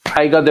here.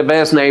 I got the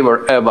best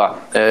neighbor ever.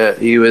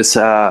 He was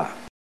an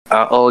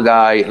old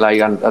guy, like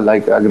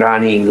a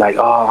granny. Like,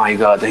 oh my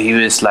God, he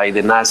was like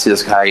the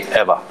nastiest guy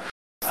ever.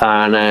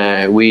 And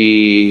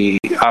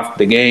after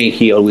the game,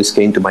 he always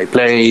came to my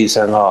place,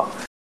 and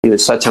he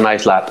was such a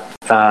nice lad.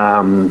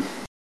 I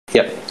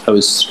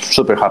was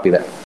super happy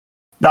there.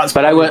 But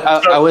I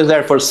was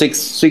there for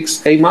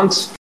 8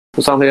 months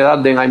or something like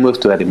that. Then I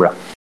moved to Edinburgh.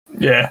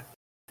 Yeah.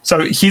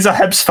 So he's a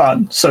Hibs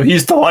fan. So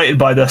he's delighted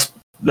by this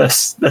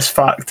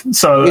fact.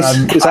 So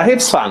he's a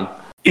Hibs fan.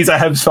 He's a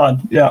Hibs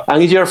fan. Yeah.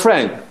 And he's your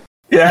friend.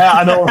 Yeah,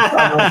 I know.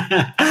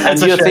 And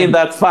you think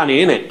that's funny,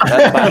 innit?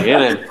 That's funny,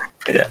 innit?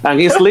 Yeah. And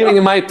he's living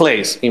in my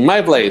place.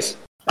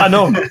 I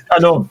know.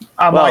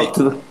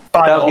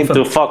 Tell him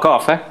to fuck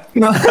off, eh?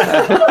 No,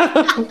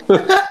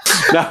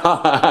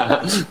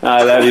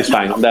 that is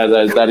fine.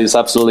 That is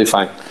absolutely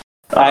fine.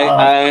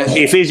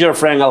 If he's your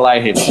friend, I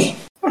like him.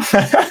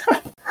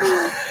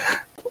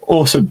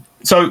 Awesome.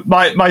 So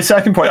my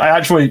second point, I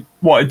actually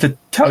wanted to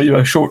tell you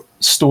a short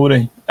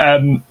story.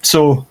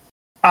 So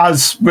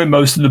as with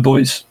most of the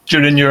boys,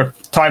 during your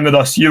time with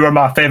us, you were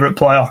my favourite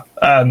player.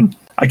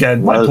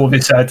 Again, like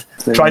Povey said,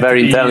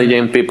 very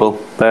intelligent people.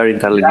 Very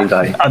intelligent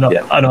guy. I know.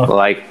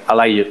 I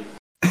like you.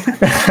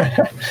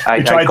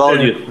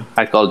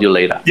 I called you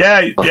later.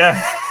 Yeah.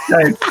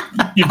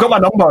 You've got my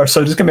number,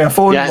 so just give me a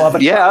phone.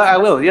 Yeah, I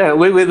will. Yeah,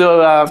 we will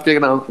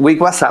do week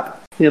WhatsApp.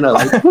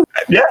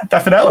 Yeah,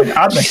 definitely.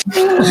 Add me.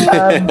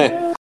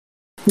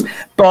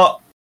 But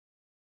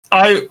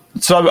I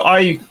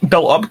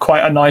built up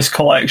quite a nice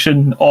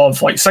collection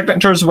of like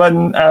signatures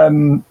when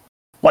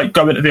like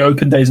going to the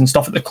open days and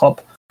stuff at the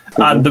club.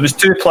 Mm-hmm. And there was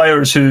 2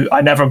 players who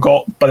I never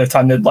got by the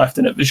time they'd left,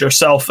 and it was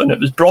yourself and it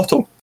was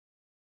Brotto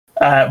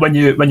when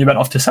you went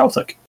off to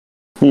Celtic.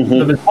 Mm-hmm.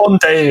 There was one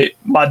day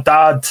my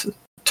dad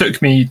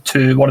took me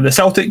to one of the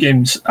Celtic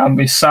games, and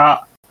we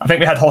sat, I think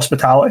we had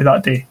hospitality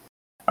that day,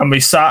 and we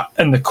sat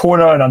in the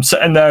corner, and I'm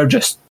sitting there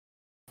just,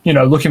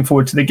 looking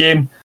forward to the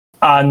game,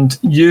 and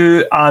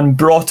you and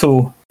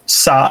Brotto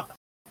sat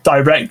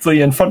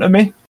directly in front of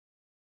me.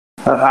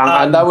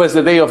 And that was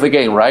the day of the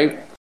game, right?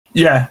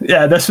 Yeah.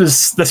 This was.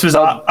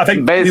 So I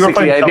think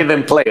basically I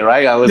didn't play,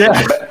 right? I was.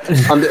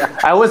 Yeah.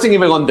 I wasn't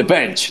even on the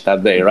bench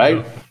that day,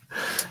 right?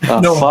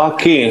 No.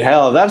 Fucking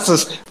hell! That's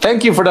just.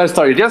 Thank you for that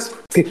story. Just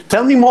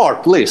tell me more,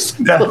 please.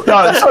 Yeah,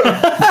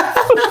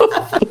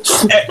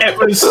 it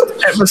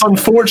was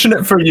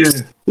unfortunate for you,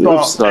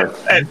 but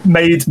it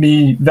made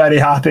me very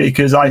happy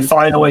because I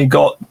finally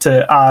got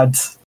to add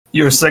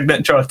your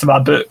signature to my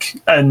book,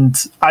 and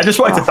I just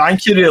wanted to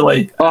thank you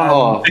really,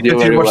 because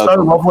you were so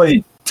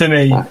lovely to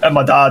me and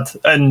my dad,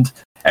 and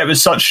it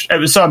was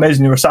so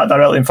amazing you were sat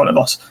directly in front of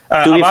us.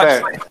 To be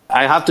fair,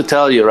 I have to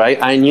tell you, right?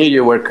 I knew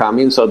you were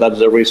coming, so that's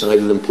the reason I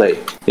didn't play.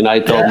 I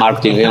told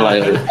Martin,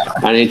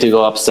 I need to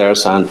go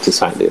upstairs and to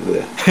sign it.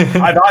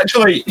 I've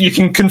actually, you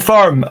can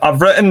confirm, I've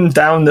written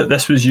down that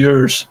this was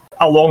yours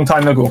a long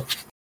time ago.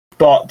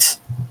 But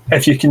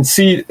if you can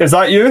see, is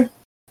that you?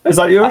 Is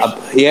that yours?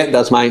 Yeah,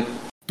 that's mine.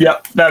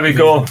 Yep, there we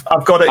go.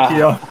 I've got it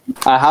here.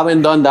 I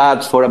haven't done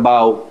that for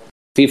about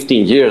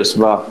 15 years,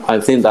 but I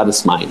think that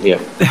is mine. Yeah.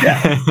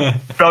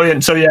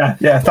 Brilliant. So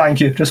thank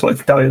you. Just wanted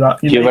to tell you that.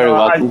 You're very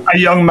welcome. A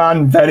young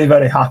man, very,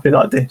 very happy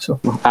that day. So,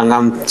 and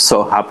I'm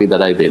so happy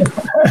that I did.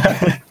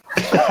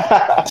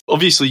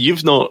 Obviously,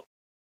 you've not.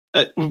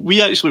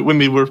 We actually, when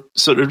we were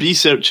sort of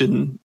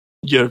researching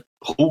your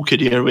whole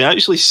career, we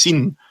actually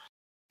seen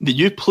that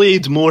you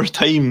played more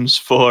times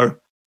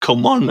for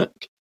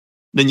Kilmarnock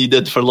than you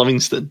did for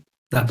Livingston.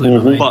 That blew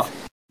my mind. But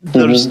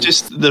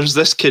there's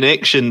this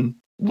connection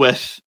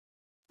with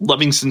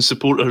Livingston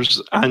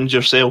supporters and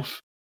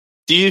yourself.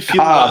 Do you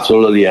feel that?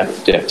 Absolutely, yeah.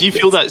 Do you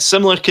feel that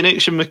similar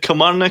connection with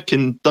Kilmarnock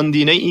and Dundee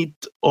United?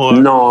 Or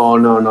no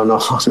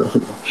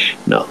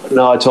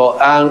at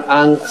all.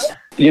 And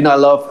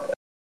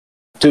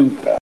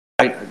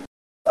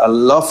I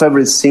love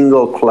every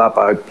single club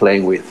I'm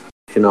playing with.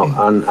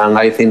 And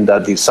I think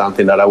that is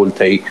something that I will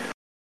take,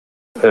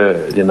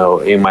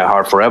 in my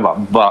heart forever.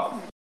 But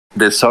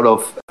the sort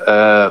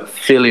of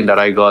feeling that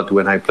I got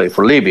when I played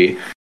for Libby,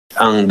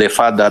 and the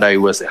fact that I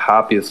was the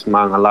happiest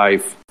man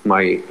alive,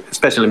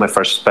 especially my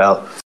first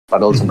spell,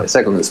 but also my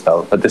second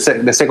spell. But the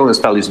second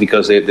spell is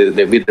because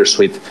the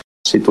bittersweet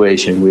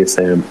situation with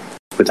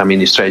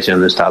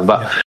administration and stuff.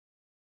 But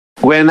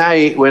when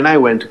I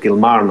went to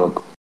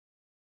Kilmarnock,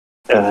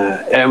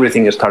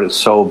 everything started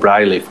so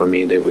brightly for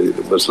me. It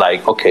was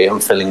like, okay, I'm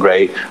feeling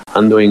great,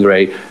 I'm doing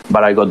great,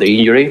 but I got the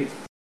injury.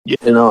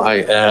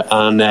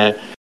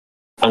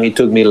 And it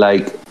took me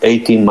like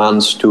 18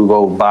 months to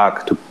go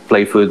back to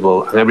play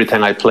football. And every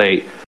time I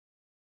played,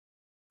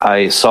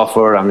 I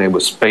suffered and it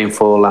was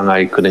painful and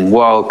I couldn't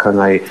walk. And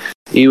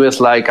it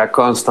was like a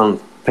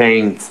constant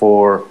pain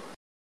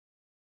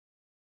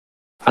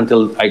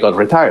until I got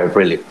retired,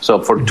 really.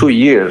 So for 2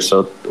 years,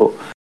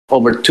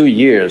 over 2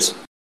 years,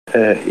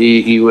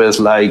 it was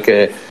like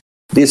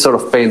this sort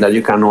of pain that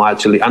you cannot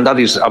actually, and that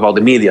is about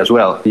the media as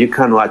well, you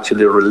cannot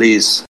actually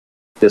release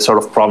the sort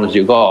of problems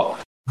you got.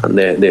 And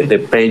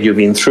the pain you've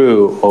been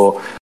through,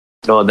 or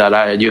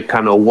that you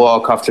cannot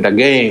walk after the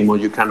game, or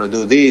you cannot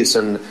do this,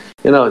 and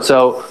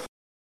So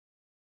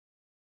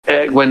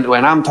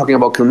when I'm talking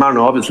about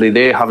Kilmarnock, obviously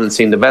they haven't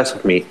seen the best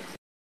of me,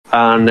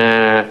 and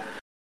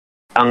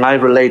I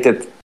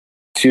related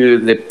to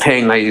the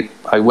pain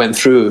I went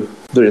through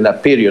during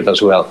that period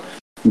as well.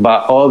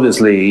 But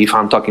obviously, if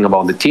I'm talking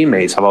about the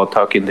teammates, about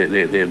talking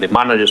the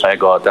managers I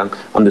got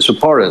and the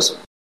supporters,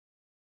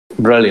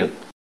 brilliant.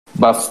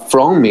 But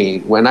from me,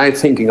 when I'm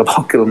thinking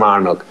about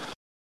Kilmarnock,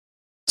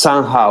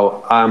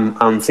 somehow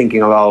I'm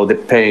thinking about the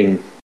pain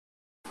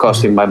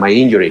caused by my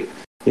injury,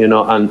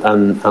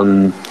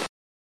 and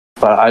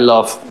but I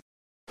love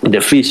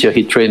the physio.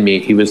 He trained me.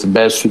 He was the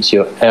best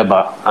physio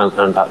ever,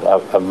 and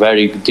a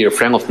very dear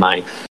friend of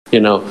mine,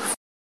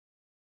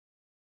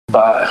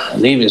 But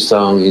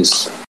Livingston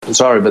is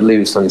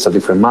a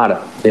different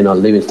matter.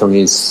 Livingston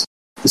is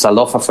a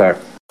love affair,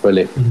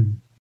 really.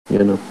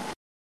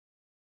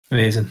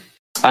 Amazing.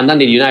 And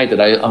then in United,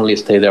 I only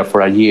stayed there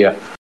for a year,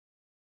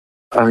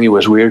 and it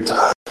was weird.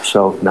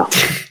 So no.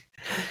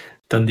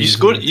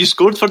 You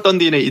scored for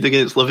Dundee United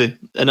against Livy,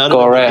 and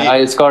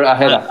I scored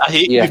ahead. I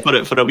hate you for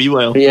it for a wee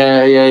while.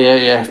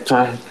 Yeah.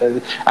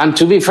 And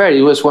to be fair,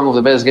 it was one of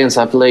the best games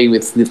I played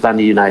with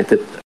Dundee United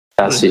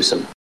that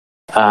season.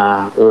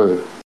 But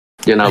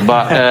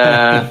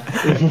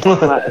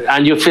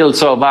and you feel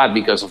so bad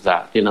because of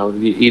that.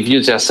 If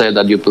you just said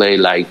that you play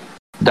like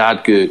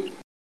that good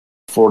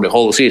for the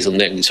whole season,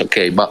 then it's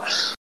okay. But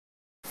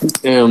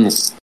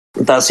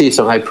that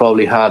season, I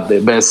probably had the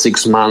best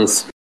 6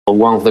 months, or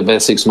one of the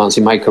best 6 months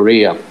in my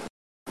career.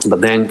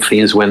 But then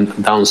things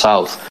went down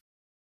south.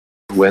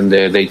 when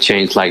they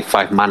changed like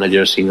 5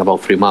 managers in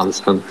about 3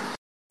 months, and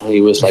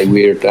it was like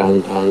weird,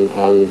 and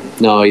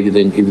no, it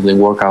didn't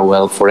work out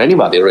well for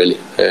anybody really,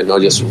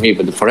 not just for me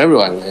but for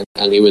everyone,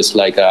 and it was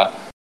like a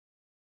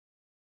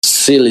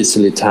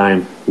silly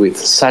time with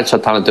such a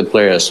talented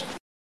players.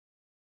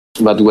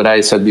 But what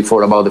I said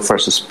before about the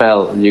first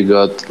spell, you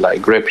got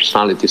like great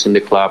personalities in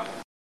the club,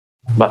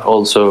 but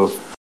also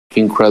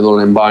incredible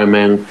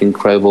environment,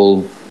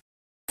 incredible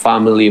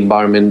family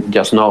environment,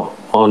 just not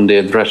in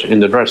the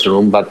dressing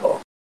room, but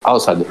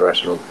outside the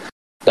dressing room.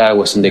 That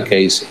wasn't the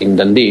case in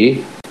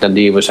Dundee.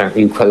 Dundee was an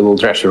incredible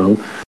dressing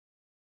room,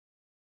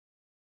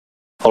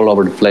 all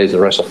over the place, the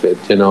rest of it,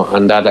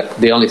 and that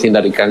the only thing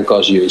that it can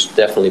cause you is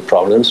definitely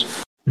problems,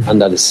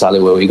 and that is sadly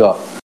where we got.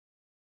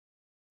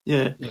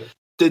 Yeah.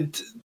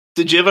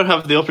 Did you ever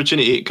have the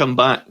opportunity to come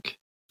back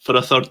for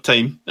a third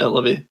time at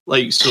Livy?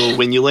 Like, so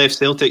when you left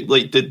Celtic,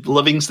 like, did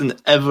Livingston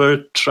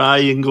ever try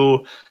and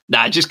go,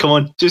 nah, just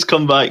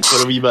come back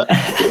for a wee bit?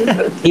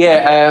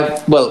 Yeah,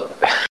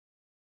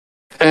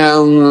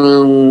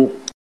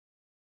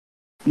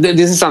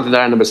 this is something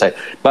that I never said.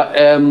 But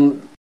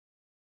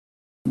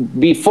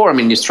before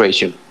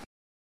administration,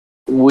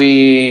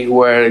 we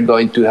were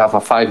going to have a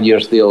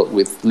 5-year deal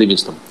with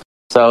Livingston.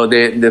 So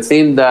the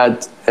thing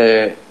that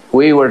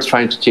we were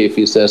trying to achieve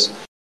is just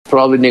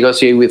probably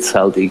negotiate with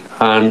Celtic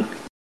and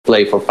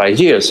play for 5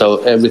 years.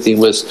 So everything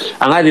was,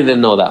 and I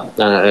didn't know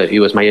that. It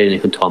was my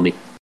agent who told me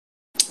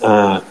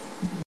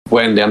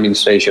when the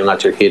administration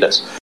actually hit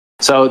us.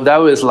 So that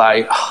was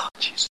like, oh,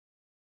 jeez.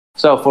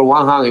 So for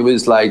one hand, it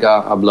was like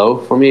a blow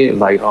for me.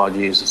 Like, oh,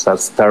 Jesus,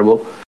 that's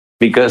terrible.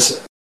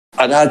 Because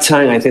at that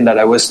time, I think that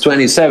I was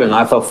 27.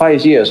 I thought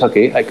 5 years,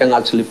 okay, I can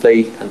actually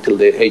play until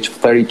the age of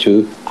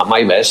 32 at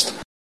my best.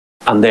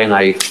 And then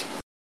I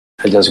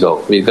just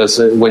go. Because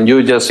when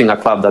you're just in a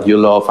club that you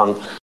love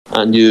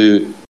and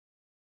you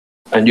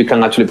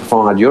can actually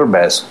perform at your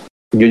best,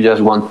 you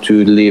just want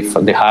to live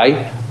the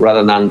high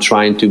rather than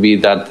trying to be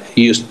that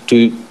he used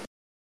to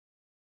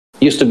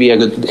be a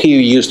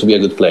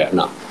good player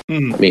now. I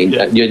mean,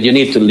 you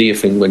need to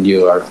live when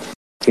you are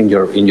in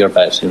your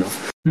best,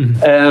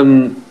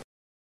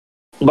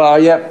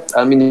 But yeah,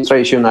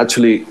 administration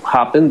actually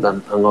happened,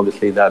 and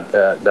obviously that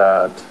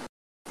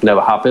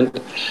never happened.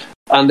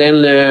 And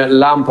then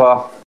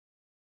Lampa,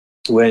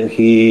 when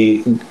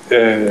he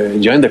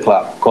joined the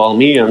club, called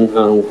me and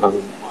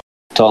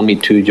told me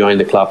to join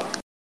the club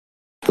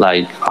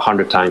like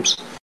 100 times,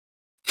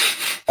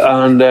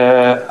 and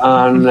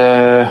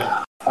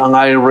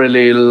I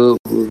really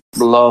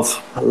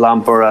love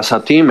Lampard as a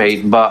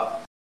teammate,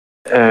 but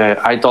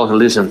I told him,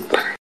 listen,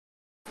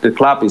 the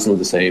club is not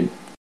the same.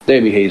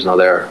 David Hayes not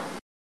there.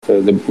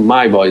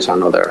 My boys are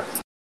not there.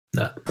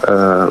 No.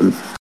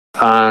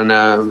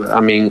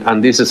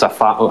 And this is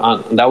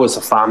that was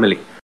a family.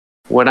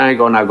 When I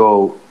gonna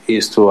go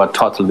is to a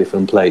totally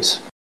different place.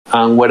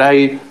 And what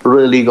I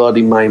really got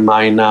in my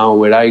mind now,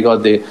 where I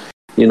got the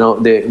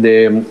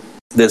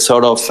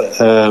sort of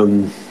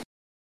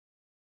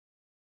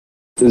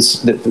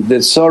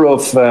the sort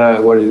of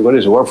what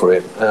is the word for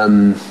it?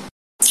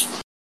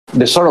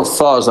 The sort of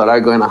thoughts that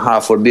I'm going to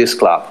have for this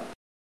club,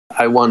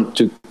 I want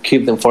to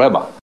keep them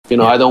forever.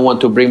 I don't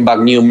want to bring back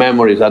new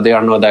memories that they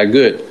are not that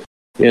good.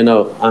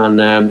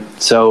 And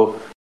so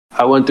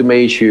I want to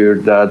make sure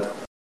that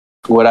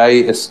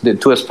the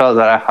 2 spells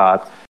that I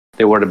had,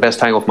 they were the best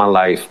time of my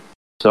life.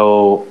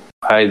 So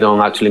I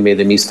don't actually make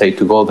the mistake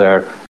to go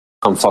there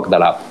and fuck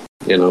that up.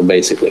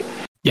 Basically.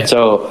 Yeah.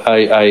 So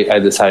I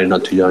decided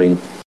not to join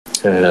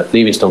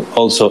Livingston.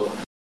 Also,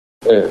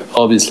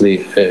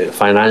 obviously,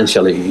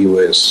 financially, he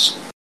was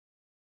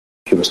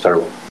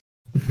terrible.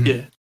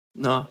 Yeah,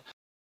 no.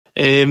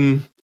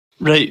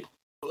 Right,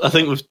 I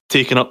think we've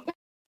taken up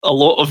a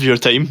lot of your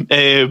time.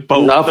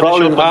 But no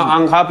problem.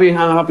 I'm happy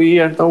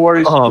here. Don't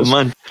worry. Oh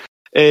man,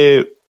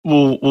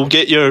 we'll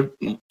get your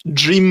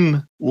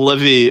dream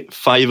Livy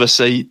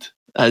 5-a-side.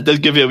 I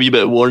did give you a wee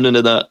bit of warning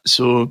of that,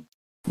 so.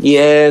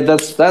 Yeah,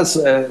 that's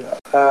the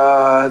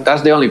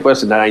only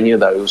person that I knew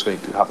that it was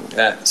going to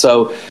happen.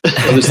 So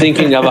I was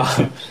thinking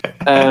about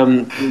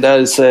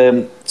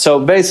so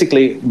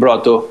basically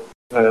Brotto,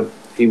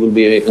 he will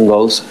be in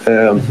goals.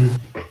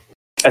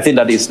 I think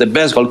that is the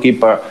best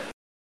goalkeeper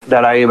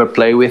that I ever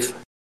play with.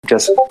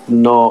 Just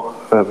no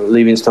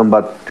Livingston,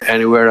 but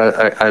anywhere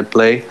I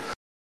play.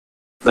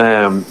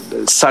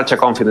 Such a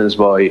confidence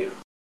boy.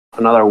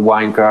 Another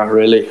wanker,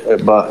 really,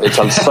 but it's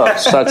also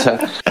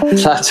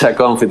such a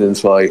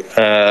confidence boy.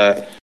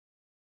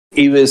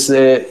 He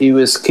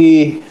was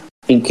key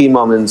in key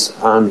moments,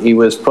 and he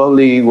was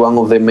probably one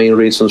of the main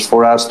reasons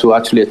for us to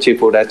actually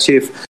achieve what I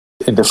achieved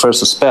in the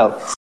first spell.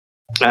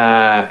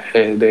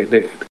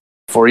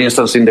 For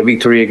instance, in the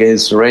victory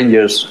against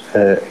Rangers,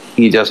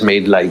 he just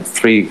made like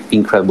 3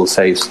 incredible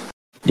saves,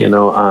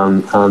 and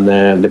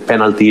the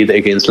penalty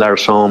against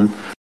Larsson,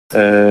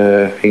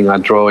 in a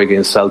draw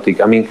against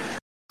Celtic. I mean,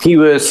 he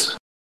was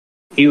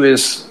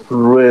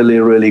really,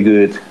 really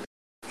good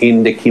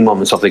in the key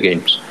moments of the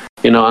games,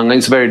 and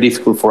it's very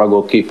difficult for a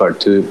goalkeeper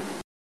to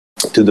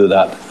do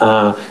that.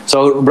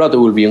 So Brother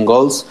will be in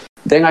goals.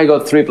 Then I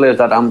got 3 players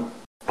that I'm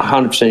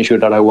 100% sure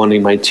that I want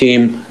in my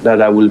team.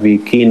 That I will be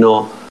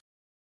Kino,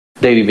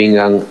 David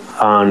Bingham,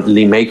 and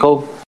Lee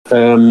Makel.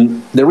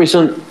 The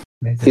reason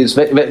is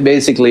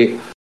basically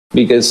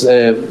because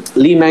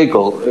Lee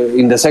Makel,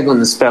 in the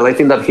second spell, I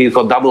think that he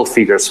got double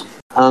figures.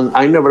 And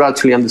I never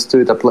actually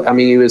understood that. I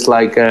mean, it was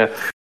like,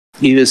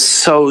 it was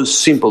so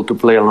simple to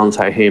play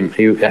alongside him.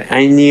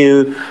 I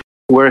knew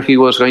where he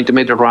was going to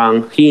make the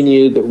run. He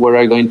knew where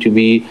I'm going to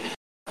be.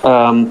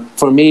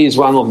 For me, it's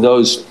one of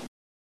those,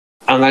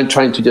 and I'm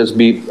trying to just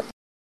be,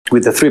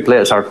 with the 3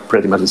 players are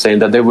pretty much the same,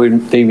 that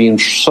they've been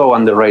so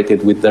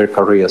underrated with their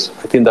careers.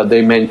 I think that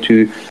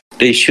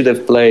they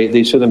shouldn't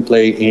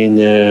play in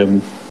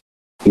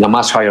a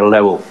much higher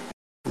level,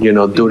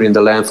 during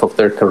the length of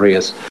their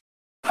careers.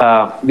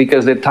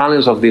 Because the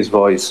talents of these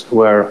boys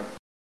were,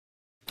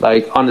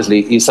 like,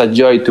 honestly, it's a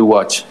joy to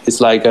watch. It's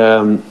like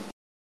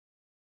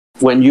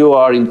when you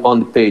are on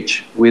the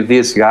pitch with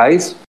these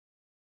guys,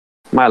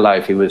 my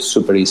life, it was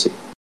super easy,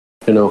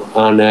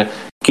 And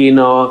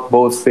Kino,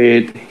 both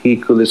fit, he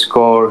could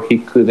score, he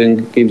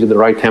couldn't give you the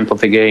right tempo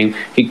of the game,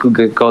 he could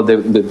get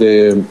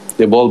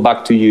the ball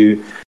back to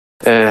you.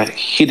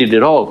 He did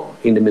it all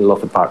in the middle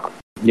of the park,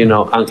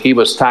 and he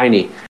was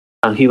tiny,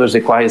 and he was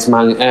the quietest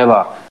man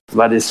ever,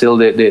 but he's still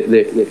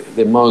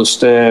the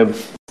most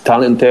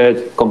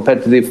talented,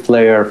 competitive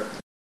player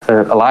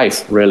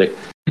alive, really.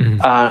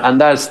 And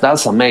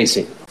that's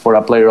amazing for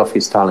a player of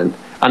his talent.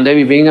 And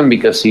David Bingham,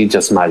 because he's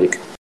just magic.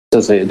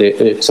 He's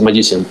a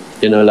magician,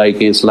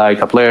 it's like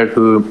a player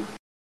who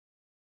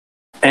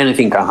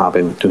anything can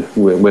happen to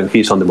when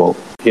he's on the ball.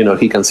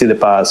 He can see the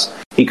pass,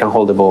 he can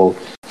hold the ball.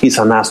 He's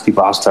a nasty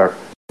bastard.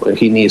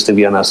 He needs to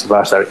be a nasty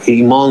bastard.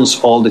 He moans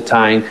all the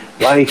time.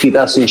 Why he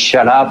doesn't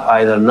shut up,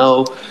 I don't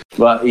know.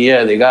 But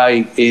yeah, the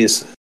guy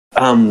is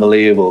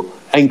unbelievable.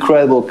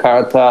 Incredible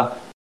character,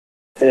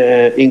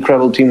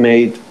 incredible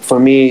teammate. For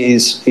me,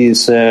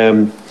 he's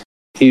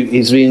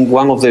been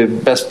one of the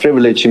best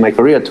privilege in my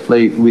career to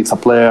play with a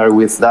player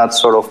with that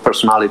sort of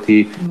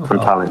personality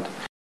and talent.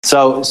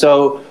 So,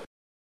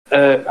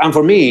 and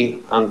for me,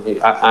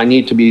 and I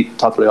need to be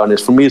totally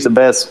honest, for me, he's the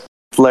best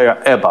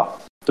player ever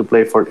to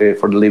play for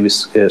the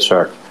Levis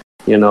shirt.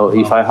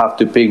 If I have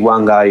to pick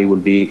one guy, it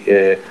would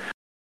be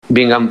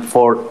Bingham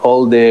for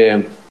all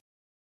the.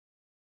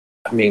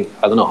 I mean,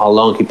 I don't know how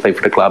long he played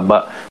for the club,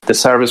 but the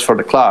service for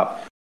the club,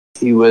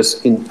 he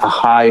was in a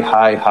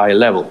high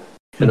level.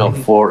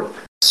 For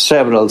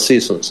several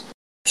seasons.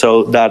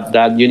 So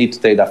that you need to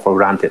take that for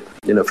granted.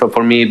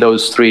 For me,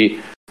 those 3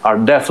 are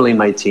definitely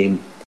my team.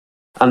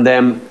 And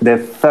then the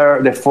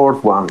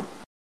fourth one,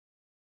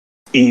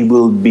 it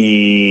will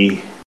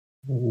be,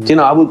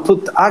 I will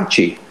put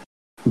Archie,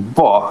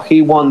 but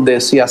he won the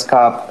CS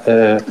Cup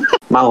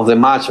Man of the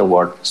Match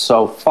award,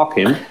 so fuck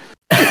him.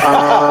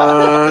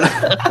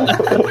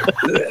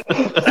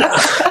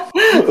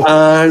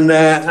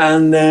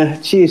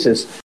 And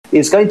Jesus,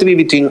 it's going to be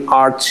between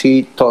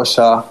Archie,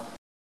 Tosha.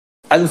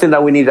 I don't think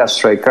that we need a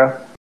striker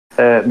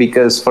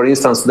because, for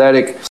instance,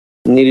 Derek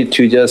needed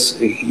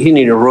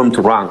room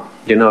to run.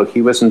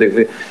 He wasn't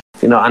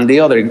and the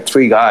other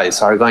 3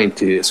 guys are going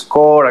to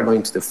score, are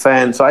going to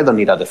defend. So I don't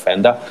need a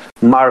defender.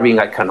 Marvin,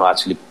 I cannot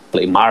actually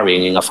play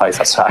Marvin in a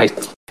 5-a-side.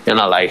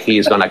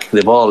 He's going to kick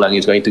the ball and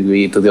he's going to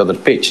be to the other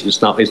pitch.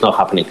 It's not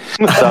happening.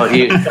 So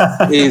it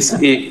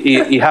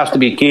has to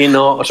be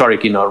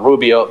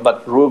Rubio.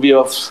 But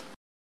Rubio,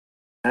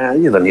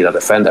 you don't need a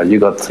defender. You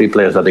got 3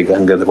 players that they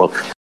can get the ball.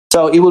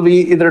 So it will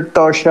be either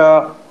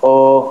Tosha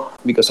or,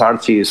 because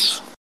Archie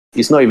is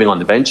not even on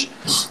the bench,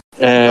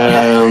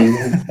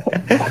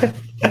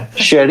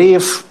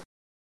 Sheriff.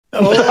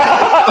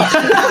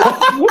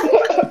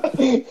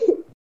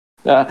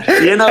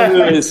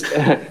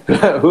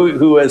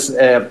 Who is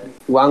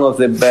one of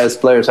the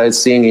best players I've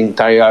seen in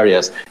entire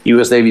areas. He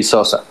was David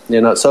Sosa.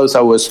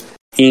 Sosa was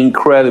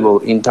incredible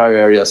in entire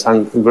areas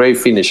and great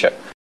finisher,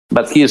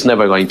 but he is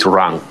never going to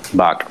run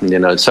back.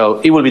 So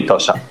it will be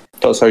Tosha.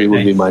 Tosha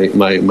will be my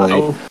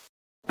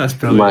that's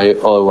brilliant. My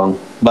other one.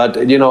 But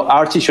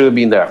Archie should have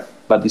been there,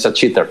 but he's a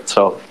cheater.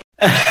 So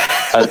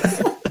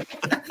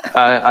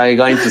I'm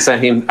going to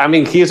send him. I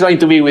mean, he's going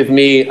to be with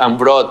me and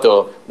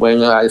Broto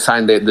when I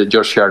sign the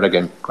George shirt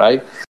again,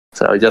 right?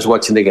 So just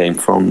watching the game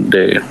from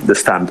the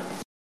stand.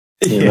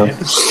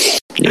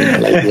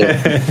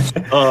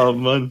 Oh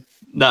man,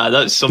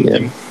 that's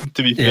something.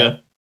 To be fair,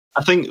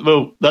 I think.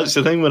 Well, that's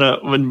the thing.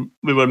 When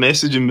we were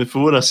messaging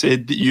before, I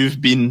said that you've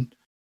been.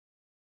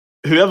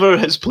 Whoever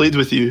has played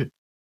with you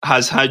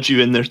has had you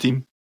in their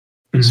team.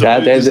 So how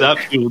does that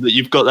feel that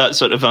you've got that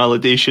sort of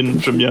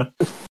validation from your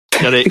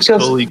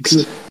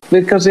ex-colleagues?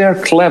 Because they are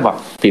clever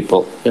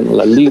people,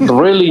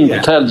 really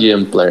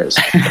intelligent players.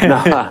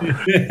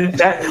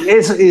 That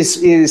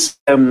is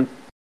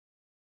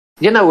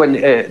when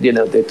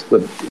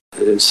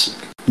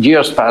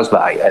years pass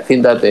by, I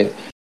think that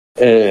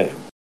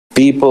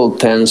people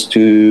tends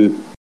to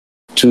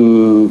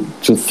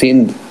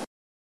think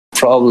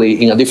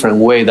probably in a different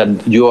way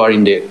than you are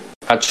in the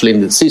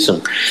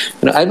season.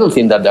 I don't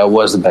think that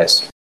was the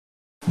best.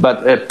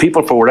 But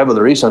people, for whatever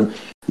the reason,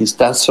 is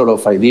that sort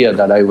of idea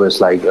that I was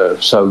like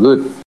so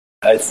good.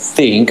 I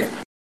think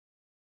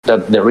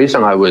that the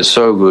reason I was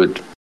so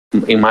good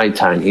in my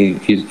time,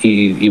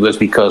 it was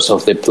because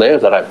of the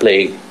players that I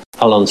played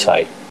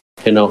alongside,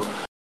 and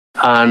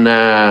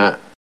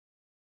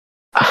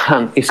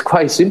it's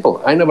quite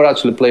simple. I never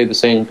actually played the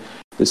same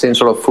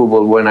sort of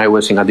football when I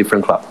was in a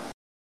different club.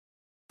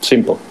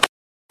 Simple,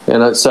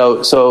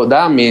 So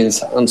that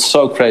means I'm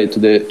so credit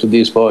to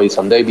these boys,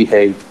 and they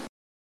behave.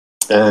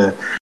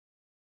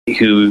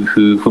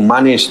 Who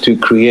managed to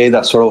create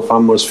that sort of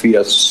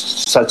atmosphere,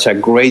 such a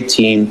great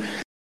team,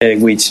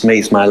 which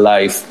makes my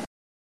life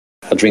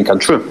a dream come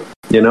true,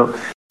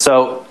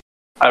 So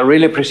I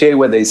really appreciate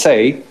what they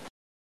say,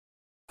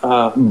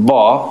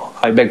 but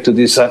I beg to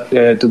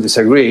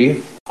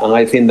disagree, and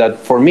I think that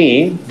for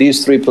me,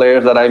 these three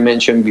players that I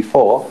mentioned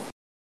before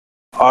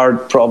are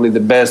probably the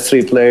best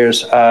three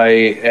players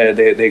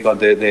they got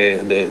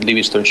the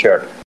Livingston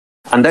shirt,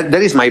 and that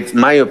is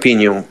my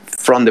opinion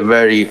from the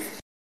very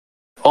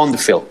on the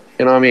field,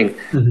 you know what I mean?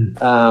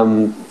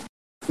 Mm-hmm.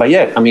 But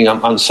yeah, I mean,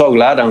 I'm so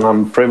glad and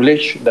I'm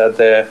privileged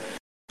that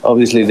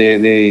obviously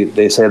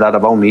they say that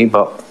about me,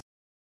 but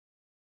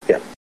yeah,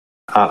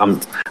 I'm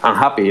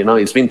happy,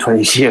 It's been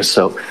 20 years,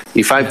 so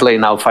if I play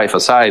now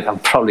 5-a-side, I'm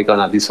probably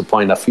gonna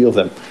disappoint a few of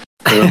them.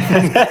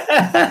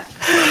 I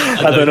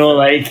don't know.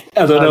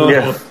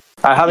 Yeah.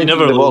 I haven't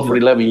never the ball for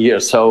 11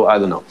 years, so I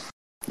don't know.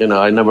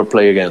 I never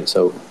play again,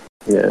 so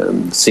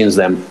since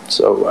then,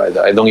 so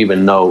I don't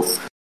even know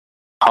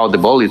how the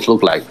ball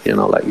look like,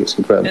 like it's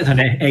incredible. It's an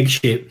egg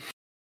shape.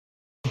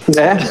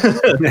 Yeah?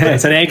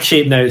 It's an egg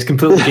shape now. It's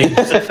completely changed.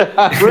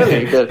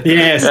 Really? Good.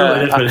 Yeah, it's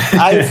totally different.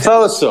 I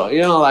thought so.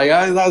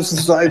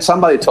 That's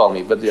somebody told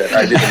me, but yeah,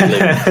 I didn't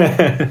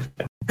believe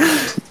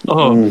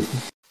it.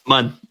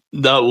 Man,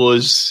 that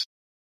was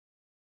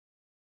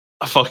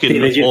a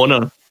fucking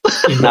honour.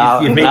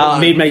 You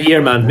made my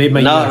year, man. Made my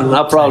year.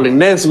 No problem.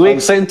 Next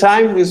week, same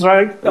time, is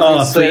right?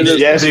 Oh, please.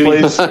 Yes,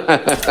 please.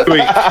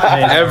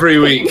 Every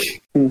week.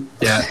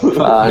 Yeah.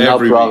 No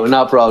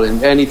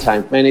problem.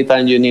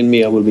 Anytime you need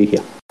me, I will be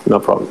here. No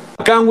problem.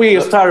 Can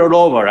we start it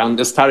over and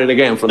start it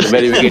again from the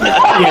very beginning?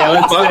 Yeah,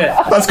 let's do it.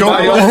 Let's go.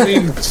 By all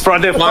means.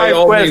 From the By 5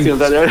 all questions.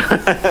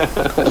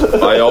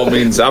 By all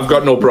means, I've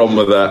got no problem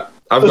with that.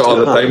 I've got all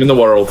the time in the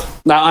world.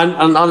 Now,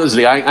 and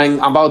honestly, I'm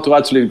about to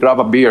actually grab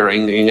a beer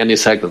in any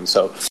second.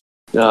 So,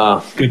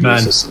 good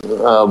man.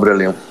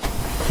 Brilliant.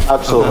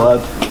 Absolute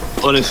lad.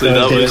 Honestly,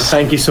 that was...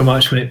 Thank you so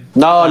much, mate.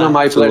 No,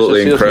 my pleasure.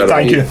 Incredible.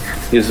 Thank you.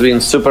 It's been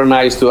super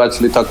nice to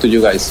actually talk to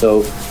you guys.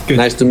 So Good.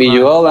 Nice to meet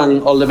you all,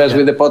 and all the best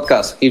with the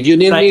podcast. If you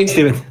need Thanks,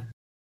 me, David.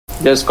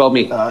 just call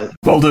me.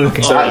 Will do.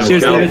 Okay.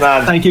 Cheers, David.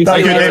 Thank you.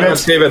 Thank you, David.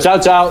 David.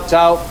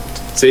 Ciao.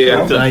 See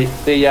ya. Bye.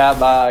 See ya.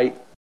 Bye.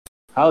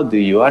 How do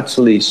you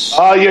actually?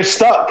 Oh, you're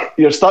stuck.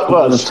 You're stuck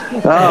with us.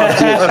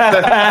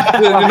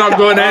 You're not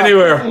going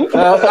anywhere.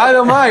 I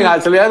don't mind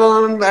actually. I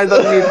don't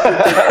need.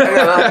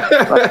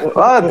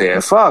 What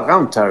the fuck?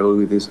 I'm terrible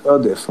with this.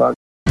 What the fuck?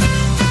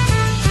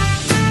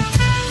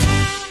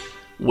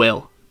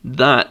 Well,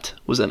 that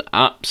was an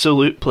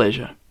absolute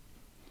pleasure.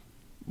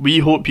 We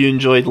hope you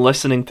enjoyed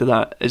listening to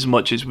that as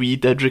much as we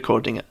did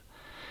recording it.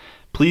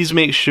 Please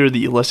make sure that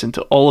you listen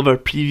to all of our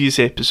previous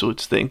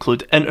episodes that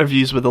include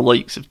interviews with the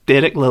likes of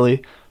Derek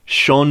Lilly,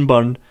 Sean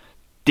Byrne,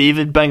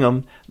 David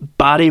Bingham,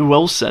 Barry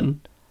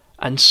Wilson,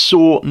 and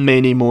so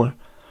many more.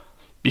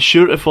 Be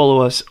sure to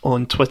follow us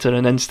on Twitter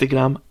and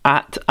Instagram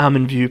at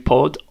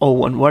AmmonViewPod, all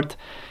one word.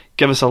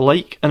 Give us a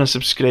like and a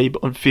subscribe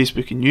on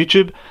Facebook and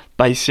YouTube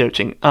by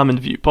searching Ammon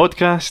View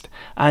Podcast,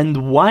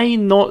 and why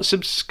not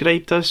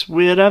subscribe to us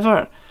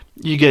wherever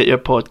you get your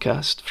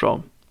podcast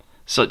from,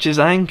 such as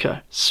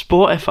Anchor,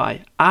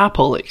 Spotify,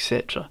 Apple,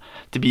 etc.,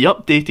 to be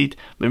updated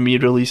when we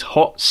release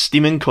hot,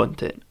 steaming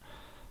content.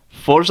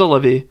 Forza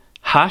Livy,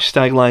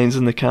 #Lions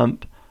in the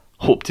Camp.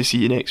 Hope to see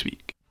you next week.